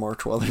freaking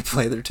march while they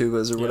play their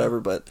tubas or whatever.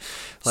 But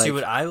like, see,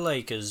 what I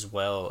like as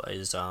well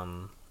is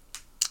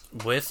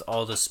with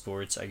all the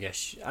sports, I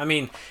guess. I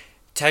mean,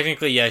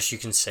 technically, yes, you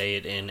can say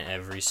it in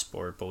every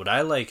sport. But what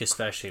I like,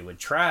 especially with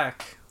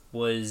track,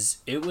 was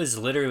it was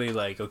literally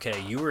like,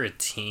 okay, you were a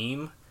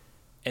team,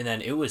 and then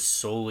it was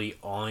solely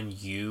on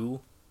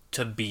you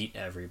to beat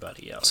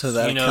everybody else. So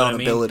that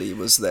accountability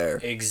was there.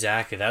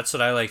 Exactly. That's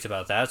what I liked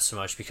about that so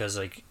much, because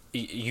like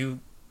you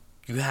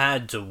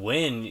had to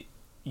win.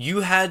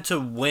 You had to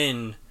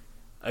win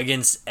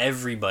against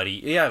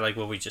everybody. Yeah, like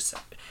what we just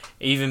said.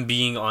 Even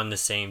being on the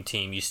same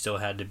team, you still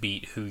had to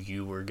beat who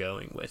you were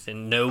going with,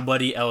 and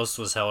nobody else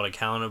was held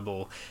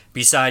accountable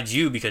besides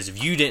you, because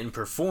if you didn't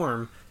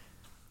perform,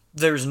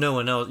 there's no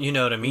one else. You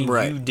know what I mean?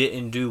 Right. You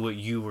didn't do what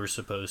you were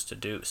supposed to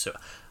do. So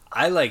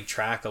I like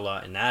track a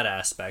lot in that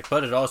aspect,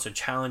 but it also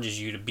challenges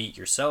you to beat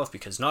yourself,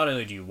 because not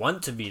only do you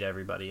want to beat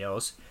everybody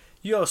else,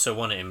 you also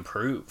want to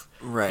improve.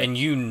 Right. And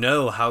you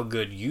know how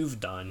good you've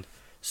done.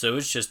 So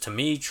it's just, to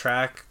me,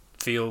 track,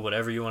 field,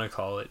 whatever you want to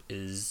call it,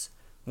 is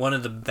one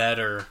of the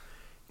better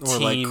or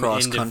team, like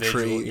cross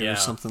country yeah. or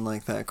something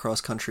like that.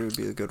 Cross country would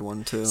be a good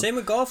one too. Same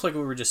with golf, like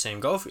we were just saying.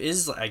 Golf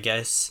is, I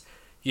guess,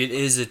 it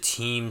is a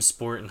team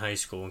sport in high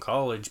school and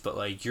college, but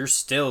like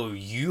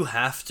you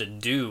have to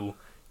do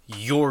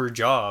your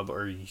job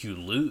or you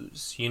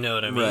lose. You know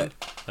what I mean? Right.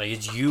 Like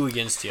it's you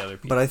against the other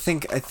people. But I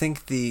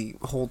think the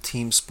whole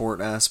team sport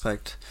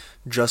aspect,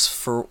 just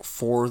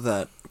for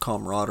that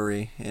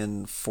camaraderie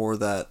and for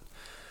that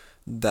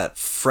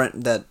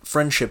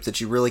friendship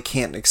that you really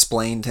can't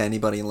explain to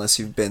anybody unless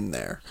you've been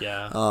there.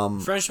 Yeah.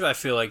 Friendship, I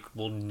feel like,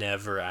 will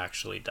never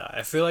actually die.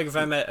 I feel like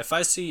if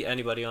I see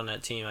anybody on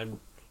that team,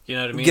 you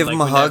know what I mean? Give like,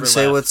 them a hug,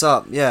 say what's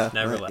up. Yeah.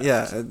 Never left.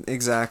 Yeah,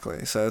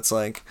 exactly. So it's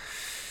like,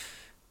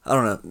 I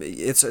don't know.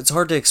 It's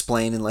hard to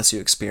explain unless you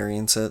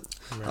experience it.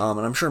 Right. And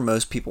I'm sure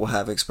most people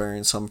have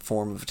experienced some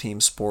form of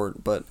team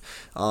sport, but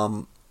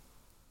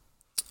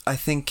I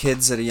think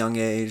kids at a young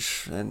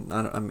age, and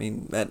I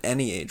mean at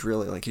any age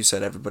really, like you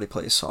said, everybody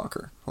plays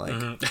soccer.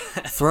 Like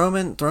throw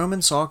them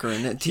in soccer,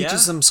 and it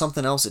teaches them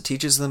something else. It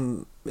teaches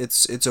them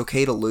it's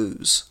okay to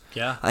lose.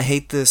 Yeah. I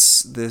hate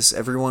this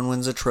everyone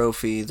wins a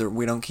trophy.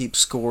 We don't keep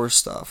score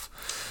stuff.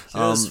 It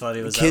was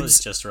funny. That was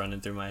just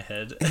running through my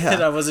head, yeah.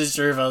 and I wasn't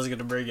sure if I was going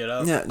to bring it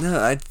up. Yeah,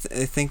 no, I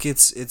think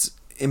it's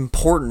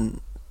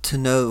important to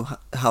know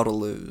how to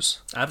lose.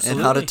 Absolutely.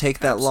 And how to take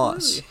that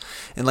loss.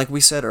 And like we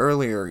said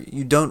earlier,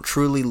 you don't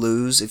truly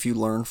lose if you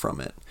learn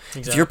from it.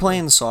 Exactly. If you're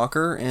playing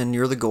soccer and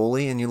you're the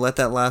goalie and you let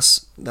that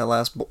last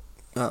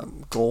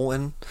goal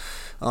in,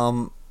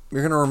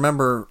 you're going to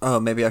remember,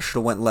 oh, maybe I should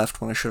have went left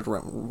when I should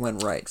have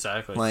went right.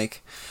 Exactly.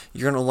 Like,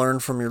 you're going to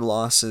learn from your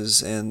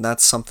losses, and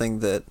that's something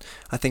that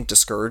I think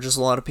discourages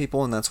a lot of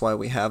people, and that's why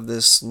we have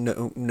this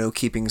no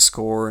keeping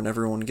score and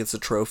everyone gets a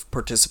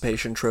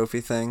participation trophy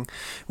thing,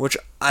 which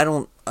I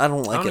don't like at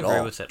all. I don't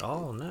agree with it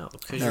all, no.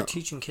 Because you're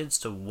teaching kids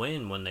to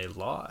win when they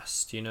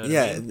lost, you know what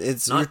I mean?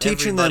 It's not you're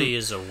teaching them. Everybody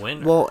is a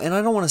winner. Well, and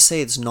I don't want to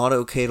say it's not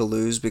okay to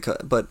lose,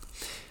 but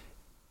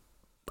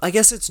I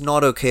guess it's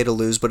not okay to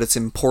lose, but it's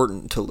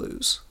important to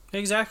lose.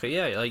 Exactly,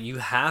 yeah. Like, you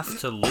have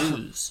to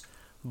lose,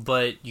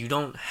 but you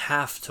don't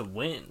have to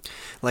win.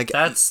 Like,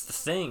 that's the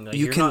thing. Like,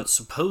 you're not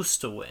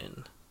supposed to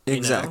win.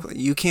 Exactly.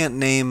 You can't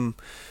name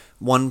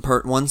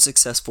one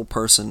successful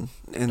person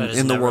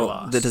in the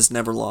world that has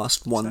never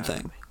lost one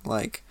thing.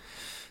 Like,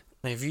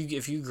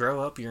 if you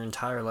grow up your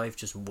entire life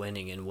just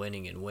winning and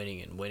winning and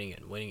winning and winning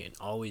and winning and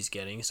always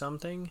getting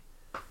something,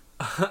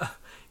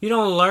 you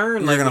don't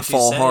learn. You're gonna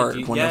fall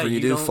hard whenever you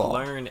do fall.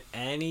 You don't learn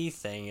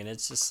anything, and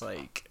it's just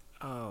like,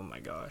 oh my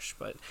gosh.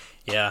 But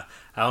yeah,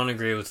 I don't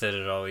agree with it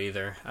at all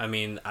either. I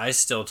mean, I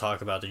still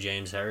talk about the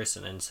James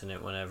Harrison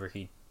incident whenever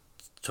he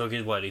took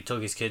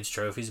his kids'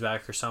 trophies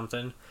back or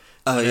something.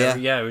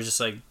 Yeah, it was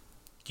just like,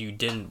 you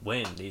didn't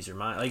win. These are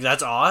mine. Like,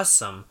 that's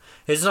awesome.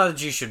 It's not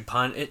that you should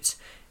punt. It's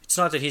it's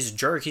not that he's a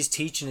jerk. He's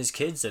teaching his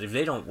kids that if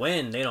they don't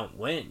win, they don't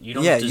win. You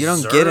don't. Yeah, you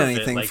don't get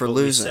anything like for what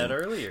losing. We said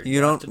earlier. You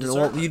don't.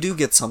 Well, you do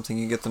get something.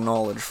 You get the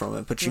knowledge from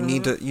it, but you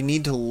need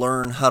to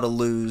learn how to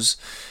lose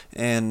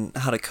and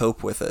how to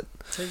cope with it.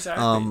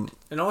 Exactly.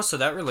 And also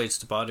that relates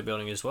to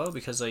bodybuilding as well,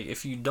 because like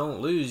if you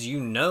don't lose,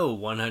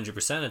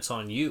 100% it's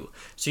on you.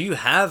 So you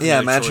have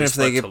imagine if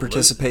they get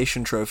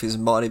participation trophies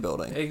in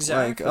bodybuilding.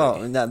 Exactly.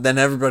 Then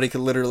everybody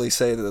could literally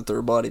say that they're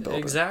a bodybuilder.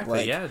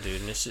 Exactly. Yeah,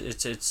 dude. And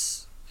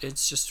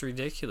it's just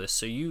ridiculous.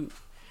 So you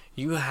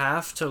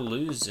have to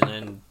lose, and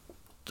then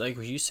like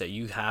what you said,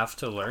 you have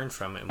to learn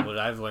from it. And what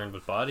I've learned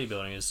with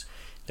bodybuilding is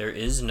there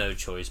is no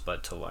choice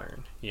but to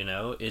learn.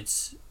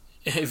 It's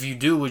if you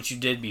do what you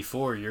did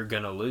before, you're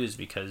gonna lose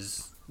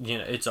because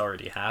it's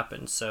already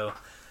happened. So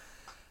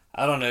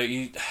I don't know,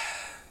 you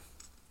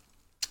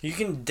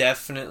can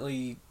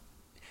definitely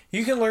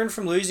learn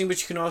from losing,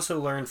 but you can also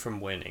learn from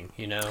winning.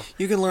 You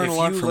can learn a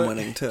lot from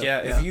winning too. Yeah,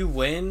 if you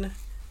win,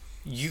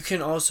 you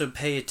can also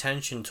pay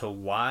attention to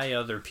why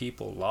other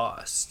people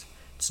lost.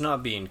 It's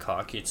not being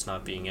cocky, it's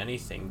not being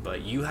anything,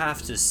 but you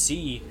have to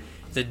see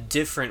the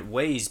different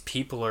ways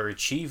people are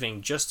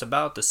achieving just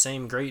about the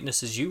same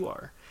greatness as you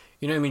are.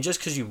 You know what I mean? Just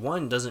because you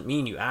won doesn't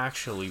mean you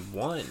actually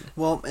won.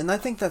 Well, and I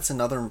think that's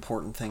another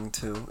important thing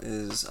too,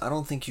 is I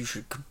don't think you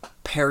should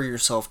compare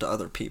yourself to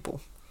other people.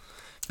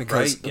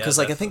 Because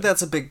I think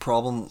that's a big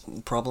problem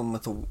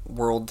with the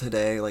world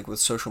today, like with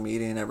social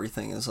media and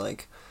everything, is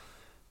like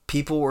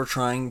people are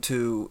trying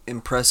to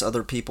impress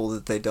other people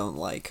that they don't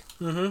like.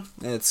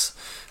 Mm-hmm. It's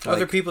like,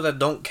 other people that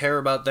don't care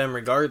about them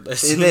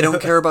regardless. They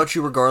don't care about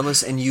you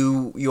regardless, and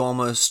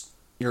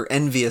you're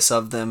envious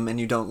of them, and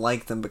you don't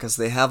like them because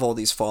they have all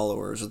these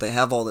followers, or they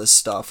have all this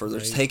stuff, or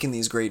they're taking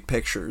these great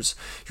pictures.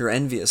 You're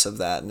envious of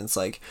that, and it's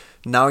like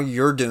now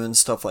you're doing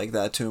stuff like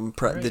that to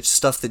impress the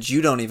stuff that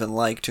you don't even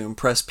like, to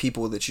impress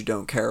people that you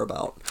don't care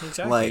about.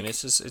 Exactly. And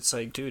it's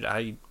like, dude,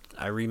 I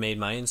remade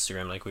my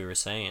Instagram, like we were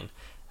saying.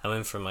 I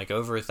went from like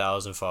over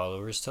 1,000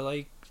 followers to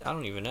like, I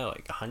don't even know,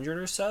 like 100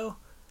 or so.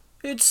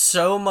 It's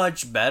so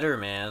much better,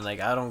 man.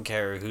 Like, I don't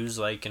care who's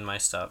liking my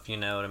stuff. You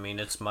know what I mean?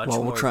 It's much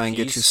more we'll try and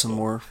peaceful. Get you some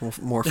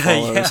more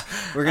followers. Yeah,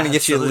 we're going to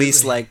get you at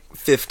least like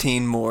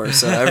 15 more.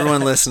 So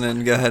everyone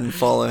listening, go ahead and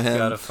follow him. You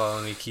got to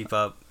follow me, keep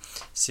up,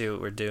 see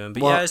what we're doing.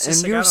 But it's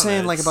just, and you were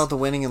saying like about the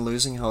winning and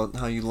losing,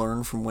 how you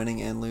learn from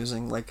winning and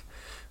losing. Like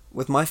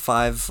with my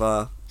five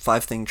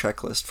thing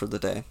checklist for the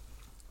day,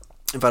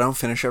 if I don't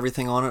finish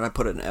everything on it, I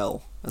put an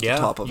L at the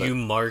top of it. You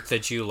mark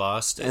that you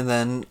lost it. And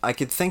then I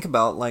could think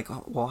about, like,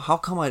 well, how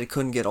come I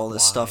couldn't get all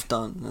this stuff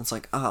done? And it's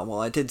like,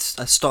 I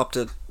stopped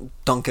at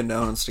Dunkin'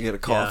 Donuts to get a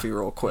coffee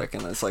real quick.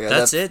 And it's like,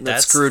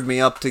 that screwed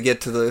me up to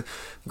get to the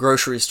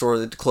grocery store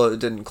that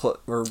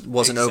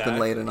wasn't open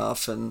late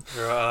enough. And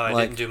I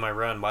didn't do my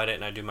run. Why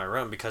didn't I do my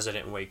run? Because I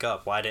didn't wake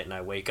up. Why didn't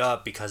I wake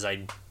up? Because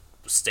I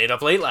stayed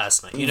up late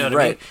last night. You know what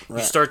I mean? Right.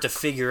 You start to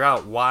figure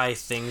out why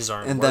things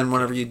aren't working. Then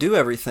whenever you do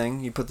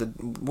everything, you put the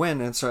win,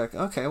 and it's like,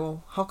 okay,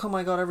 well, how come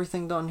I got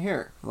everything done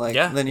here? Like,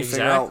 then you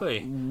figure out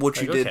what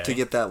you did to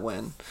get that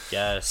win.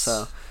 Yes.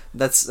 So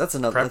that's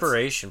another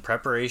preparation.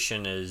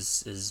 Preparation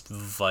is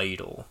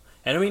vital.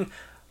 And I mean,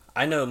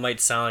 I know it might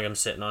sound like I'm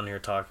sitting on here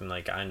talking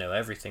like I know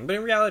everything, but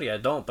in reality I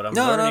don't. But I'm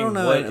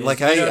learning.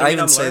 I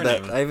even say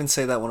that. I even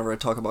say that whenever I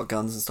talk about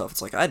guns and stuff.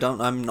 It's like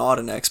I'm not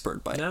an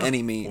expert by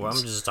any means. Well, I'm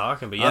just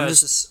talking, but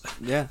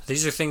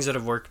these are things that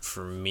have worked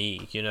for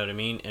me. You know what I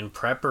mean? And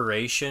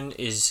preparation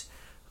is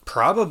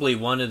probably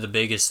one of the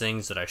biggest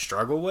things that I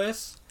struggle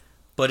with,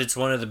 but it's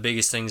one of the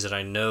biggest things that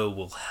I know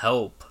will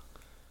help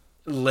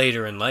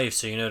later in life.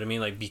 So you know what I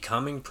mean? Like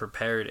becoming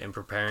prepared and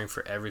preparing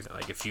for everything.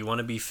 Like if you want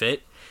to be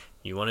fit,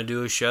 you want to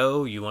do a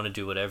show, you want to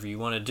do whatever you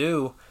want to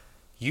do,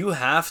 you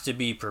have to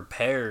be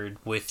prepared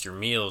with your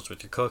meals,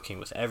 with your cooking,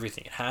 with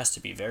everything. It has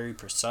to be very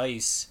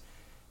precise.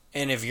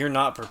 And if you're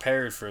not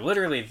prepared for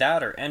literally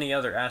that or any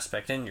other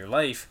aspect in your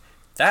life,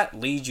 that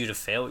leads you to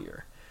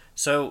failure.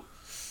 So,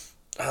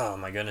 oh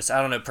my goodness,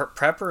 I don't know.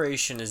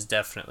 Preparation is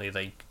definitely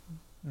like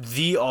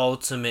the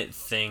ultimate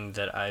thing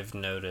that I've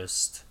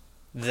noticed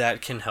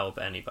that can help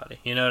anybody.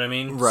 You know what I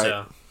mean?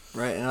 Right.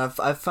 Right. And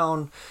I've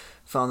found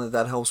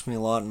that helps me a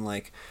lot, and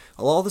like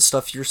a lot of the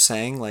stuff you're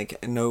saying, like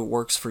I know it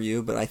works for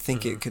you, but I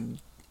think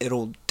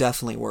it'll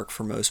definitely work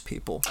for most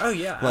people. Oh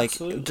yeah, like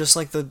absolutely. Just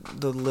like the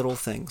little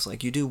things,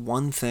 like you do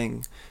one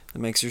thing that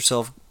makes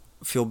yourself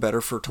feel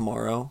better for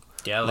tomorrow.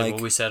 Yeah, like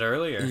what we said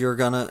earlier. You're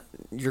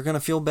gonna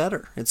feel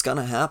better. It's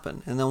gonna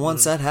happen, and then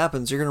once that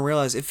happens, you're gonna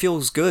realize it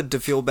feels good to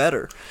feel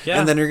better. Yeah.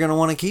 And then you're gonna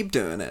want to keep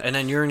doing it. And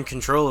then you're in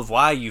control of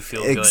why you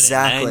feel good.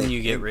 And then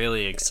you get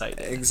really excited.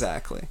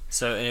 Exactly.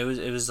 So and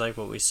it was like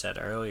what we said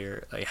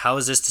earlier. Like, how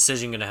is this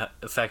decision gonna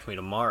affect me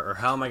tomorrow, or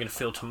how am I gonna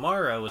feel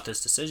tomorrow with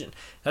this decision?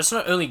 That's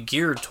not only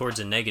geared towards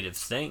a negative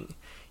thing.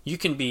 You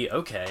can be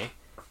okay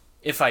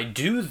if I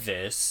do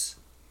this.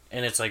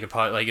 And it's like if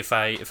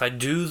I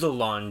do the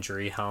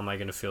laundry, how am I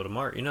going to feel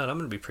tomorrow? You know what? I'm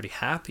going to be pretty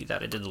happy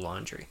that I did the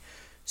laundry.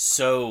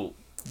 So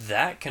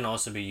that can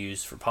also be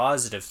used for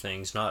positive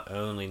things, not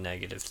only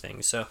negative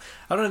things. So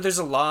I don't know, there's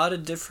a lot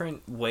of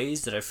different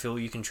ways that I feel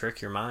you can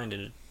trick your mind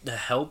into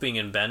helping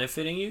and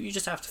benefiting you. You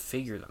just have to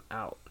figure them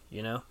out,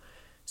 you know?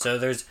 So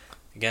there's,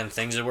 again,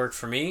 things that work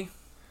for me,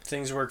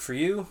 things that work for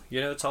you,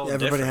 you know, it's all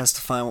everybody different. has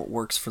to find what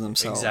works for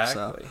themselves.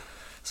 Exactly.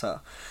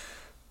 So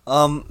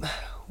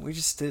we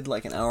just did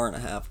like an hour and a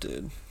half,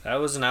 dude. That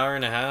was an hour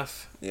and a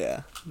half.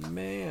 Yeah.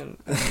 Man,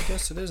 I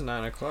guess it is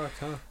 9 o'clock,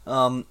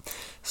 huh?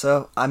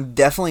 So I'm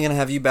definitely gonna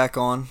have you back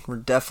on. We're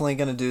definitely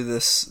gonna do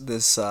this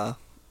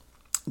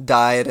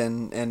diet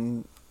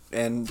and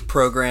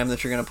program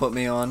that you're gonna put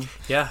me on.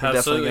 Yeah, We're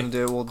absolutely. definitely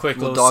gonna do.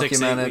 We'll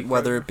document it,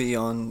 whether it be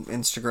on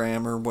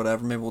Instagram or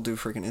whatever. Maybe we'll do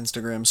freaking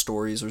Instagram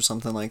stories or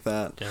something like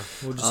that. Yeah,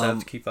 we'll just have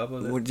to keep up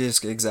with it. We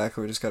just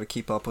got to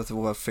keep up with it.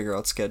 We'll have to figure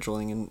out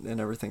scheduling and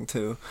everything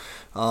too.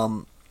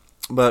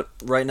 But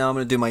right now I'm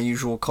going to do my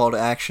usual call to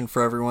action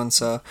for everyone.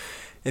 So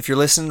if you're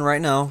listening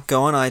right now,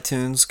 go on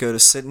iTunes, go to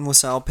Sittin' with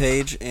Sal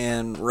page,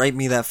 and write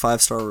me that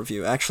 5-star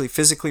review. Actually,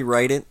 physically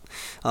write it.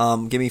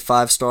 Give me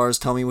 5 stars.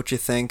 Tell me what you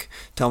think.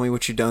 Tell me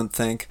what you don't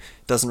think.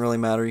 Doesn't really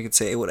matter. You can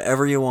say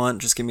whatever you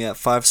want. Just give me that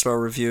 5-star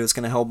review. It's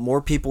going to help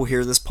more people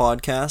hear this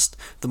podcast,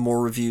 the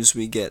more reviews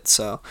we get.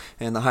 So,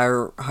 and the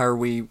higher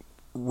we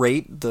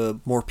rate, the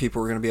more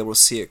people are going to be able to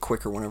see it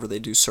quicker whenever they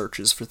do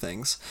searches for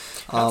things.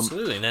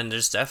 Absolutely. And then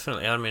there's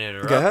definitely, I don't mean to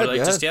interrupt, go ahead, but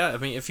go ahead. I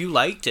mean, if you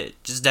liked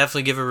it, just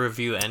definitely give a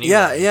review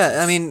anyway. Yeah.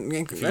 I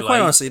mean, quite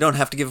honestly, you don't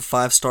have to give a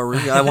 5-star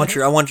review. I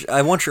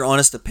want your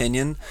honest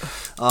opinion.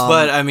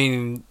 But I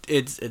mean,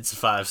 it's a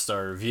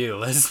 5-star review.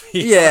 Let's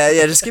be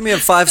Yeah. Just give me a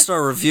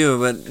 5-star review,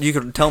 but you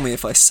can tell me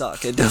if I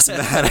suck. It doesn't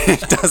matter.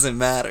 It doesn't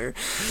matter.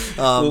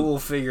 We'll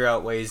figure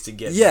out ways to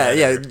get Yeah.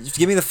 better.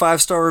 Give me the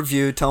 5-star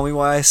review. Tell me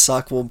why I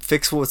suck. We'll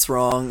fix what's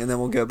wrong, and then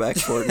we'll go back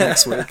for it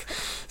next week.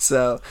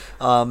 So,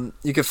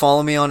 you can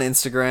follow me on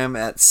Instagram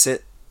at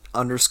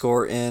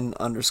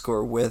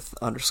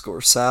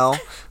sit_in_with_Sal.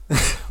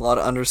 A lot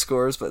of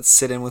underscores, but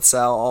sit in with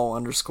Sal, all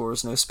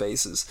underscores, no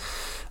spaces.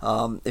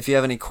 If you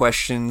have any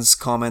questions,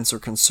 comments, or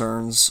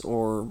concerns,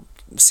 or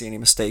see any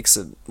mistakes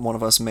that one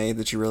of us made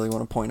that you really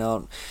want to point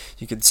out,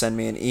 you could send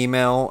me an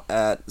email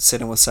at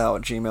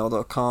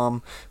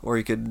sittingwithsal@gmail.com, or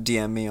you could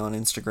DM me on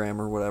Instagram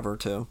or whatever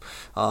too.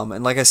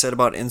 And like I said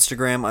about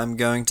Instagram, I'm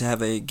going to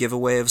have a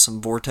giveaway of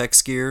some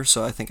Vortex gear.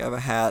 So I think I have a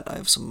hat, I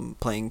have some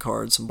playing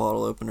cards, some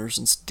bottle openers,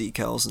 and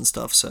decals and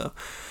stuff. So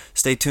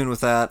stay tuned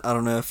with that. I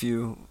don't know if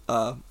you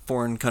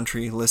foreign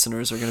country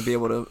listeners are going to be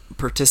able to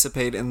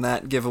participate in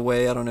that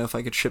giveaway. I don't know if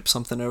I could ship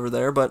something over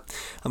there, but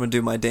I'm going to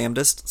do my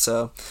damnedest.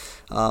 So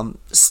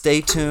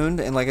stay tuned.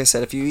 And like I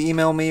said, if you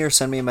email me or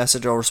send me a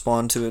message, I'll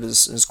respond to it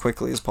as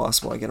quickly as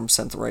possible. I get them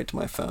sent right to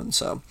my phone.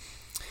 So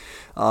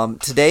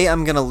today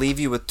I'm going to leave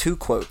you with 2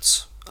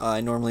 quotes.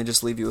 I normally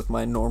just leave you with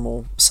my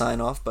normal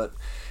sign off, but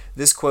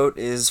this quote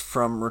is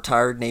from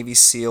retired Navy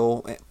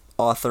SEAL,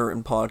 author,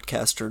 and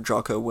podcaster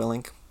Jocko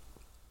Willink.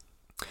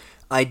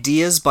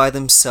 Ideas by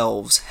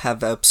themselves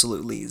have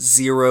absolutely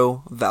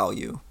zero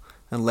value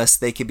unless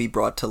they can be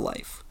brought to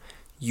life.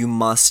 You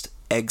must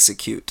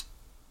execute.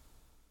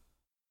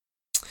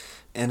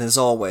 And as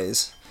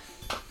always,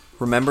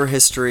 remember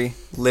history,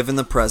 live in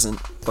the present,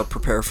 but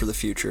prepare for the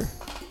future.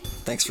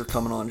 Thanks for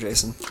coming on,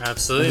 Jason.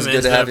 Absolutely, It was man. good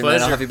It's to been have a you, man. I'll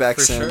pleasure, have you back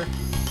for soon. sure.